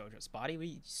do Gojo's body. Are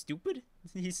you stupid?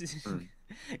 He's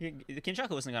Kinshaka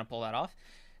wasn't gonna pull that off.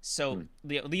 So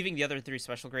leaving the other three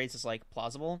special grades is like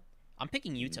plausible. I'm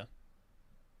picking Yuta.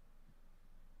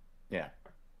 Yeah.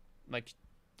 Like,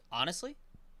 honestly,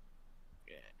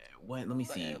 What? Let me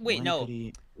see. wait, When no.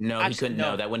 could no, he Actually, couldn't.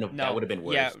 no, No, that would have been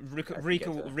worse. Yeah, I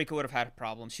Rika would have had a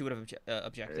problem. She would have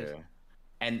objected. Yeah.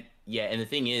 And the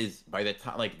thing is, by the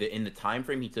time in the time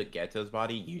frame he took Geto's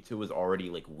body, Yuta was already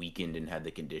like weakened and had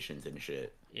the conditions and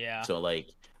shit. Yeah. So like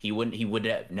he would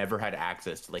have never had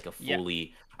access to like a Yeah.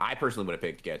 fully. I personally would have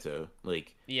picked Geto.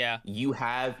 Like Yeah. you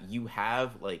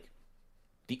have like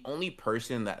the only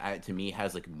person that to me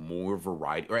has like more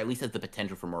variety, or at least has the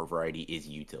potential for more variety, is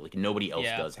Yuta. Like nobody else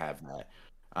Yeah. does have that.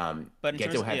 But in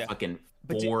terms Geto of, had fucking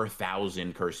But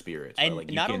 4,000 cursed spirits. Bro. and Like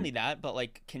you not can, only that, but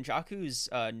like Kenjaku's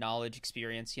knowledge,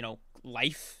 experience,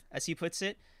 life, as he puts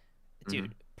it,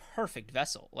 dude, perfect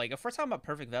vessel. Like if we're talking about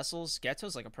perfect vessels,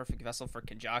 Geto's like a perfect vessel for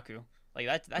Kenjaku. Like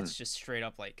that's just straight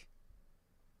up like.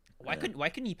 Why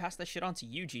couldn't he pass that shit on to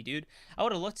Yuji, dude? I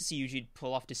would have loved to see Yuji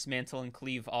pull off dismantle and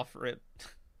cleave off rip.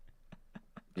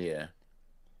 Yeah.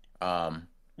 Mm.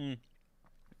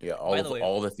 Yeah, By the way,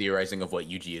 all the theorizing of what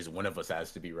Yuji is, one of us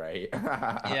has to be right.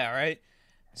 yeah, right.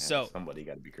 So somebody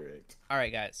got to be correct. all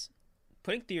right, guys.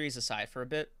 Putting theories aside for a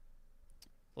bit,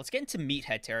 let's get into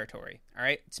meathead territory. All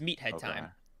right, it's meathead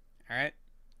time. All right.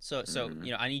 So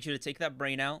I need you to take that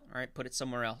brain out. All right, put it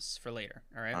somewhere else for later.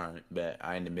 All right. All right, bet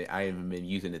I haven't been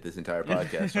using it this entire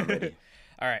podcast already.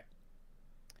 All right.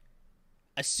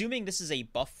 Assuming this is a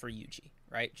buff for Yuji,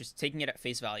 right? Just taking it at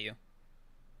face value.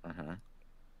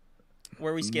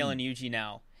 Where are we scaling Yuji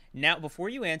now? Now, before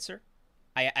you answer,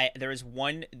 there's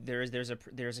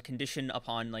a condition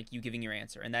upon like you giving your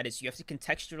answer, and that is you have to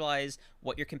contextualize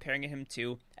what you're comparing him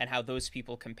to and how those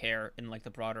people compare in like the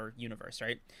broader universe,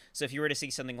 right? So if you were to say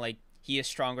something like he is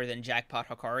stronger than Jackpot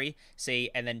Hikari, say,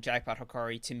 and then Jackpot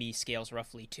Hikari to me scales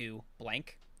roughly to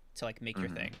blank to like make your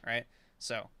thing, right?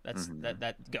 So that's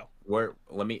that go.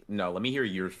 Let me hear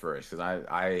yours first, because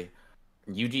I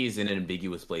Yuji is in an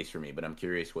ambiguous place for me, but I'm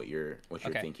curious what your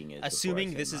thinking is.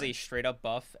 Assuming this is a straight up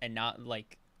buff and not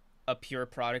like a pure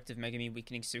product of Megami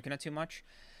weakening Sukuna too much.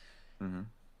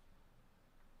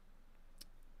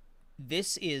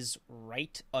 This is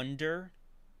right under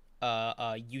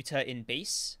Yuta in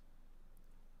base.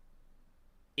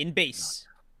 In base,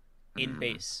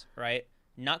 right?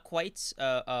 Not quite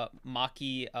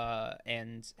Maki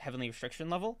and Heavenly Restriction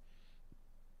level.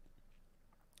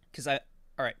 Because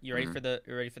all right, you ready for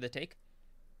the take?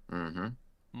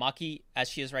 Maki, as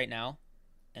she is right now,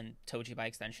 and Toji by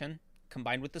extension,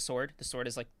 combined with the sword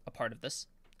is like a part of this,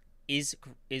 is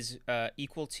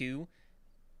equal to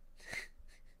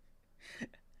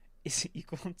is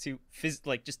equal to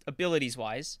like just abilities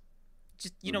wise,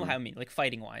 just you know Mm-hmm. how I mean, like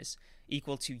fighting wise,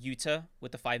 equal to Yuta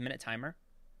with the 5 minute timer.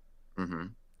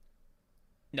 Mm-hmm.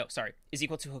 No, sorry, is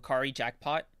equal to Hikari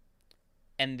Jackpot,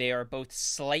 and they are both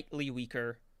slightly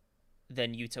weaker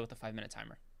than Yuta with the 5 minute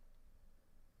timer.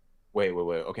 Wait.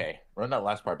 Okay, run that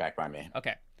last part back by me.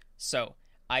 Okay, so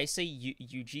I say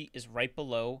Yuji is right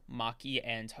below Maki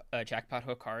and Jackpot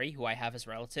Hikari, who I have as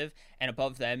relative, and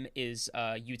above them is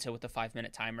Yuta with the 5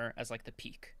 minute timer as like the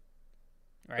peak,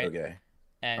 right? Okay.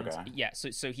 And Okay. yeah,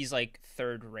 so he's like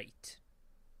third rate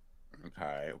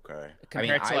Okay. I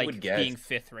mean, compared to I would like guess. being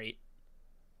fifth rate.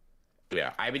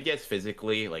 Yeah, I would guess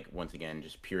physically, like once again,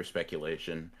 just pure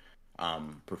speculation.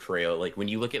 Portrayal. Like when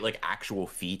you look at like actual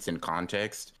feats and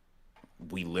context,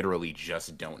 we literally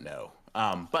just don't know.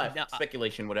 But No,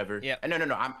 speculation, whatever. yeah.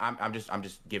 No. I'm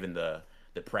just giving the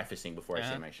prefacing before I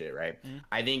say Uh-huh. my shit, right? Mhm.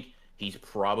 I think he's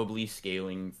probably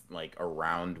scaling like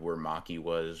around where Maki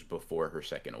was before her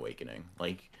second awakening.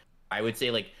 I would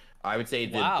say like I would say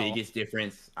the Wow. biggest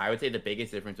difference. I would say the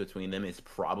biggest difference between them is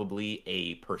probably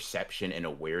a perception and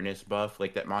awareness buff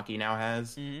like that Maki now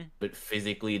has. Hmm. But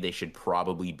physically, they should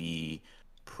probably be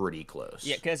pretty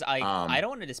Yeah, close. because I Um, don't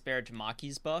want to disparage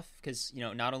Maki's buff because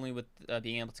not only with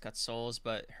being able to cut souls,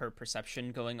 but her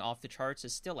perception going off the charts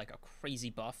is still like a crazy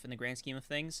buff in the grand scheme of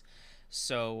things.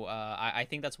 So I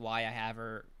think that's why I have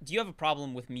her. Do you have a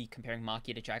problem with me comparing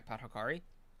Maki to Jackpot Hikari,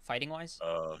 fighting wise?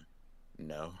 uh,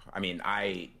 no. I mean,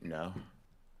 I no.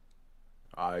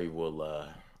 I will.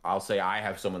 I'll say I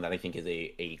have someone that I think is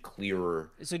a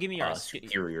clearer, So give me yours.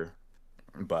 superior,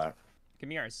 but Give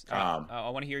me yours. um, I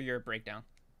want to hear your breakdown.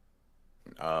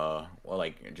 well,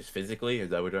 like just physically, is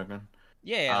that what you're talking?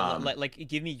 Yeah, Um, like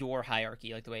give me your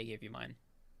hierarchy, like the way I gave you mine.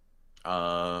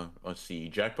 let's see,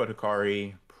 Jackpot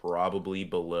Hikari probably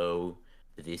below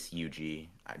this Yuji.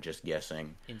 I'm just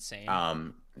guessing.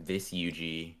 Insane. This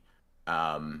Yuji,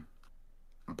 um,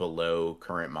 below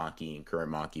current Maki and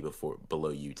current Maki before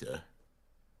below Yuta.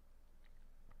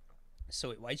 So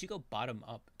wait, why'd you go bottom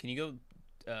up? Can you go?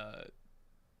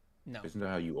 No. Isn't that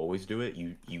how you always do it?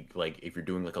 You like if you're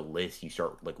doing like a list, you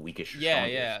start like weakest or Yeah,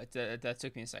 strongest. yeah. That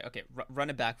took me a sec. Okay, run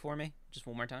it back for me, just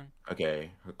one more time.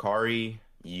 Okay, Hikari,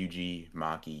 Yuji,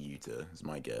 Maki, Yuta is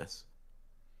my guess.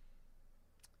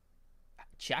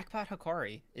 Jackpot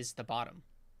Hikari is the bottom.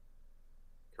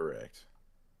 Correct.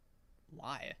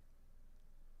 Why?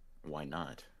 Why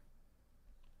not?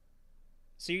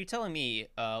 So you're telling me,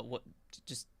 what?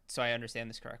 Just so I understand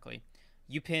this correctly,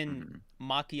 you pin Hmm.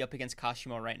 Maki up against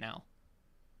Kashimo right now.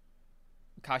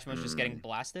 Kashimo's just getting Hmm.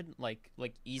 blasted, like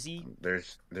easy.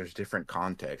 There's different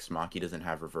contexts. Maki doesn't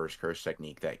have reverse curse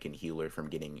technique that can heal her from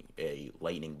getting a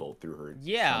lightning bolt through her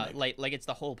Yeah, stomach. like it's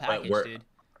the whole But package, we're dude.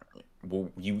 well,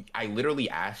 I literally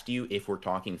asked you if we're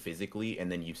talking physically,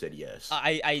 and then you said yes.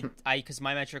 Because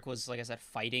my metric was like I said,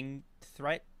 fighting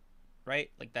threat,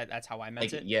 right? Like that. That's how I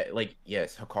meant Like it. yeah, like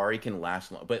yes, Hikari can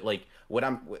last long, but like what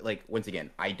I'm like once again,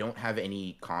 I don't have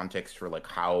any context for like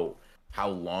how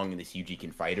long this Yuji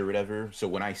can fight or whatever. So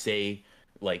when I say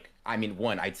like I mean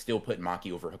one, I'd still put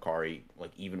Maki over Hikari,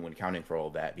 like even when counting for all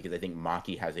that, because I think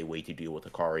Maki has a way to deal with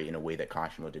Hikari in a way that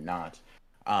Kashimo did not.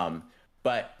 Um,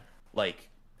 but like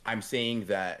I'm saying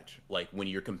that like when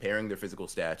you're comparing their physical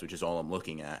stats, which is all I'm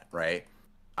looking at, right?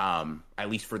 At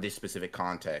least for this specific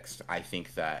context, I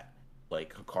think that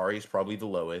like Hikari is probably the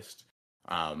lowest.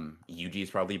 Yuji is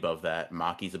probably above that.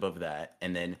 Maki's above that,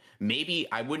 and then maybe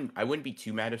I wouldn't be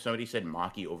too mad if somebody said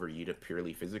Maki over Yuta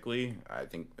purely physically. I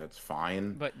think that's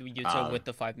fine. But Yuta Um, with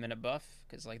the 5 minute buff,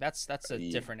 because like that's a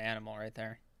yeah, different animal right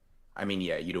there. I mean,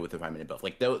 yeah, Yuta with the 5 minute buff.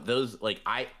 Like those like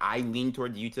I lean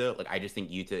towards Yuta. Like I just think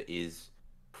Yuta is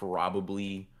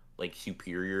probably like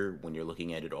superior when you're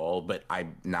looking at it all. But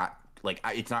I'm not like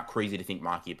it's not crazy to think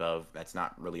Maki above. That's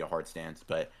not really a hard stance.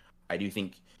 But I do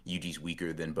think Yuji's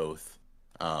weaker than both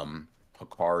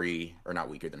Hikari, or not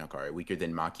weaker than Hikari, weaker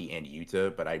than Maki and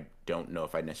Yuta. But I don't know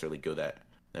if I'd necessarily go that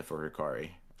for Hikari.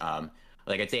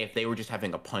 Like I'd say if they were just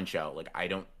having a punch out, like I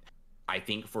don't. I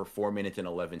think for 4 minutes and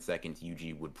 11 seconds,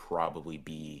 Yuji would probably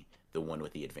be the one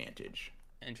with the advantage.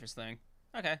 Interesting.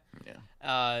 Okay. Yeah.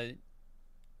 Uh,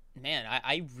 man,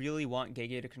 I really want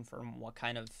Gege to confirm what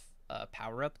kind of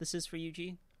power up this is for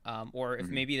Yuji. Or if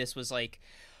Hmm. maybe this was like,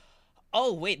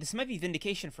 oh wait, this might be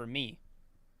vindication for me.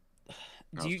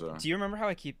 Do you Also, do you remember how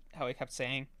I kept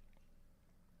saying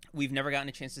we've never gotten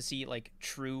a chance to see like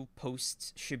true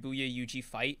post Shibuya Yuji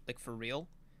fight like for real?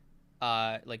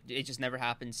 Like it just never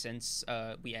happened since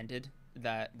we ended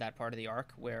that part of the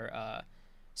arc where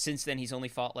since then he's only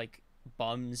fought like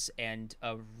bums and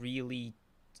a really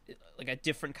like a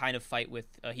different kind of fight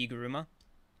with Higuruma.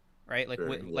 right? Like Sure,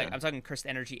 like yeah. I'm talking cursed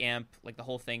energy amp, like the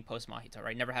whole thing post Mahito,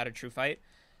 right? Never had a true fight.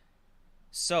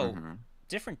 So Hmm.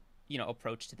 different,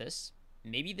 approach to this.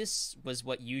 Maybe this was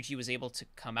what Yuji was able to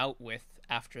come out with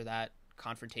after that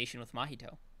confrontation with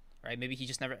Mahito, right? Maybe he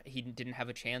didn't have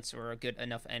a chance or a good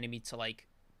enough enemy to like,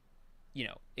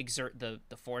 exert the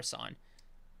force on.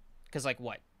 Because like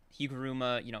what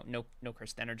Higuruma, no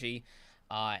cursed energy,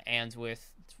 and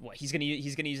with what he's gonna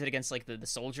use it against like the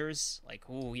soldiers. Like,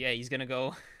 oh yeah, he's gonna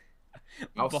go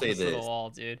I'll say balls to the this: wall,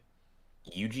 dude.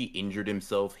 Yuji injured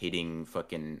himself hitting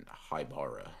fucking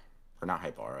Haibara, or not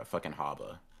Haibara, fucking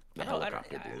Haba, the I don't,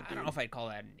 helicopter blade I don't know dude. if I'd call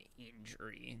that an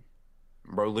injury.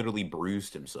 Bro literally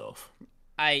bruised himself.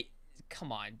 I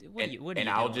Come on, dude. What are And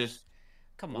you I'll doing? just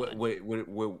Come on.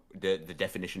 what the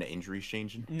definition of injury is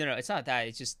changing. No, it's not that.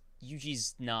 It's just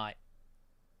Yuji's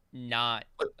not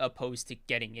opposed to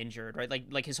getting injured, right?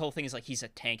 Like his whole thing is like he's a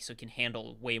tank, so he can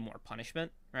handle way more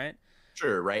punishment, right?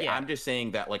 Sure, right? Yeah. I'm just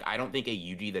saying that like I don't think a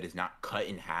Yuji that is not cut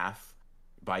in half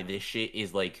by this shit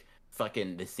is like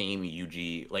fucking the same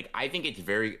Yuji. Like I think it's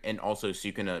very and also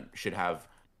Sukuna should have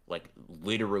like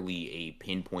literally a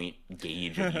pinpoint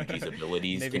gauge of Yuji's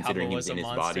abilities Maybe Haba considering he was was a in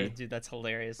his monster, body. dude. That's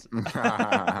hilarious.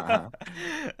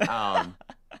 um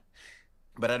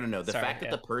but I don't know. The Sorry, fact that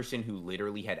yeah. the person who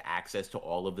literally had access to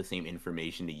all of the same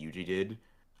information that Yuji did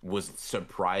was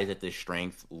surprised at this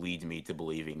strength leads me to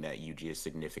believing that Yuji is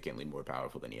significantly more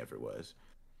powerful than he ever was.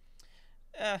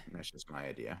 Eh, That's just my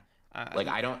idea. Like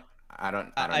I, I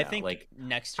don't I know. think Like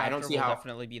next I don't chapter see will how.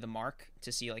 definitely be the mark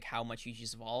to see like how much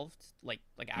Yuji's evolved, like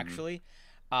Mhm, actually,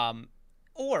 um,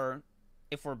 or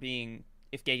if we're being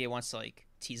if Gege wants to like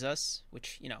tease us,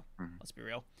 which mhm. let's be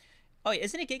real. Oh, yeah,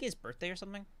 isn't it Gege's birthday or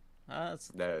something? That's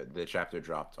The chapter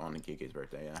dropped on Kike's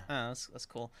birthday. Yeah. that's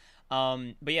cool.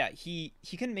 But yeah, he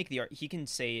can make the he can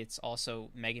say it's also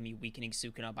Megami weakening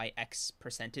Sukuna by X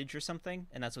percentage or something,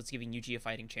 and that's what's giving Yuji a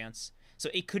fighting chance. So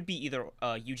it could be either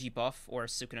Yuji buff or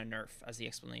Sukuna nerf as the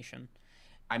explanation.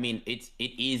 I mean, it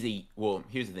is a well.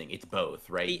 Here's the thing: it's both,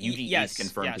 right? Yuji is Yes,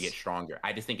 confirmed to get yes, stronger.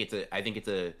 I just think it's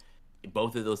a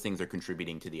both of those things are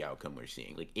contributing to the outcome we're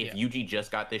seeing. Like if yeah, Yuji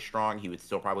just got this strong, he would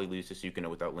still probably lose to Sukuna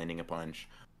without landing a punch.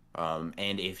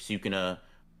 And if Sukuna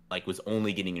like was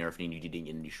only getting nerfed and Yuji didn't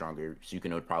get any stronger,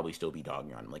 Sukuna would probably still be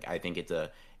dogging on him. Like I think it's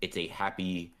a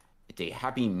happy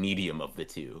medium of the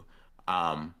two.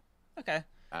 Um, okay.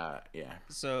 yeah,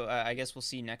 So I guess we'll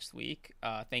see next week.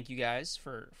 Thank you guys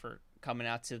for coming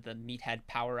out to the Meathead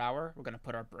Power Hour. We're gonna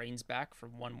put our brains back for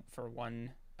one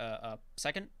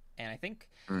second, and I think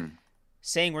mm.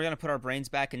 saying we're gonna put our brains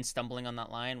back and stumbling on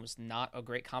that line was not a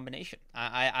great combination.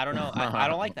 I don't know. I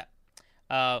don't like that.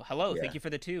 Hello, thank Yeah, you for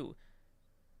the two.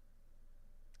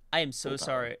 I am full so power,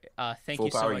 sorry. Thank full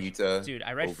you so power much, Yuta dude.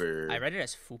 I over. read it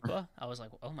as Fupa. I was like,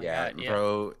 oh my Yeah, god, yeah,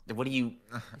 bro. What do you?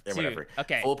 Yeah, dude. whatever.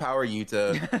 Okay, Full power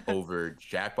Yuta over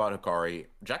Jackpot Hikari.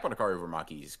 Jackpot Hikari over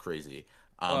Maki is crazy.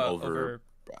 Over over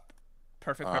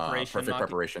perfect preparation, perfect Maki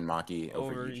preparation Maki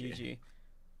over over Yuji.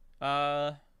 Yuji.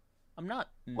 Uh, I'm not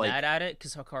mad Like at it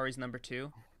because Hikari's number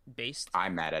two, based.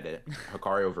 I'm mad at it.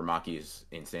 Hikari over Maki is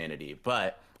insanity.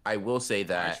 But I will say Aren't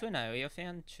that you an Aoya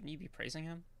fan? Shouldn't you be praising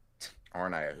him?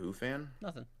 aren't I a Who fan?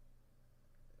 Nothing.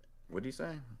 What did he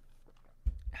say?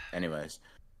 Anyways,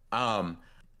 um,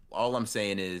 all I'm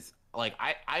saying is like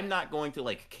I'm not going to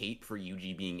like cape for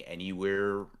Yuji being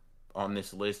anywhere on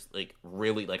this list. Like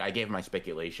really, like I gave my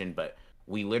speculation, but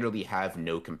we literally have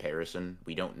no comparison.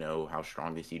 We don't know how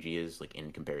strong this Yuji is like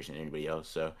in comparison to anybody else.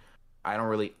 So I don't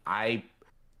really I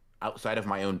outside of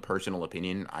my own personal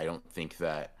opinion, I don't think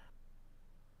that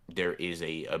there is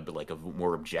a like a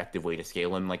more objective way to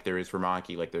scale him like there is for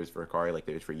Maki, like there is for Akari, like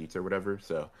there is for Yuta or whatever.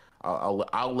 So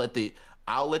I'll let the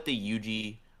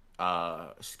Yuji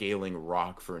scaling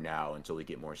rock for now until we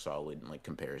get more solid like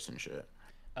comparison shit.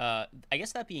 I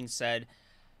guess that being said,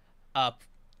 uh,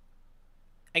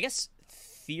 I guess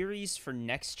theories for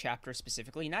next chapter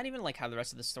specifically, not even like how the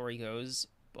rest of the story goes,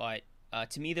 but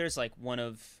to me, there's like one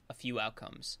of a few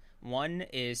outcomes. One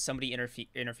is somebody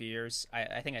interferes.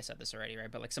 I think I said this already,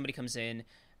 right? But like somebody comes in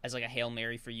as like a Hail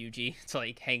Mary for Yuji to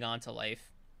like hang on to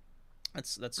life.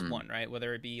 That's Mm, one, right?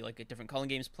 Whether it be like a different Calling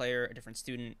Games player, a different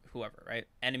student, whoever, right?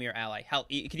 Enemy or ally. Hell,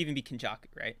 it could even be Kinjaku,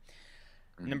 right?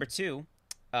 mm. Number two,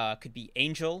 could be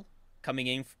Angel coming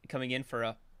in for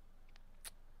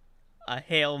a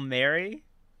Hail Mary.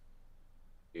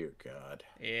 Dear God.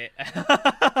 Yeah.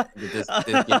 Get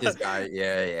this guy.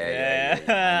 Yeah, yeah, yeah, yeah, yeah.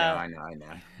 Yeah. I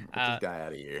know. Get this uh, guy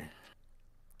out of here.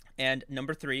 and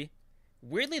number three,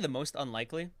 weirdly the most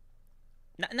unlikely.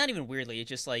 Not even weirdly. It's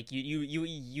just like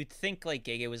you'd think like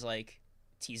Gege was like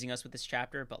teasing us with this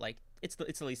chapter, but like it's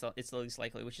the least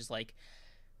likely, which is like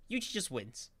Yuji just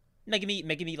wins.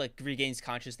 Megumi like regains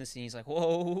consciousness and he's like,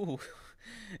 "Whoa,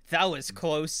 that was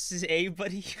close, eh,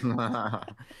 buddy?"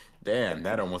 Damn,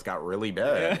 that almost got really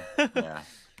Yeah. bad. Yeah.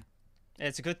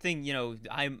 It's a good thing,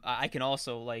 I can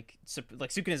also like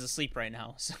Sukun is asleep right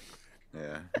now, so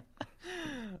Yeah.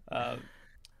 uh,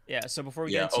 yeah. So before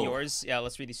we get Yeah. into Oh. yours, yeah,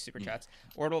 let's read these super chats.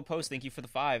 Orbital Post, thank you for the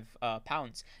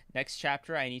 £5. Next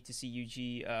chapter, I need to see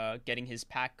Yuji getting his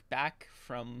pack back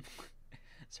from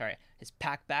sorry, his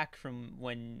pack back from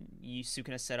when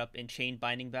Sukuna set up in chain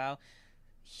binding vow.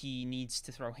 He needs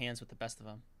to throw hands with the best of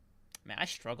them. Man, I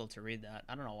struggled to read that.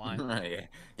 I don't know why. Yeah,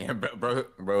 yeah, bro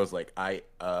was like,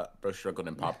 bro struggled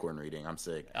in popcorn reading. I'm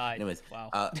sick. Anyways, Wow.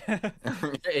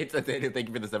 it's thank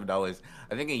you for the $7.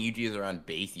 I think a Yuji is around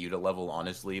base Yuta level,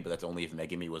 honestly, but that's only if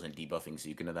Megami wasn't debuffing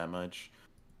Sukuna that much.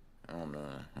 I don't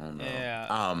know. I don't know. Yeah.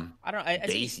 I don't know. I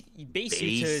Base think base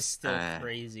Yuta is still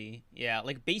crazy. Yeah,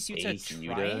 like base Yuta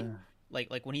trying,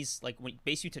 like when he's like when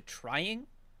base Yuta trying,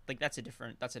 like that's a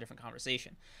different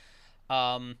conversation.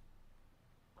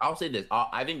 I'll say this.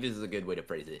 I think this is a good way to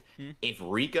phrase it. If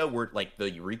Rika were like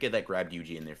the Rika that grabbed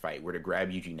Yuji in their fight were to grab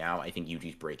Yuji now, I think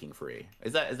Yuji's breaking free.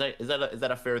 Is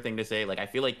that a fair thing to say? Like I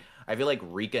feel like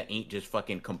Rika ain't just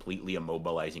fucking completely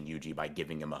immobilizing Yuji by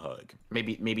giving him a hug.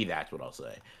 Maybe that's what I'll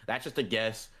say. That's just a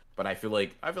guess, but I feel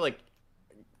like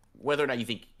whether or not you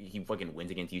think he fucking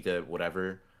wins against Yuta,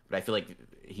 whatever. But I feel like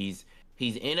he's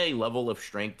in a level of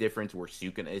strength difference where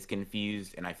Sukuna is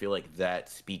confused, and I feel like that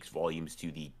speaks volumes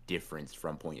to the difference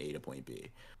from point A to point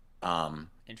B.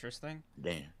 Interesting.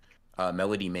 Damn.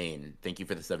 Melody Main, thank you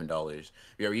for the $7.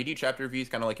 Yeah, you do chapter reviews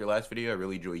kind of like your last video. I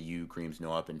really enjoy you, Creams,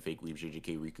 No Up, and Fake Leaves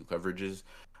JJK Riku coverages.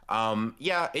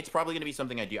 Yeah, it's probably going to be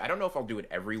something I do. I don't know if I'll do it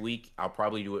every week. I'll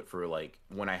probably do it for like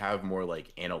when I have more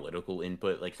like analytical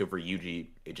input. Like so for Yuji,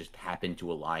 it just happened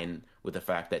to align with the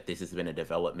fact that this has been a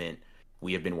development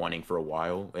we have been wanting for a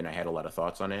while, and I had a lot of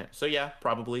thoughts on it. So yeah,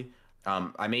 probably.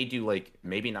 I may do like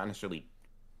maybe not necessarily,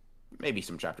 maybe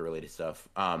some chapter related stuff.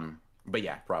 But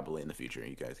yeah, probably in the future,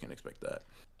 you guys can expect that.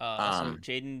 So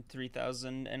Jaden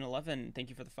 3011, thank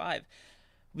you for the 5.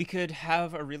 We could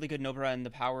have a really good Nobara and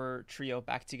the Power Trio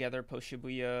back together post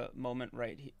Shibuya moment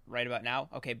right about now.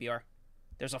 Okay, BR.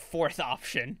 There's a fourth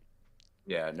option.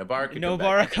 Yeah,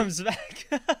 Nobara comes back.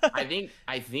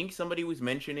 I think somebody was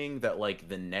mentioning that like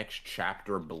the next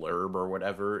chapter blurb or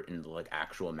whatever in the like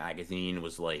actual magazine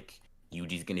was like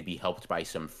Yuji's gonna be helped by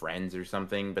some friends or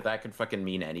something, but that could fucking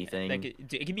mean anything.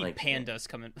 It could be like, pandas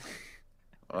coming.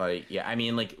 Yeah, I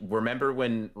mean, like, remember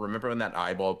when that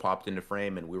eyeball popped into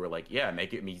frame and we were like, yeah,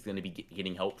 he's gonna be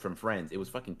getting help from friends. It was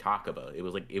fucking Takaba. It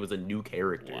was a new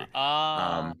character.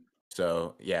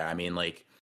 So yeah, I mean, like.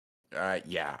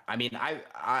 Yeah, I mean,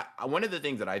 I one of the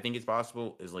things that I think is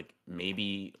possible is like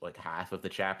maybe like half of the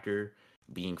chapter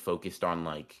being focused on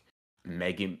like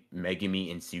Megumi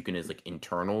and Sukuna's like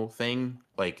internal thing,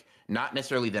 like not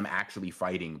necessarily them actually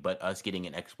fighting, but us getting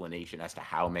an explanation as to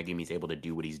how Megumi's able to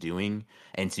do what he's doing,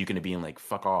 and Sukuna being like,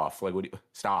 "Fuck off! Like,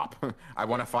 stop! I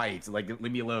want to fight! Like,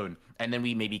 leave me alone." And then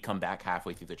we maybe come back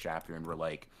halfway through the chapter and we're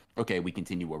like, "Okay, we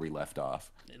continue where we left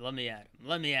off." Let me at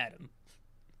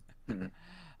him.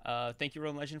 Thank you,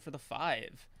 Road Legend, for the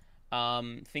 5.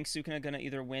 Think Sukuna gonna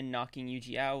either win knocking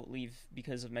Yuji out, leave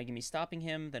because of Megumi stopping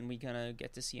him, then we gonna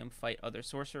get to see him fight other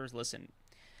sorcerers. Listen,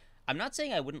 I'm not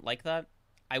saying I wouldn't like that.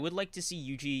 I would like to see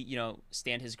Yuji,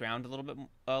 stand his ground a little bit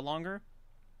longer.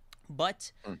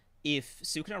 But if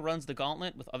Sukuna runs the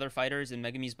gauntlet with other fighters in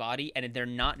Megumi's body, and they're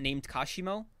not named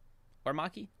Kashimo, or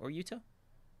Maki, or Yuta,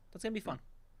 that's gonna be fun.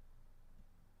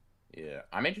 Yeah,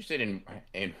 I'm interested in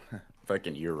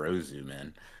fucking Yorozu,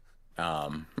 man.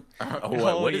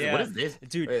 What is this,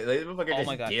 dude? Oh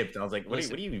my god! Dipped. I was like, what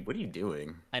are you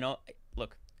doing? I know.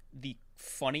 Look, the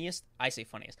funniest thing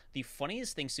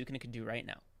Sukuna can do right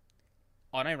now,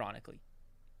 unironically,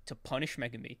 to punish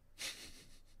Megumi,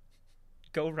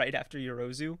 go right after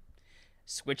Yorozu,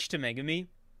 switch to Megumi,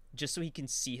 just so he can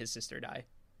see his sister die.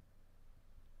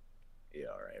 Yeah,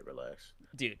 all right, relax,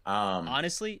 dude.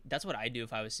 Honestly, that's what I'd do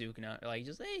if I was Sukuna. Like,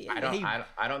 just hey. I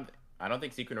don't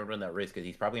think Sukuna would run that risk because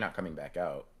he's probably not coming back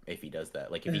out if he does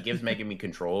that. Like, if he gives Megumi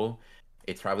control,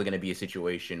 it's probably going to be a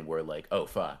situation where like, oh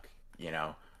fuck,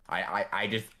 I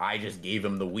just gave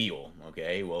him the wheel.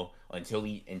 Okay, well, until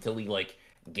he like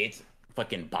gets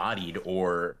fucking bodied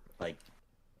or like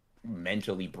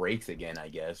mentally breaks again, I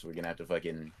guess we're gonna have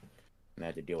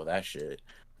to deal with that shit.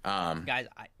 Guys,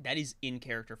 that is in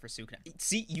character for Sukuna.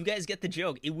 See, you guys get the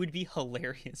joke. It would be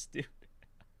hilarious, dude.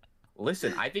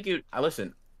 Listen,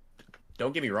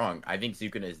 don't get me wrong. I think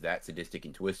Sukuna is that sadistic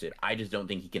and twisted. I just don't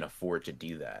think he can afford to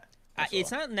do that.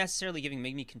 It's not necessarily giving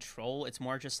Megumi control. It's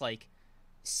more just like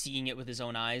seeing it with his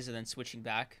own eyes and then switching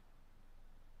back.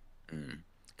 Mm.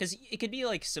 Because it could be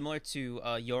like similar to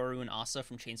Yoru and Asa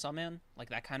from Chainsaw Man, like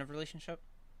that kind of relationship.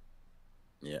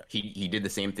 Yeah, he did the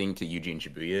same thing to Yuji and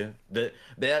Shibuya.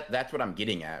 That's what I'm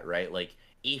getting at, right? Like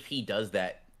if he does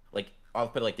that, like I'll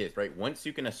put it like this, right? Once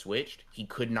Sukuna switched, he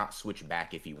could not switch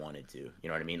back if he wanted to. You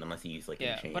know what I mean? Unless he used like a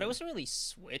Yeah, but it chain. wasn't really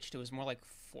switched. It was more like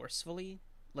forcefully,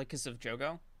 like because of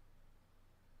Jogo,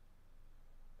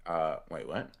 Wait,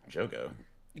 what? Jogo?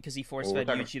 because he force Well, we're fed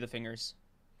talking. Yuji the fingers.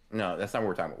 No, that's not what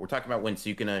we're talking about. We're talking about when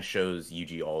Sukuna shows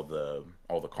Yuji all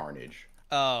the carnage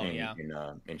Oh yeah,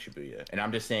 in Shibuya, and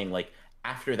I'm just saying like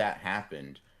after that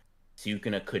happened,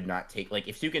 Sukuna could not take like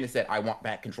if Sukuna said I want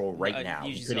back control no, right now,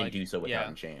 he Yuji's couldn't like do so without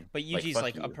yeah, Enchain. but Like Yuji's fuck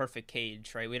like a you. perfect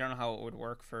cage, right? We don't know how it would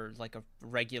work for like a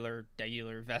regular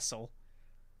vessel.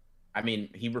 I mean,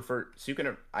 he referred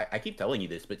Sukuna. I keep telling you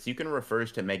this, but Sukuna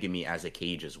refers to Megami as a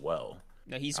cage as well.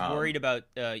 No, he's Um, worried about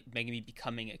Megami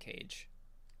becoming a cage,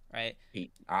 right?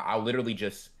 I'll literally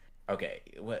just okay.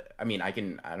 What I mean, I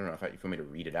don't know if you want me to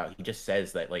read it out. He just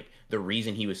says that like the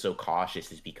reason he was so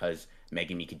cautious is because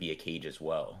Megami could be a cage as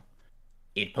well.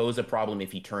 It'd pose a problem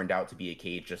if he turned out to be a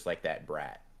cage just like that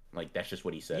brat. Like that's just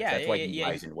what he says. Yeah, That's yeah, why yeah, he yeah.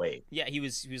 lies in wait. Yeah, he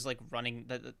was like running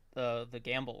the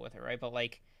gamble with her, right? But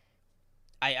like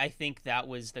I think that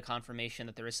was the confirmation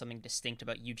that there is something distinct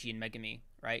about Yuji and Megami,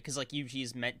 right? Because like Yuji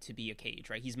is meant to be a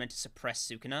cage, right? He's meant to suppress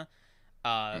Sukuna,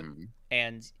 uh, Mm.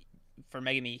 and for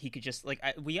Megami, he could just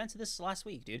we went to this last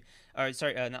week, dude. Or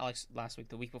sorry, not like last week,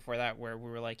 the week before that, where we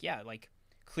were like, yeah, like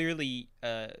clearly,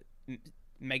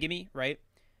 Megami, right?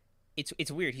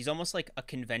 It's weird. He's almost like a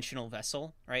conventional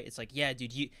vessel, right? It's like, yeah,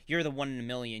 dude, you're the 1 in a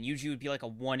million. Yuji would be like a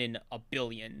 1 in a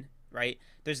billion, right?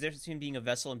 There's a difference between being a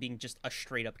vessel and being just a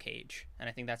straight up cage, and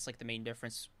I think that's like the main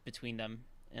difference between them,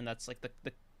 and that's like the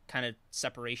kind of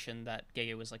separation that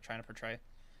Gege was like trying to portray.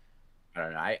 I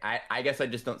don't know. I guess I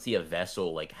just don't see a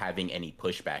vessel like having any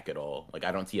pushback at all. Like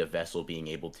I don't see a vessel being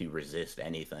able to resist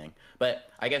anything. But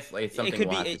I guess like it's It something could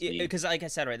we'll have be to see. because, like I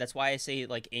said, right. That's why I say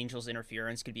like Angel's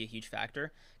interference could be a huge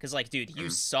factor. Because, like, dude, you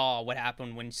Mm, saw what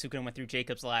happened when Sukuna went through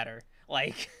Jacob's ladder.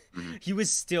 Like, mm, he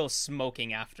was still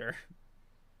smoking after.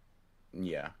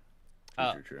 yeah, true,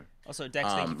 Uh, true, true. Also,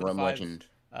 Dex, thank you for the Run five. Legend.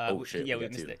 Oh shit, Yeah, we we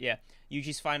got missed two. it. Yeah,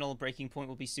 Yuji's final breaking point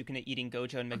will be Sukuna eating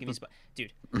Gojo and Megami's.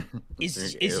 Dude,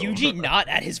 is Ew. Yuji not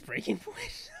at his breaking point?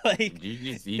 Like,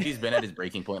 Yuji's been at his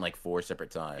breaking point like four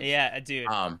separate times. yeah, dude,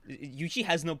 Um, Yuji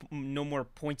has no more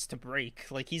points to break.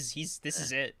 Like, he's this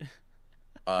is it.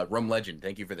 Rum Legend,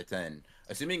 thank you for the 10.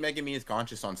 Assuming Megami is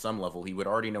conscious on some level, he would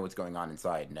already know what's going on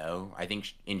inside. No, I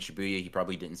think in Shibuya he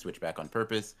probably didn't switch back on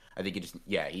purpose. I think he just,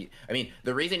 yeah, I mean,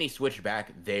 the reason he switched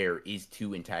back there is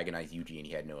to antagonize Yuji, and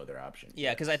he had no other option.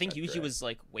 Yeah, because I Yes, think that's Yuji correct. was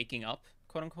like waking up,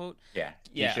 quote unquote. Yeah,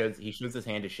 Yeah, he shows his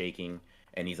hand is shaking,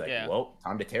 and he's like, yeah. well,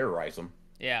 time to terrorize him.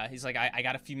 Yeah, he's like, I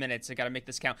got a few minutes. I got to make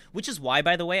this count. Which is why,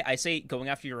 by the way, I say going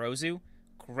after Yorozu,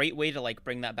 great way to like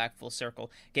bring that back full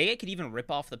circle. Gege could even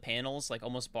rip off the panels like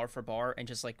almost bar for bar and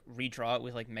just like redraw it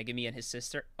with like Megami and his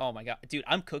sister. Oh my god, dude,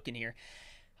 I'm cooking here.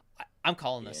 I'm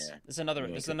calling this. Yeah, This is another. you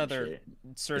This ain't is cooking another shit.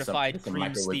 certified It's a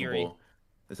creams theory. microwavable,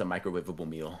 it's a microwavable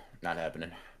meal. Not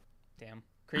happening. Damn,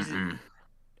 crazy. Mm-mm.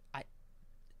 I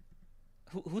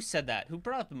who said that? Who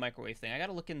brought up the microwave thing? I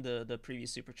gotta look in the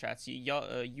previous super chats. You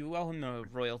owe him a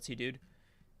royalty, dude.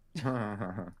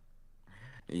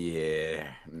 Yeah,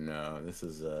 no, this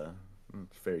is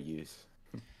fair use.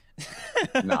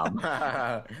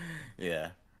 No. Yeah.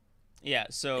 Yeah.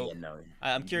 So Yeah, no.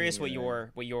 I'm curious what Yeah.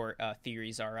 your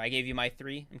theories are. I gave you my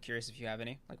three. I'm curious if you have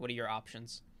any. Like, what are your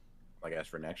options? Like as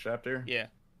for next chapter, Yeah.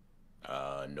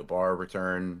 Nobar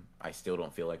return. I still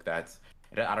don't feel like that's.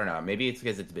 I don't know. Maybe it's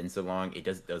because it's been so long. It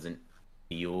just doesn't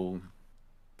feel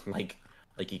like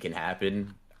it can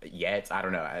happen yet. I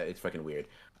don't know. It's fucking weird.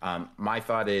 My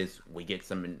thought is we get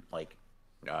some like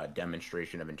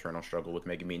demonstration of internal struggle with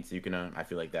Megami and Sukuna. I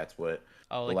feel like that's what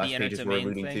Oh, the like the last enter pages to were main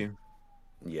alluding thing. to.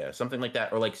 Yeah, something like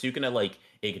that, or like Sukuna like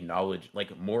acknowledge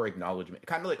like more acknowledgement,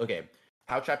 kind of like okay,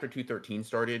 how chapter 213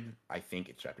 started. I think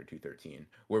it's chapter 213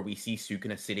 where we see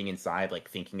Sukuna sitting inside like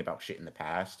thinking about shit in the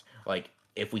past. Like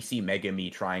if we see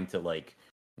Megami trying to like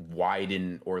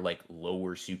widen or like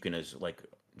lower Sukuna's like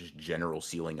just general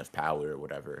ceiling of power or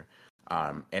whatever.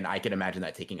 And I can imagine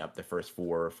that taking up the first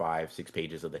 4 or 5, 6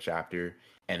 pages of the chapter,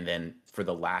 and then for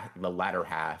the latter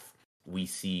half, we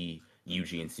see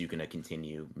Yuji and Sukuna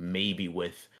continue, maybe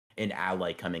with an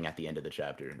ally coming at the end of the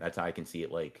chapter. That's how I can see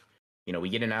it. Like, we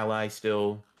get an ally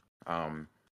still,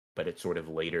 but it's sort of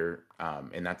later,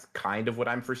 and that's kind of what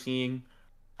I'm foreseeing.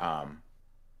 Um,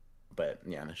 but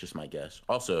yeah, that's just my guess.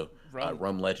 Also, Rum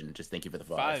Rome Legend, just thank you for the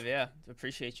 5. five. Yeah,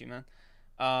 appreciate you, man.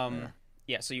 Yeah.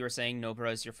 Yeah. So you were saying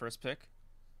Nobara is your first pick?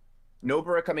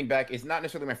 Nobara coming back is not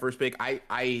necessarily my first pick.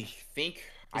 Think Is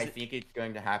I it think it's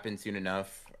going to happen soon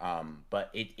enough. But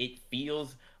it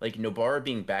feels like Nobara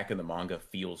being back in the manga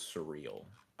feels surreal.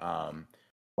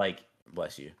 Like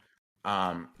bless you.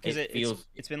 because It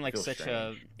it's been like feels such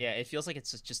strange. a yeah. It feels like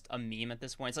it's just a meme at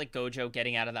this point. It's like Gojo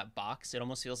getting out of that box. It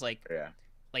almost feels Yeah.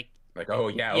 like Like oh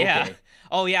yeah, yeah. okay.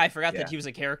 Oh yeah, I forgot that Yeah. he was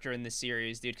a character in this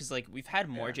series, dude. Because like we've had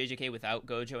more Yeah. JJK without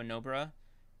Gojo and Nobara.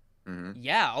 Mm-hmm.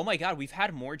 Yeah. Oh my God, we've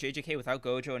had more JJK without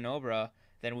Gojo and Nobara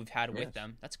than we've had with Yes.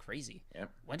 them. That's crazy.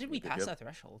 Yep. When did we Yep. pass Yep. that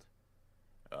threshold?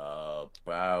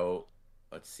 About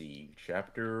let's see,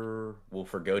 chapter. Well,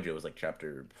 for Gojo, it was like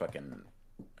chapter fucking.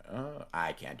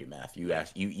 I can't do math. You Like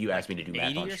asked me to do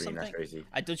math 80 on or stream. That's something? crazy.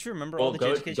 I don't you remember all Well, the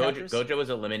JJK chapters? Gojo was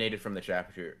eliminated from the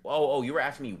chapter. Oh, you were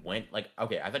asking me when? Like,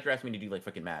 okay, I thought you were asking me to do like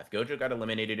fucking math. Gojo got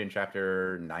eliminated in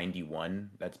chapter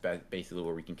 91. That's basically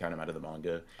where we can count him out of the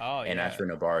manga. Oh And as yeah. for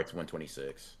Nobara, it's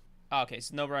 126. Oh, okay,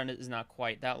 so Nobara is not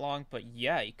quite that long, but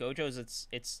yeah, Gojo's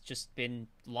it's just been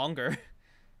longer.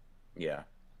 Yeah.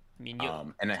 I mean, you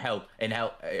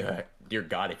Dear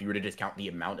God, if you were to just count the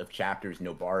amount of chapters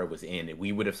Nobara was in,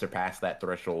 we would have surpassed that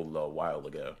threshold a while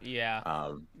ago. yeah,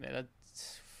 Um, man,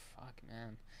 that's fuck,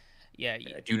 man. Yeah,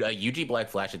 Dude, UG Black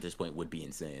Flash at this point would be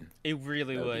insane. it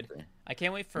really That would be would. insane. I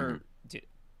can't wait Hmm. for dude.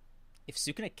 If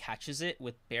Sukuna catches it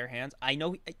with bare hands, I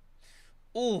know.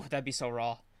 Oh, that'd be so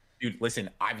raw. Dude, listen,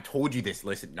 I've told you this.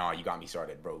 Listen, nah, you got me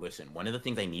started, bro. Listen, one of the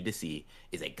things I need to see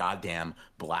is a goddamn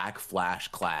Black Flash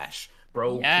clash.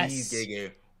 Bro, please, Yes.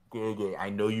 Gege. Gege, I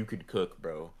know you could cook,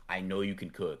 bro. I know you can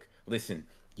cook. Listen,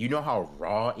 you know how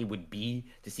raw it would be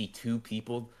to see two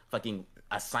people fucking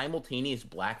a simultaneous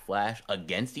Black Flash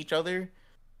against each other?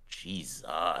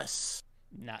 Jesus.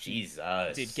 Not, dude. Jesus.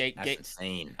 That's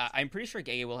insane. I'm pretty sure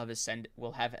Gege will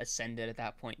have ascended at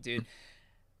that point, dude.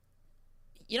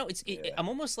 You know, Yeah. I'm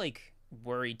almost like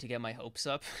worried to get my hopes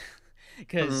up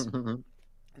because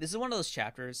this is one of those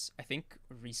chapters. I think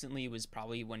recently was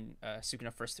probably when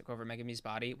Sukuna first took over Megumi's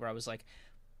body, where I was like,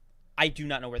 I do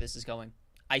not know where this is going.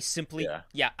 I simply, Yeah.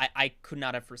 yeah, I could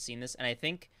not have foreseen this, and I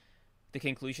think the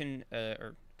conclusion,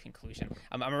 or conclusion,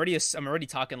 I'm already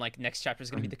talking like next chapter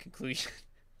is gonna be the conclusion.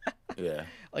 Yeah.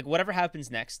 Like whatever happens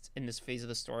next in this phase of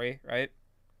the story, right?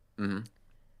 Hmm.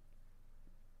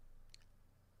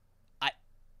 I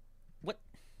what?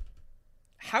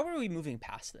 How are we moving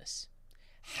past this?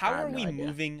 How I are have no we idea.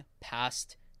 moving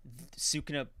past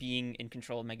Sukuna being in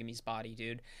control of Megumi's body,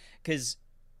 dude? Because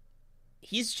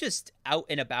he's just out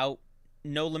and about,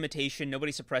 no limitation,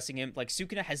 nobody suppressing him. Like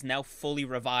Sukuna has now fully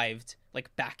revived,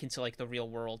 like back into like the real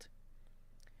world.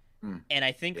 Mm. And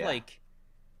I think Yeah. like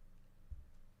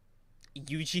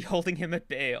Yuji holding him at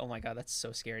bay. Oh my god, that's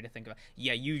so scary to think about.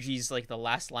 Yeah, Yuji's like the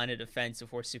last line of defense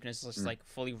before Sukuna's just like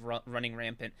fully running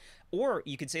rampant. Or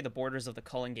you could say the borders of the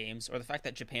Cullen Games, or the fact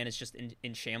that Japan is just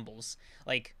in shambles.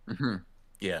 Like, Hmm.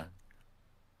 Yeah.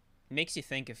 makes you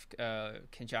think if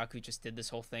Kenjaku just did this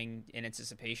whole thing in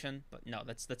anticipation. But no,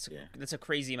 Yeah. that's a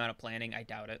crazy amount of planning. I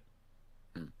doubt it.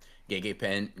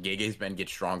 Gege's pen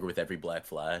gets stronger with every Black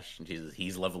Flash, and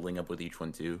he's leveling up with each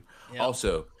one too. Yep.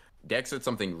 Also, Dex said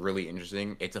something really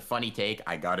interesting. It's a funny take.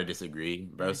 I gotta disagree.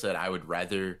 Bro said I would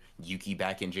rather Yuki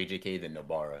back in JJK than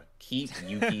Nobara. Keep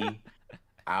Yuki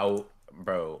out,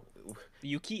 bro.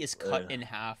 Yuki is cut in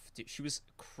half. Dude, she was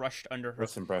crushed under her.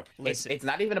 Listen, bro. Listen, It's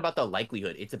not even about the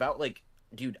likelihood. It's about like,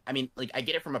 dude. I mean, like, I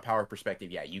get it from a power perspective.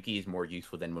 Yeah, Yuki is more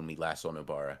useful than when we last saw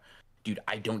Nobara. Dude,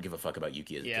 I don't give a fuck about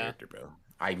Yuki as a yeah. character, bro.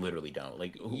 I literally don't.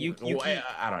 Like, Yuki,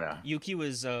 I don't know. Yuki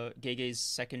was Gege's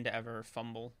second ever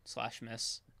fumble /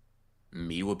 miss.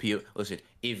 Miwa P.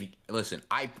 Listen.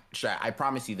 I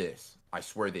promise you this. I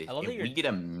swear this. I love If that you're- we get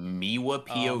a Miwa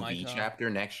Oh my POV God. chapter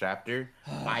next chapter,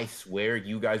 I swear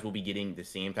you guys will be getting the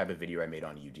same type of video I made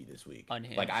on UG this week.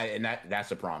 Unhinged. Like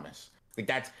that's a promise. Like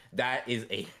that is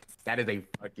a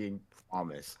fucking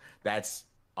promise. That's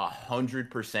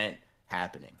 100%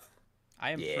 happening.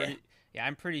 I am Yeah. pretty. Yeah,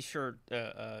 I'm pretty sure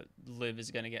Liv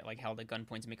is gonna get like held at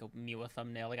gunpoint to make a Miwa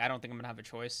thumbnail. Like, I don't think I'm gonna have a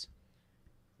choice.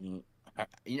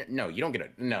 No, you don't get a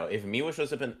no. If Miwa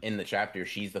shows up in the chapter,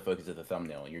 she's the focus of the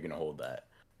thumbnail, and you're gonna hold that.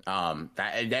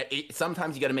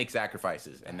 Sometimes you got to make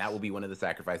sacrifices, and that will be one of the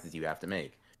sacrifices you have to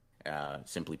make.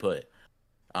 Simply put,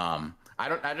 I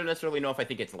don't necessarily know if I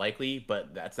think it's likely,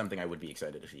 but that's something I would be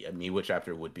excited to see. A Miwa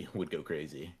chapter would go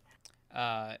crazy.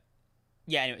 Yeah.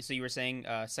 Anyway, so you were saying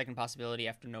second possibility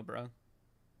after Nobara.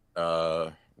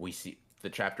 We see the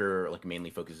chapter like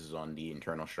mainly focuses on the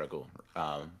internal struggle.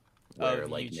 Where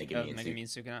like Megumi and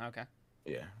Sukuna. Okay.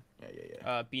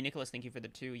 Yeah. B Nicholas, thank you for the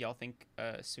 2. Y'all think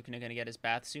Sukuna gonna get his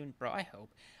bath soon, bro? I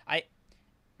hope.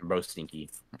 Bro, stinky.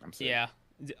 I'm sorry. Yeah.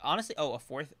 Honestly,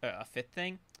 a fifth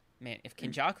thing. Man, if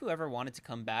Kenjaku ever wanted to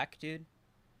come back, dude,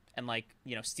 and like,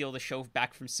 steal the show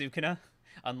back from Sukuna,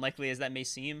 unlikely as that may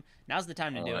seem, now's the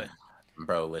time to do Uh, it.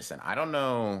 bro, listen, I don't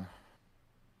know.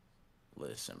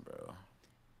 Listen, bro.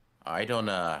 I don't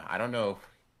know.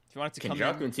 If you wanted to come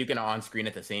Kenjaku in, and Sukuna on screen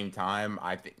at the same time,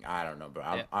 I don't know, bro.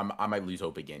 yeah, I might lose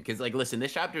hope again. Cause like, listen,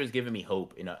 this chapter has given me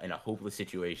hope in a hopeless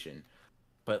situation.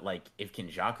 But like, if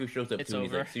Kenjaku shows up it's too and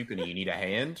he's over. like, Sukuna, you need a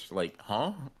hand? Like,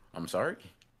 huh? I'm sorry.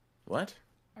 What?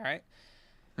 All right.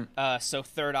 So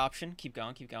third option, keep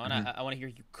going, keep going. Mhm. I want to hear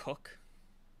you cook.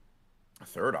 A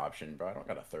third option, bro. I don't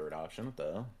got a third option. What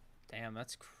the hell? Damn,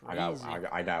 that's I got, crazy. I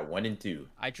got, I got one and two.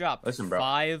 I dropped Listen, bro.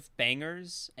 5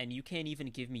 bangers, and you can't even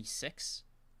give me 6.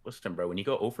 Listen, bro. When you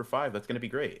go 0 for 5, that's gonna be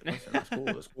great. Listen, that's cool.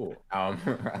 That's cool.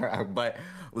 But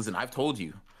listen, I've told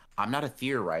you, I'm not a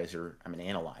theorizer. I'm an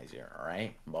analyzer. All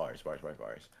right, bars, bars, bars,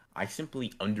 bars. I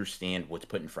simply understand what's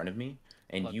put in front of me,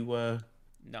 and Look,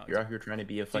 no, you're out here trying to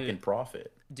be a fucking dude,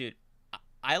 prophet. dude,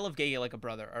 I love Gege like a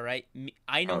brother. All right,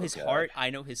 I know Oh his God. heart. I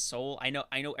know his soul. I know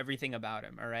everything about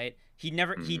him. All right, he'd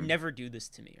Hmm. never do this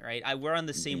to me. Right, we're on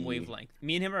the same The wavelength.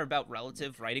 Me and him are about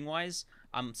relative writing wise.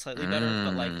 I'm slightly better,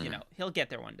 but like he'll get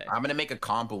there one day. I'm gonna make a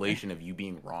compilation of you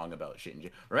being wrong about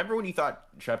shit. Remember when you thought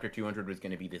chapter 200 was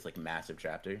gonna be this like massive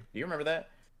chapter? Do you remember that?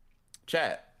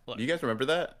 Chat. Look, Do you guys remember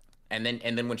that? And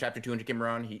then when chapter 200 came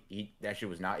around, he that shit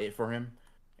was not it for him.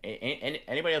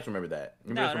 Anybody else remember that?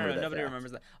 Anybody else no, remember that nobody fact?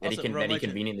 remembers that. That he Also, can Road that he Merchant,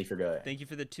 conveniently forgot. thank you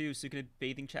for the 2. Sukuna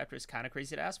bathing chapter is kind of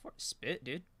crazy to ask for. Spit,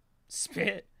 dude.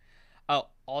 Spit. Oh,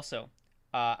 also,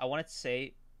 I wanted to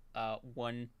say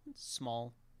one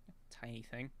small, tiny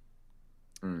thing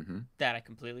Mm-hmm. that I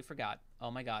completely forgot. Oh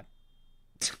my god.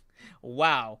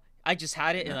 Wow. I just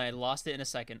had it and Yeah. I lost it in a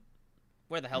second.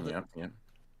 Where the hell Yeah. Yeah.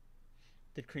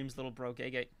 did Cream's little bro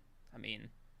Gege? I mean,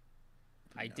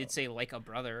 I No. did say like a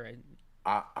brother. And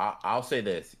I'll say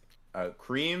this.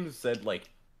 Cream said like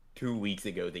 2 weeks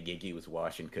ago that Gigi was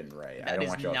washed and couldn't write. I that don't is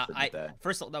want y'all to not. forget that.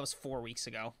 First of all, that was 4 weeks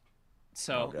ago. Oh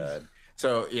So god.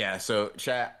 So yeah, so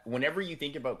chat, whenever you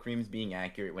think about Creams being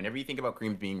accurate, whenever you think about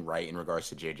Creams being right in regards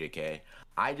to JJK,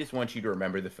 I just want you to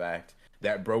remember the fact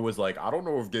that bro was like, I don't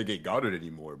know if Gege got it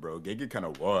anymore, bro. Gege kind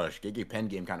of washed. Gege pen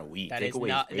game kind of weak. that Take is away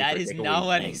not. his That paper, is take away not his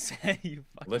what I ink. said. You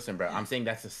fucking. Listen, bro, I'm saying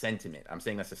that's a sentiment. I'm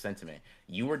saying that's a sentiment.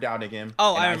 You were doubting him,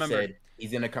 Oh, and I I remember. said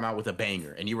he's gonna come out with a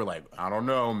banger, and you were like, I don't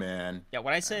know, man. Yeah,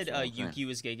 when I That's said what I'm saying. Yuki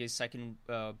was Gege's second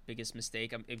biggest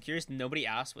mistake, I'm curious. Nobody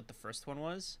asked what the first one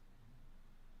was.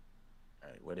 All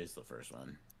right, what is the first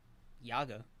one?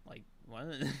 Yaga. Like what?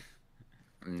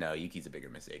 No, Yuki's a bigger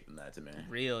mistake than that to me.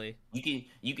 Really? Yuki,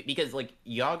 because like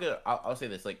Yaga, I'll say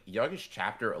this, like Yaga's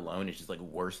chapter alone is just like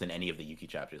worse than any of the Yuki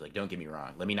chapters. Like, don't get me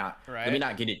wrong. Let me not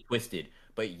Right. get it twisted.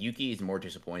 But Yuki is more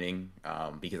disappointing,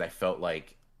 because I felt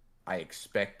like I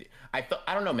expected. I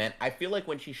don't know, man. I feel like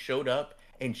when she showed up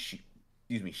and she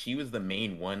was the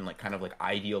main one, like kind of like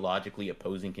ideologically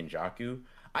opposing Kenjaku.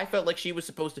 I felt like she was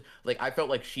supposed to, like, I felt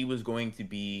like she was going to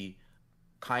be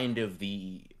kind of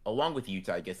the, along with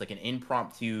Utah, I guess, like an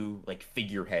impromptu like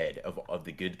figurehead of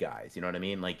the good guys. You know what I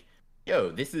mean? Like,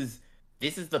 yo, this is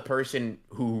the person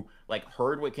who like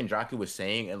heard what Kenjaku was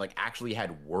saying and like actually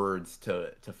had words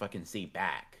to fucking say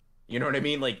back. You know what I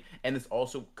mean? Like, and this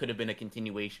also could have been a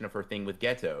continuation of her thing with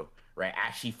Ghetto, right?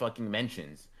 As she fucking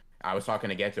mentions, I was talking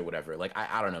to Ghetto, whatever. Like,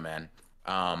 I don't know, man.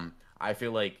 I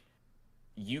feel like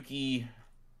Yuki.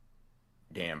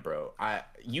 Damn, bro.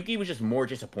 Yuki was just more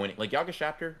disappointing. Like Yaga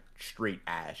chapter, straight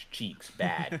ass, cheeks,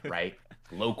 bad, right?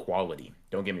 Low quality.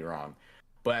 Don't get me wrong,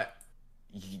 but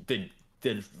the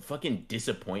fucking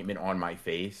disappointment on my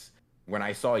face when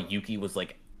I saw Yuki was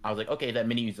like, I was like, okay, that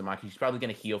mini Uzumaki, she's probably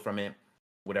gonna heal from it,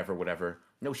 whatever, whatever.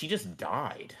 No, she just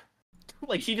died.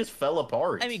 Like she just fell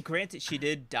apart. I mean, granted, she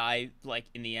did die like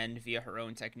in the end via her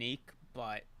own technique,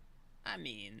 but I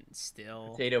mean, still.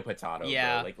 Potato,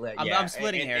 Yeah, bro. Like, I'm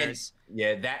splitting and hairs.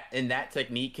 yeah, that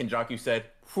technique, Kenjaku said,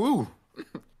 "Whew,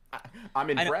 I'm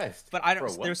I know, impressed." but I don't.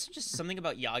 Bro, what? There's just something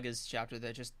about Yaga's chapter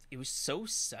that it was so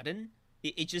sudden.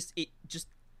 It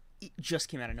just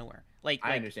came out of nowhere.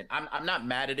 I understand. I'm not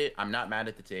mad at it. I'm not mad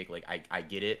at the take. Like I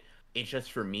get it. It's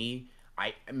just for me.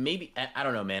 I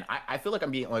don't know, man. I feel like I'm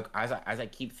being like as I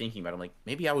keep thinking about it, I'm like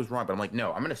maybe I was wrong, but I'm like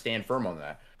no, I'm gonna stand firm on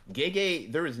that. Gege,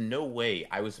 there is no way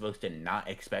I was supposed to not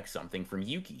expect something from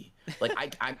Yuki. Like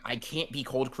I can't be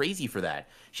cold crazy for that.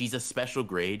 She's a special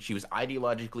grade. She was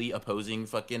ideologically opposing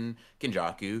fucking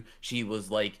Kenjaku. She was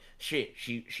like shit.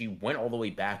 She went all the way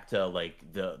back to like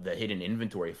the hidden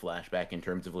inventory flashback in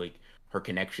terms of like her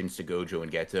connections to Gojo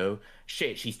and Geto.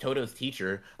 Shit, she's Toto's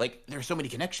teacher. Like there's so many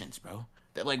connections, bro.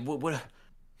 That like what?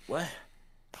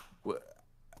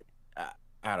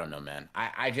 I don't know, man.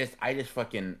 I just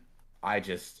fucking I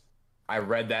just I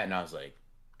read that and I was like,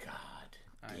 God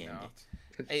I damn know. it.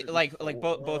 This shit is Like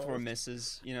so both were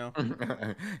misses, you know.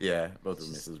 Yeah, both were It's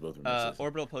just, misses. Both were misses.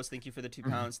 Orbital Post, thank you for the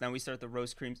 £2. Now we start the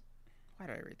roast creams. Why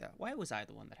did I read that? Why was I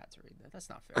the one that had to read that? That's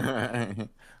not fair.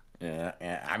 Yeah,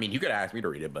 yeah. I mean, you could ask me to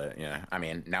read it, but yeah. I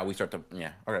mean, now we start to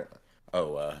yeah. All right.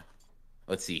 Oh,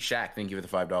 let's see. Shaq, thank you for the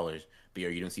 $5. BR,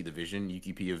 you don't see the vision.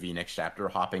 Yuki POV next chapter,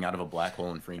 hopping out of a black hole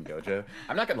and freeing Gojo.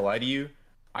 I'm not gonna lie to you.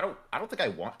 I don't think I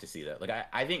want to see that. Like,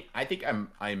 I think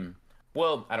I'm.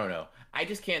 Well, I don't know. I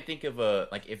just can't think of a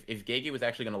like if Gege was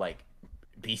actually gonna like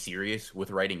be serious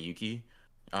with writing Yuki,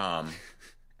 um,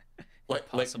 like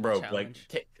Possible bro, like challenge.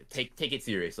 take it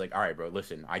serious. Like, all right, bro,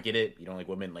 listen, I get it. You don't like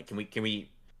women. Like, can we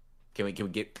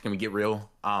get real?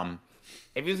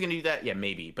 If he was gonna do that, yeah,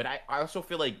 maybe. But I also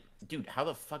feel like, dude, how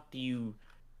the fuck do you?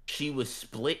 She was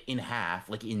split in half,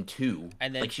 like in two,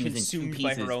 And then like she was in two consumed by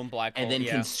her pieces, own black and hole. then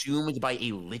Yeah. consumed by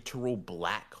a literal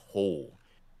black hole.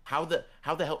 How the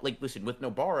hell? Like, listen, with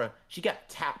Nobara, she got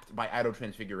tapped by Idol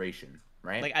Transfiguration,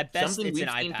 right? Like at best, Something it's an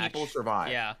we've eye seen people patch.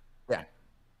 survive. Yeah. Yeah,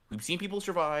 we've seen people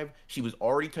survive. She was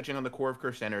already touching on the core of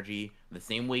cursed energy, the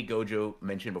same way Gojo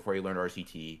mentioned before he learned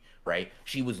RCT, right?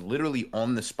 She was literally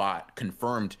on the spot,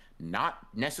 confirmed, not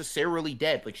necessarily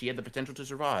dead. Like, she had the potential to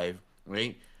survive,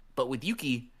 right? But with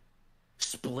Yuki,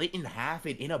 split in half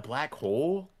and in a black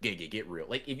hole, get real.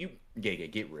 Like, if you,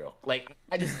 get real. Like,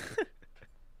 I just,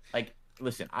 like,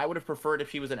 listen, I would have preferred if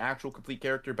she was an actual complete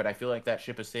character, but I feel like that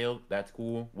ship has sailed. That's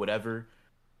cool, whatever.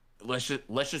 Let's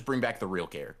just bring back the real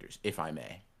characters, if I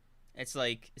may. It's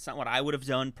like it's not what I would have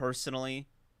done personally,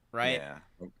 right?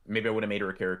 Yeah. Maybe I would have made her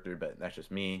a character, but that's just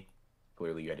me.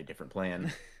 Clearly, you had a different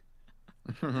plan.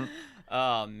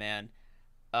 Oh man.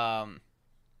 Um.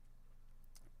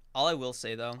 All I will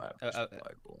say though,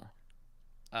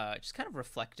 just kind of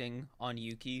reflecting on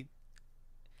Yuki,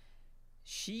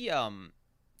 she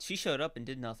showed up and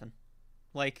did nothing.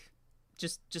 Like,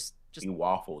 just You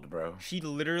waffled, bro. she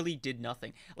literally did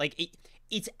nothing. Like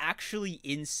it's actually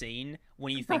insane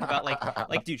when you think about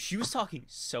like dude, she was talking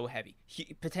so heavy,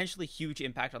 potentially huge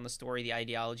impact on the story, the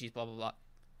ideologies, blah blah blah.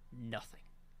 Nothing.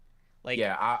 Like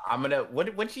Yeah, I'm gonna.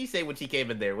 What'd she say when she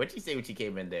came in there? What'd she say when she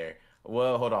came in there?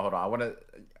 Well, hold on. I wanna.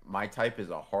 My type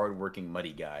is a hardworking,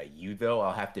 muddy guy. You though,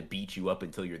 I'll have to beat you up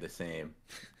until you're the same.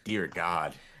 Dear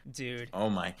God. dude, Oh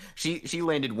my. She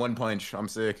landed one punch. I'm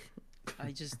sick.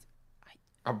 I just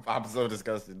I'm so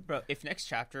disgusted. bro, if next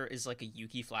chapter is like a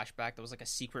Yuki flashback, that was like a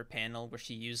secret panel where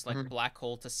she used like Mhm. black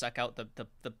hole to suck out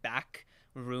the back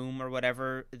room or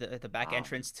whatever, the back Um,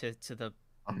 entrance to the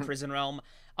prison realm,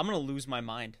 I'm gonna lose my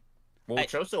mind. well, I,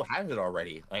 Choso has it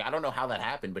already. Like, I don't know how that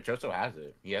happened, but Choso has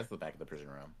it. He has the back of the prison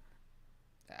room.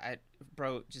 I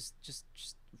bro, just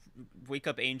wake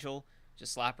up, Angel.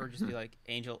 Just slap her. Just be like,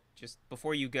 Angel, just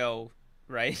before you go,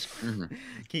 right? Hmm.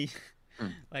 Can you,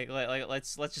 like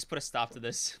let's just put a stop to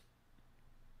this.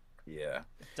 Yeah,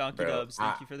 Donkey bro. Dubs,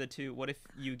 thank you for the two. What if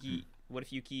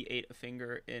Yuki ate a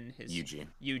finger in his Yuji.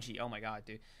 Yuji? Oh my god,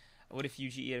 dude. What if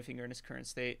Yuji ate a finger in his current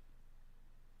state?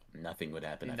 Nothing would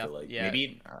happen. I Noth- feel like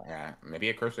yeah. maybe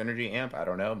a cursed energy amp. I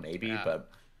don't know. Maybe, Yeah. but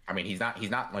I mean, he's not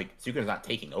like Sukuna's not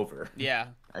taking over. Yeah,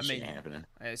 That shit ain't happening.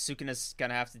 Sukuna's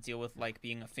gonna have to deal with like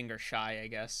being a finger shy, I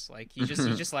guess. Like he's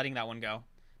just letting that one go.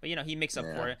 But you know he makes up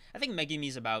for Yeah. it. I think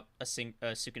Megumi's about a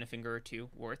Sukuna finger or two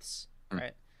worths, Mm.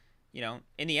 right? You know,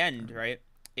 in the end, right?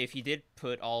 If he did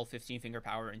put all 15 finger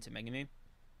power into Megumi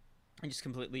and just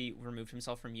completely removed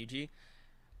himself from Yuji,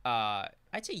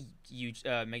 I'd say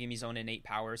Megumi's own innate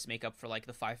powers make up for like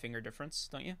the 5 finger difference,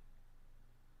 don't you?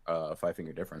 5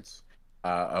 finger difference.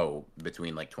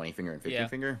 Between like 20 finger and 15 Yeah.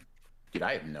 finger. Dude,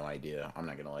 I have no idea. I'm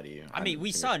not gonna lie to you. I mean,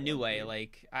 we saw Nue,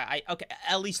 like I okay,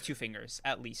 at least 2 fingers,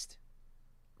 at least.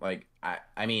 Like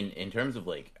I mean, in terms of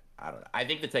like I don't know. I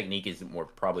think the technique is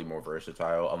probably more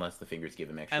versatile unless the fingers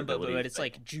give him extra And but abilities. it's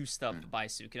like juiced up by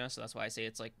Sukuna, so that's why I say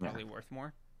it's like Yeah. probably worth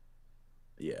more.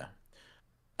 yeah.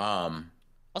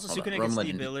 Also, Hold on, Sukuna Rome gets the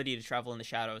Legend. ability to travel in the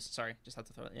shadows. Sorry, just had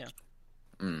to throw it. Yeah.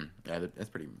 Yeah, that's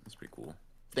pretty cool.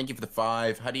 Thank you for the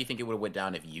 5. How do you think it would have went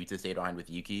down if Yuta stayed behind with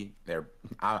Yuki?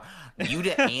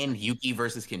 Yuta and Yuki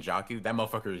versus Kenjaku. That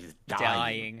motherfucker is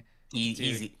dying.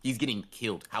 He's getting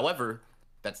killed. However,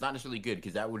 that's not necessarily good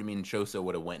because that would mean Choso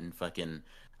would have went and fucking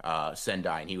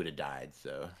Sendai and he would have died.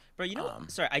 So, Bro, you know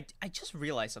what? Sorry, I just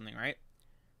realized something, right?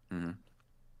 Mhm.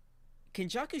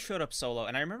 Kenjaku showed up solo,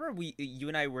 and I remember you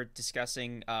and I were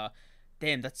discussing,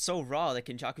 damn, that's so raw that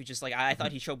Kenjaku just like I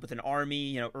thought he showed up with an army,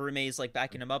 you know, Urume's like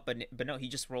backing him up, but no, he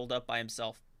just rolled up by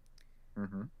himself.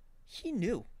 Mhm. He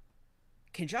knew.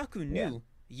 Kenjaku Yeah. knew.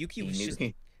 Yuki He was knew. just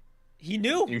he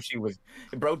knew. She was,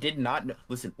 bro. Did not know.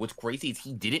 Listen, what's crazy is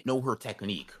he didn't know her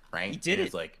technique, right? He did And it.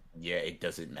 it's like, Yeah, it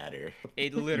doesn't matter.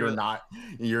 It You're literally, not.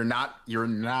 You're not. You're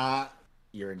not.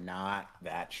 You're not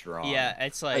that strong. yeah,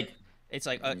 Like, it's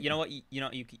like, you know what,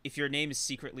 if your name is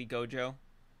secretly Gojo,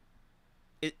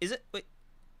 is it? Wait,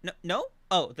 no, no.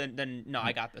 Oh, then no,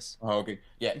 I got this. oh, okay.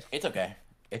 Yeah, it's okay.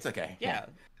 It's okay. Yeah. Yeah.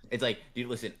 It's like, dude,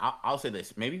 listen, I'll say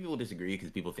this. Maybe people disagree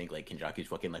because people think like Kenjaku's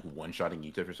fucking like one-shotting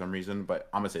Yuta for some reason, but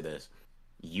I'm gonna say this.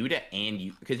 Yuta and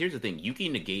you, because here's the thing: Yuki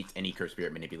negates any curse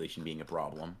spirit manipulation being a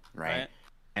problem, right? Right.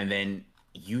 And then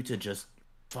Yuta just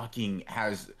fucking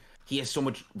has he has so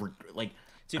much like a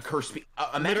Dude, curse.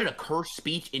 Imagine a curse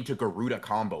speech into Garuda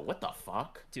combo. What the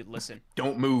fuck? dude, listen.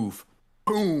 Don't move.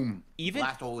 Boom. Even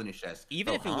Blast a hole in his chest.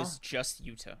 even Oh, if it was just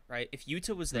Yuta, right? If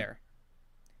Yuta was there,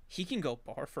 he can go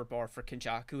bar for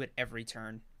Kenjaku at every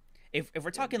turn. If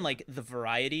we're talking like the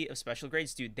variety of special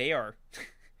grades, dude, they are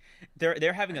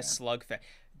they're having a slugfest.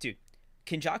 Dude,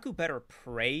 Kenjaku better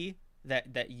pray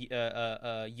that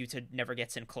Yuta never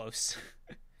gets in close.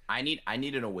 I need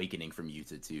an awakening from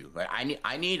Yuta too. Like I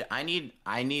need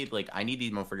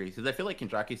these motherfuckers because I feel like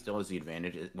Kenjaku still has the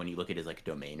advantage when you look at his like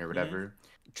domain or whatever.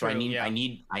 So True, I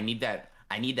need that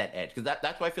edge because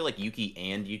that's why I feel like Yuki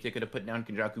and Yuta could have put down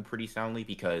Kenjaku pretty soundly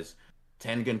because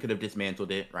Tengen could have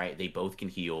dismantled it, right? They both can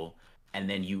heal. And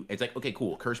then it's like, okay,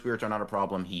 cool. Curse spirits are not a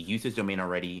problem. He used his domain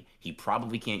already. He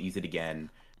probably can't use it again.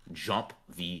 Jump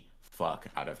the fuck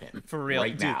out of him. For real,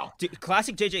 right dude, now. Dude,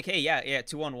 classic JJK, yeah,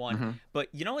 2-on-1. But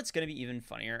you know what's gonna be even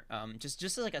funnier?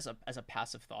 Just like as a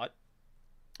passive thought,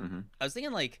 I was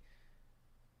thinking like,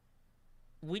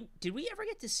 did we ever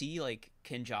get to see like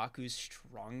Kenjaku's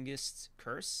strongest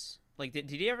curse? Like, did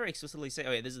he ever explicitly say,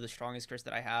 "Oh yeah, this is the strongest curse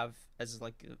that I have," as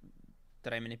like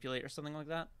that I manipulate or something like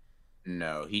that?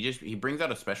 No, he brings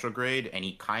out a special grade, and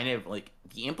he kind of like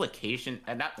the implication,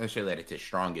 and not necessarily that it's his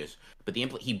strongest, but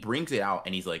he brings it out,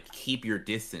 and he's like, "Keep your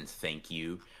distance, thank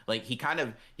you." Like he kind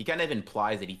of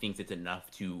implies that he thinks it's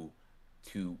enough to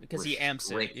Because he amps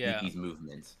it, yeah. Yuki's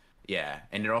movements, yeah,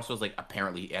 and it also is like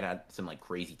apparently it had some like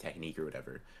crazy technique or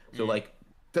whatever. So like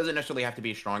doesn't necessarily have to be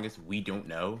his strongest. We don't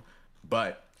know,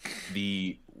 but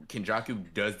the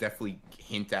Kenjaku does definitely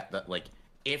hint at that like.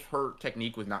 If her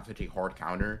technique was not such a hard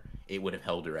counter, it would have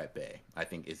held her at bay. I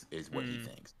think is what he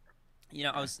thinks. You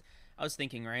know, I was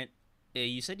thinking, right?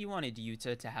 You said you wanted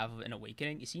Yuta to have an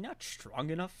awakening. Is he not strong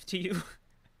enough to you?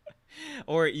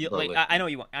 Or you Bro, like I know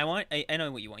what you want. I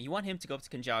know what you want. You want him to go up to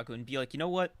Kenjaku and be like, you know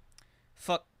what?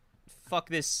 Fuck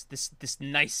this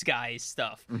nice guy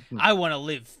stuff. I want to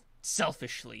live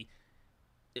selfishly.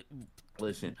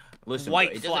 Listen,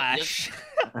 White bro, Flash.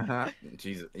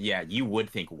 Jesus, yeah, you would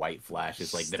think White Flash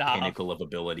is like the Stop. pinnacle of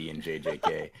ability in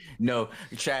JJK. No,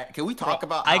 chat. Can we talk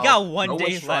about? I how got one no day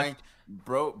one's trying- left.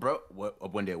 Bro.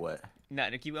 What? One day what? No,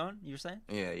 keep going. You were saying?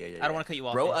 Yeah. I don't want to cut you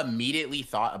off. Bro dude. immediately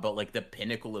thought about like the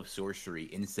pinnacle of sorcery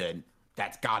and said,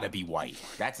 "That's gotta be White.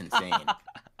 That's insane.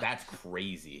 That's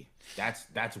crazy. That's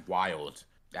wild.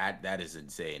 That is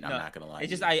insane. I'm not gonna lie.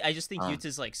 I just think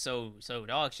Yuta's like so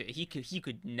dog shit. He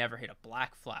could never hit a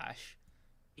Black Flash.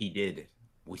 He did.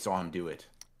 We saw him do it.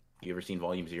 You ever seen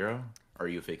Volume 0? Or are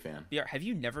you a fake fan? Yeah, have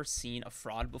you never seen a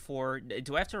fraud before?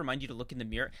 Do I have to remind you to look in the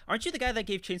mirror? Aren't you the guy that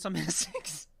gave Chainsaw Man a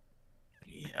 6?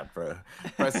 Yeah, bro.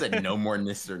 Bro said no more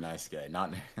Mr. Nice Guy.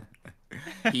 Not.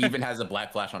 He even has a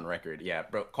Black Flash on record. Yeah,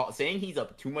 bro. Saying he's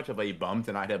up too much of a bum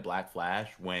to not hit Black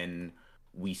Flash when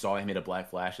we saw him hit a Black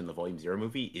Flash in the Volume 0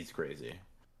 movie is crazy.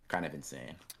 Kind of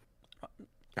insane.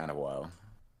 Kind of wild.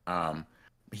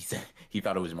 He said he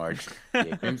thought it was March.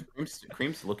 Yeah,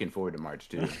 Cream's looking forward to March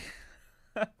too.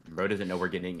 Bro doesn't know we're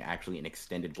getting actually an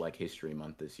extended Black History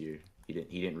Month this year. He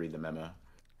didn't read the memo.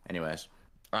 Anyways,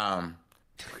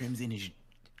 Cream's in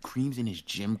his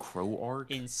Jim Crow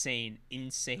arc. Insane.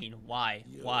 Why?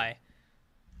 Yo. Why?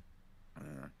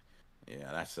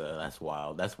 Yeah, that's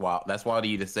wild. That's wild. That's wild of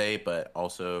you to say, but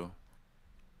also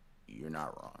you're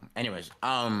not wrong. Anyways,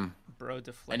 Bro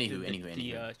deflected Anywho.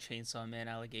 the Chainsaw Man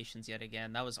allegations yet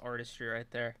again. That was artistry right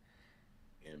there.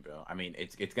 Yeah, bro. I mean,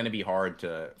 it's gonna be hard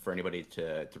for anybody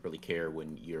to really care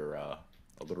when you're a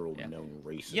literal known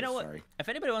racist. You know what? Sorry. If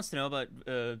anybody wants to know about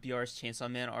BR's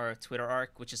Chainsaw Man, our Twitter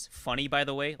arc, which is funny by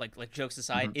the way, like jokes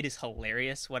aside, it is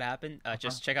hilarious what happened.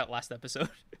 Just check out last episode.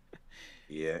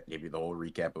 Yeah, give you the whole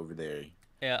recap over there.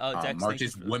 Yeah, Dex, March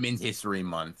is Women's History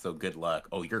Month, so good luck.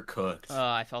 Oh, you're cooked.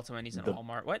 I fell to my knees in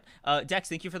Walmart. What? Dex,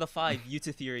 thank you for the 5.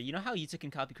 Yuta theory. You know how Yuta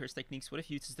can copy curse techniques? What if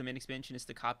Yuta's domain expansion is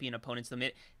to copy an opponent's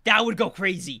domain? That would go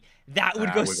crazy. That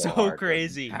would go so hard,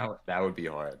 crazy. That would be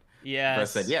hard. Yeah. I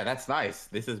said, yeah, that's nice.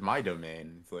 This is my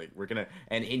domain. It's like we're gonna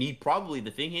and he probably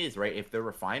the thing is right if the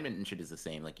refinement and shit is the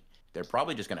same, like they're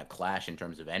probably just gonna clash in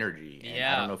terms of energy. And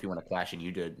I don't know if you want to clash in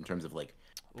Yuta in terms of like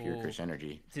pure curse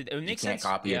energy. It makes you can't sense.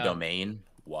 copy a domain.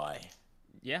 why?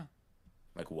 Yeah.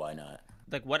 Like, why not?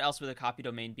 Like, what else would a copy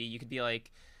domain be? You could be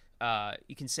like,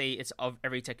 you can say it's of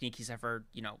every technique he's ever,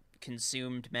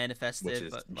 consumed, Which manifested,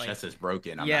 is but like, just as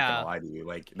broken. I'm not gonna yeah, lie to you.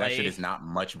 Like that shit like, is not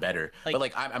much better. But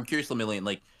like, like, I'm curious, Lemillion.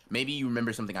 Like maybe you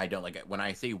remember something I don't. Like when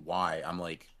I say why, I'm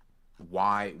like,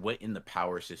 why? What in the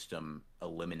power system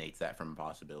eliminates that from a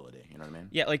possibility? You know what I mean?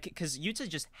 yeah, like, because Utah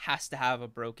just has to have a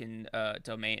broken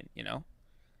domain,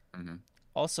 Mm-hmm.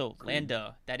 Also, Agreed.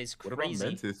 Landa, that is What about crazy.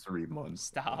 Mentis 3 months?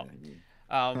 Stop.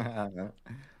 Yeah, Um, yeah.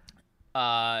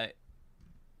 uh,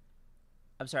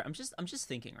 I'm sorry. I'm just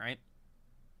thinking, right?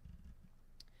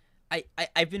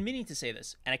 I've been meaning to say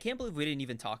this, and I can't believe we didn't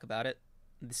even talk about it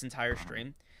this entire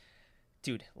stream.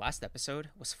 Dude, last episode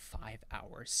was 5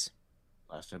 hours.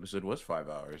 Last episode was 5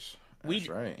 hours. That's We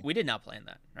right. we did not plan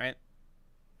that, right?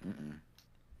 Mm-mm.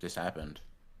 This happened.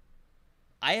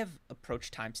 I have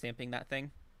approached timestamping that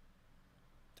thing.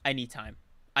 I need time.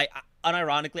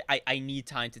 Unironically, I need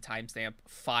time to timestamp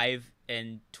 5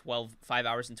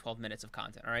 hours and 12 minutes of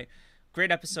content. All right,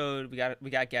 great episode. We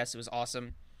got guests. It was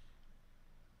awesome.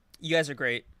 You guys are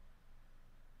great.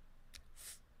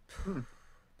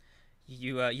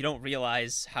 You don't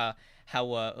realize how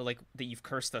like that you've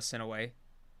cursed us in a way.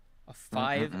 A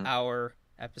 5 hour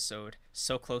episode,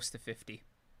 so close to 50.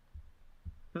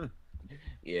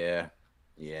 Yeah,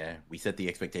 yeah. We set the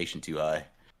expectation too high.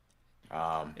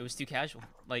 It was too casual.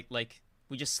 Like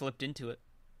we just slipped into it.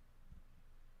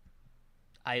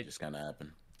 I Just gonna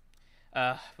happen.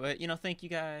 but thank you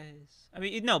guys. I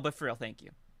mean, no, but for real, thank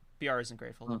you. BR isn't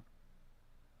grateful.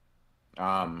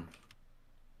 Yeah.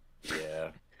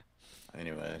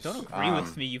 Anyways, Don't agree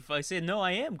with me if I say no.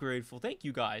 I am grateful. Thank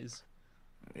you guys.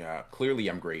 yeah. Clearly,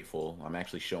 I'm grateful. I'm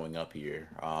actually showing up here.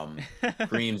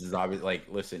 Creams is obviously like,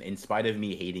 listen. In spite of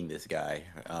me hating this guy,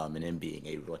 and him being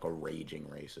a raging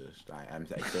racist, I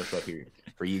still show up here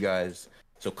for you guys.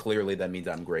 So clearly, that means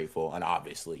I'm grateful, and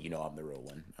obviously, I'm the real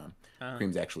one.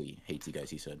 Creams actually hates you guys.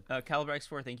 He said. Caliber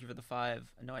X4, thank you for the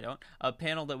 5. No, I don't. A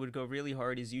panel that would go really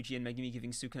hard is Yuji and Megumi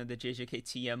giving Sukuna the JJK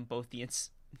TM, both the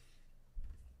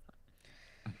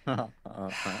The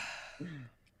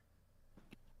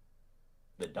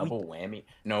double whammy?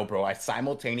 No, bro. I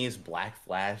simultaneous Black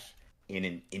Flash in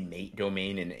an innate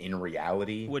domain and in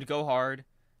reality. would go hard,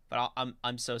 but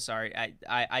I'm so sorry.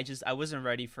 I wasn't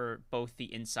ready for both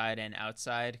the inside and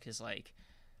outside because like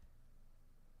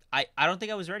I don't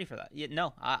think I was ready for that. Yeah,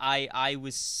 no, I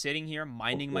was sitting here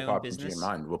minding my own business. Into your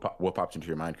mind? What pops into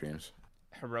your mind, Creams?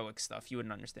 Heroic stuff. You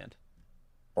wouldn't understand.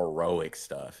 Heroic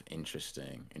stuff.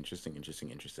 Interesting. In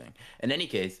any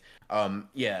case,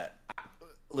 yeah.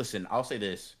 Listen, I'll say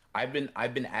this. I've been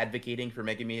advocating for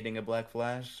Megami hitting a Black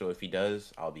Flash, so if he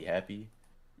does, I'll be happy.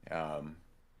 Yeah,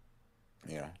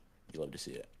 you love to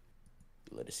see it.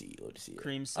 You love to see it.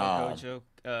 Cream Gojo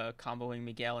comboing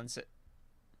Miguel and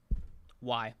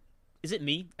why? Is it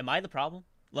me? Am I the problem?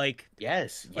 Like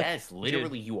yes,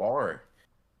 literally dude.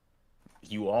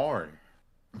 You are.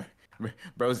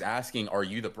 Bro's asking, are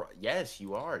you the Yes,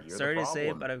 you are. You're sorry the to say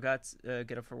it, but I've got to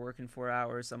get up for work in 4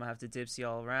 hours. So I'm gonna have to dipsy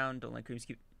all around. Don't let Creams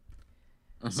keep.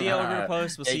 See you Orbital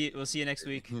Post. We'll see you next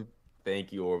week.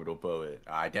 Thank you, Orbital Poet.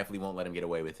 I definitely won't let him get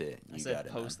away with it. I said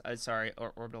Post. Sorry,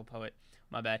 Orbital Poet.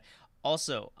 My bad.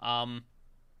 Also,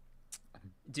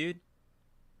 dude,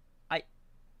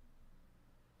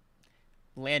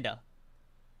 Landa.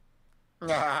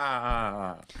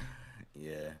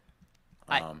 Yeah.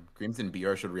 Creams and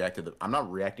BR should react to I'm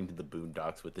not reacting to the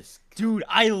Boondocks with this. Dude,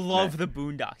 I love the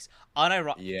Boondocks.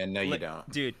 Yeah, no, you don't.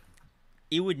 Dude,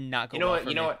 it would not go. You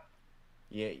know what?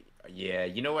 Yeah.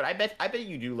 You know what? I bet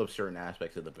you do love certain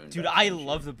aspects of the Boondocks. Dude, I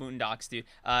love the Boondocks, dude.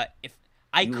 If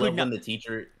I you could love not.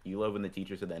 You love when the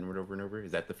teacher said the N word over and over.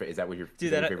 Is that what your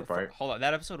favorite part? Hold on,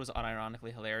 that episode was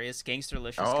unironically hilarious.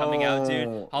 Gangsterlicious coming out, dude.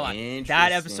 Hold on,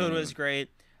 that episode was great.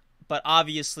 But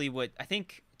obviously, what I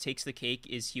think takes the cake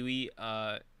is Huey,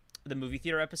 the movie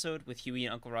theater episode with Huey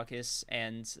and Uncle Ruckus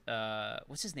and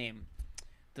what's his name,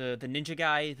 the ninja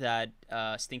guy that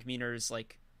Stinkmeaner's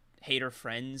like hater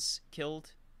friends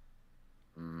killed.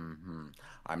 Mm-hmm.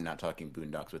 I'm not talking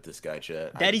Boondocks with this guy,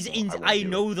 Chet. That is I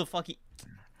know the fucking.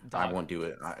 Dog. I won't do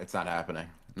it. It's not happening.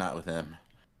 Not with him.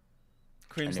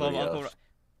 Creams love Uncle.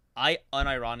 I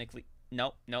unironically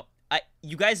no.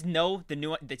 You guys know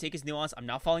the take his nuance. I'm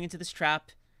not falling into this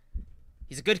trap.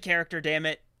 He's a good character, damn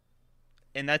it.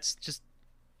 And that's just.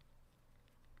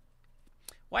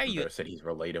 Why are you? Said he's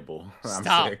relatable.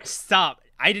 Stop!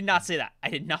 I did not say that. I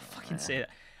did not fucking say that.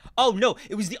 Oh no!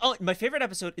 It was my favorite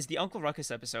episode is the Uncle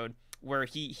Ruckus episode where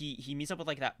he meets up with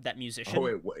like that musician.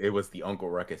 Oh, it was the Uncle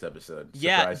Ruckus episode.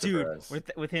 Yeah, Surprise, dude,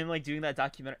 surprise. with him like doing that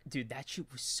documentary, dude, that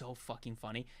shit was so fucking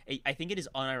funny. I think it is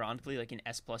unironically like an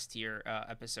S+ tier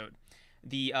episode.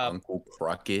 The Uncle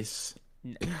Ruckus.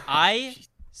 I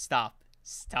stop.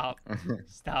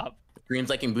 Dreams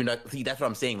like in Boondock. See, that's what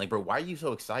I'm saying. Like, bro, why are you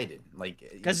so excited? Like,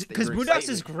 Because you're Boondocks excited.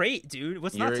 is great, dude.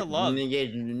 What's not to love? Yeah,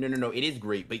 no. It is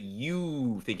great, but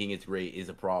you thinking it's great is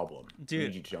a problem.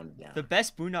 Dude, You tone it down. the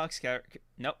best Boondocks character.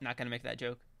 Nope, not gonna make that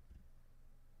joke.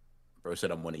 Bro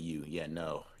said I'm one of you. Yeah,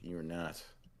 no, you're not.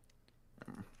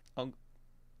 Oh.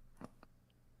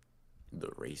 The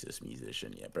racist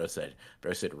musician. Yeah, bro said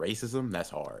racism. That's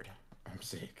hard. I'm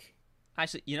sick.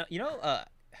 Actually, man,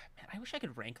 I wish I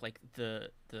could rank like the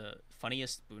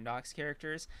funniest Boondocks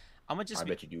characters. I'm gonna just. I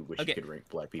bet you do wish okay. you could rank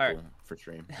black people Right. for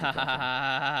stream.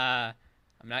 I'm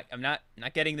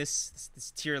not getting this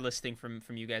tier listing from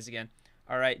you guys again.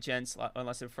 All right, gents. One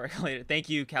last before I go later. Thank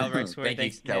you, Calibrex, for Thank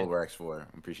you, Calibrex, for.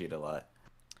 I appreciate it a lot.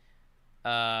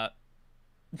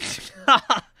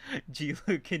 Gee,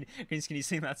 Luke, can you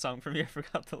sing that song for me? I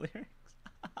forgot the lyrics.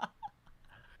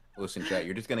 Listen, chat,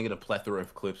 you're just gonna get a plethora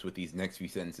of clips with these next few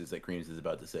sentences that Creams is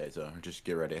about to say, so just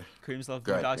get ready. Creams love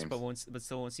Go ahead, Boondocks, Creams. but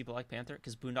still won't see Black Panther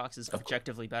because Boondocks is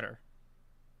objectively better.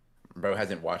 Bro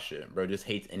hasn't watched it. Bro just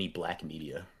hates any black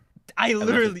media. I Unless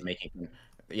it's literally. making.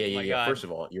 Oh Yeah. my God. First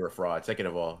of all, you're a fraud. Second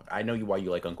of all, I know why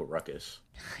you like Uncle Ruckus.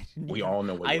 We all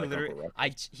know why you like Uncle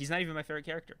Ruckus. He's not even my favorite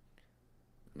character.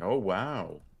 Oh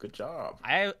wow, good job.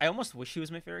 I almost wish he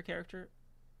was my favorite character.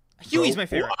 Huey's my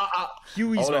favorite.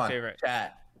 Huey's Hold my on, favorite.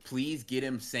 Chat, please get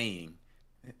him saying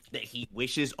that he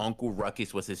wishes Uncle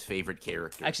Ruckus was his favorite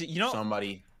character. Actually,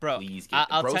 somebody, bro, please get.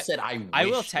 Bro said I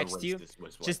will wish text the you. racist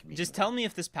was Just like me." tell me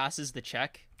if this passes the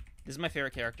check. This is my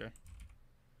favorite character.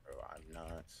 Bro, I'm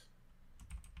not.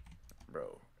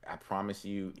 Bro, I promise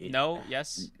you. No.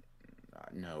 Yes.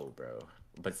 No, bro.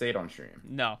 But say it on stream.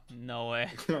 No way.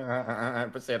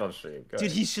 But say it on stream. Go Dude,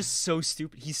 ahead. he's just so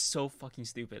stupid. He's so fucking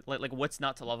stupid. Like what's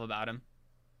not to love about him?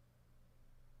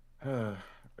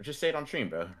 Just say it on stream,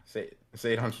 bro. Say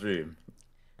it on stream.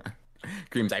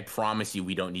 Creams, I promise you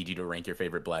we don't need you to rank your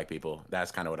favorite black people.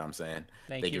 That's kind of what I'm saying.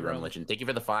 Thank you, Rum Rome. Legend. Thank you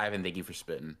for the 5 and thank you for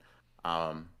spitting.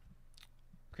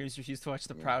 Creams refused to watch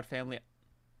the Proud Family.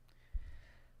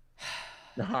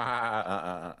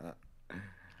 Oh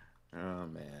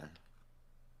man.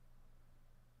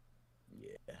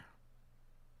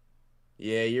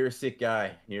 Yeah, you're a sick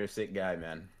guy. You're a sick guy,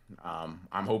 man. I'm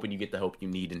hoping you get the hope you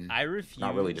need and I refuse.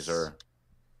 not really deserve.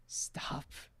 Stop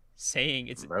saying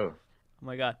it's. Bro. Oh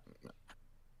my God.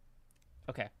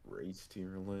 Okay. Race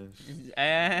tier list.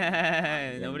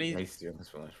 Nobody. Race tier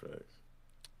list flashbacks.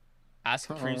 Ask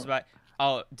Creams about.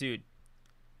 Oh, dude.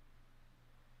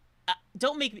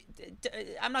 Don't make me.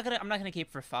 I'm not gonna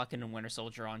cape for Falcon and Winter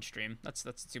Soldier on stream. That's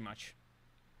too much.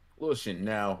 Listen,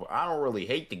 now I don't really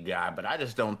hate the guy, but I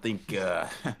just don't think the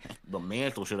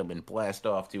mantle should have been passed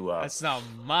off to. That's not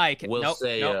my. We'll nope,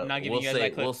 say. nope, not giving we'll you guys say.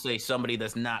 that clip. We'll say somebody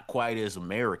that's not quite as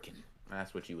American.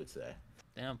 That's what you would say.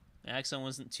 Damn, the accent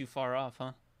wasn't too far off,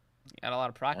 huh? You got a lot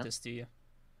of practice, do you?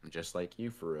 Just like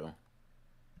you, for real.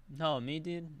 No, me,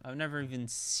 dude. I've never even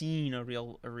seen a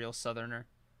real Southerner.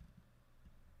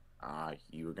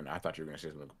 You were gonna. I thought you were gonna say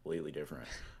something completely different.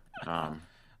 Yeah.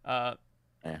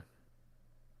 Yeah.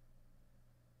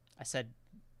 I said,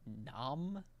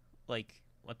 nom? Like,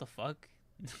 what the fuck?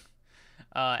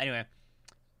 Anyway.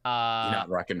 You're not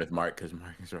rocking with Mark because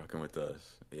Mark is rocking with us.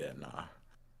 Yeah, nah.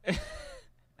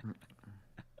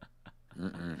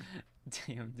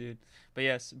 Damn, dude. But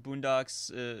yes,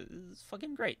 Boondocks is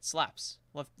fucking great. Slaps.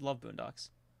 Love Boondocks.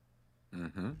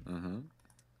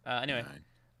 Anyway.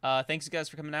 Thanks guys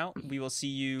for coming out. We will see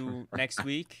you next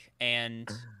week and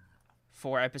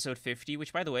for episode 50,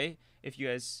 which by the way, if you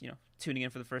guys, tuning in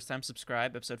for the first time,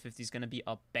 subscribe. Episode 50 is going to be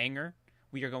a banger.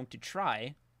 We are going to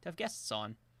try to have guests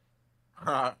on.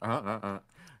 Yeah,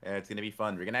 it's gonna be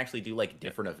fun. We're gonna actually do like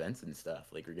different events and stuff.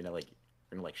 Like we're gonna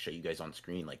show you guys on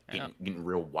screen, like getting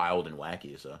real wild and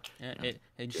wacky. So tune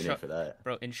in for that,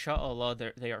 bro. Inshallah,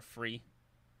 they are free.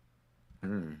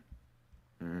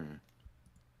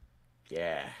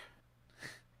 Yeah.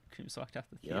 Creams walked out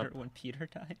the theater when Peter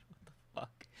died. What the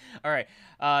fuck? All right.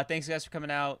 Thanks guys for coming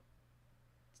out.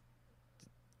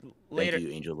 Later. Thank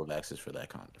you, Angel of Access, for that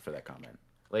comment.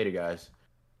 Later, guys.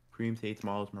 Creams hates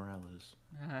Miles Morales.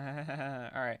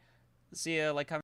 All right. See ya. Like, comment.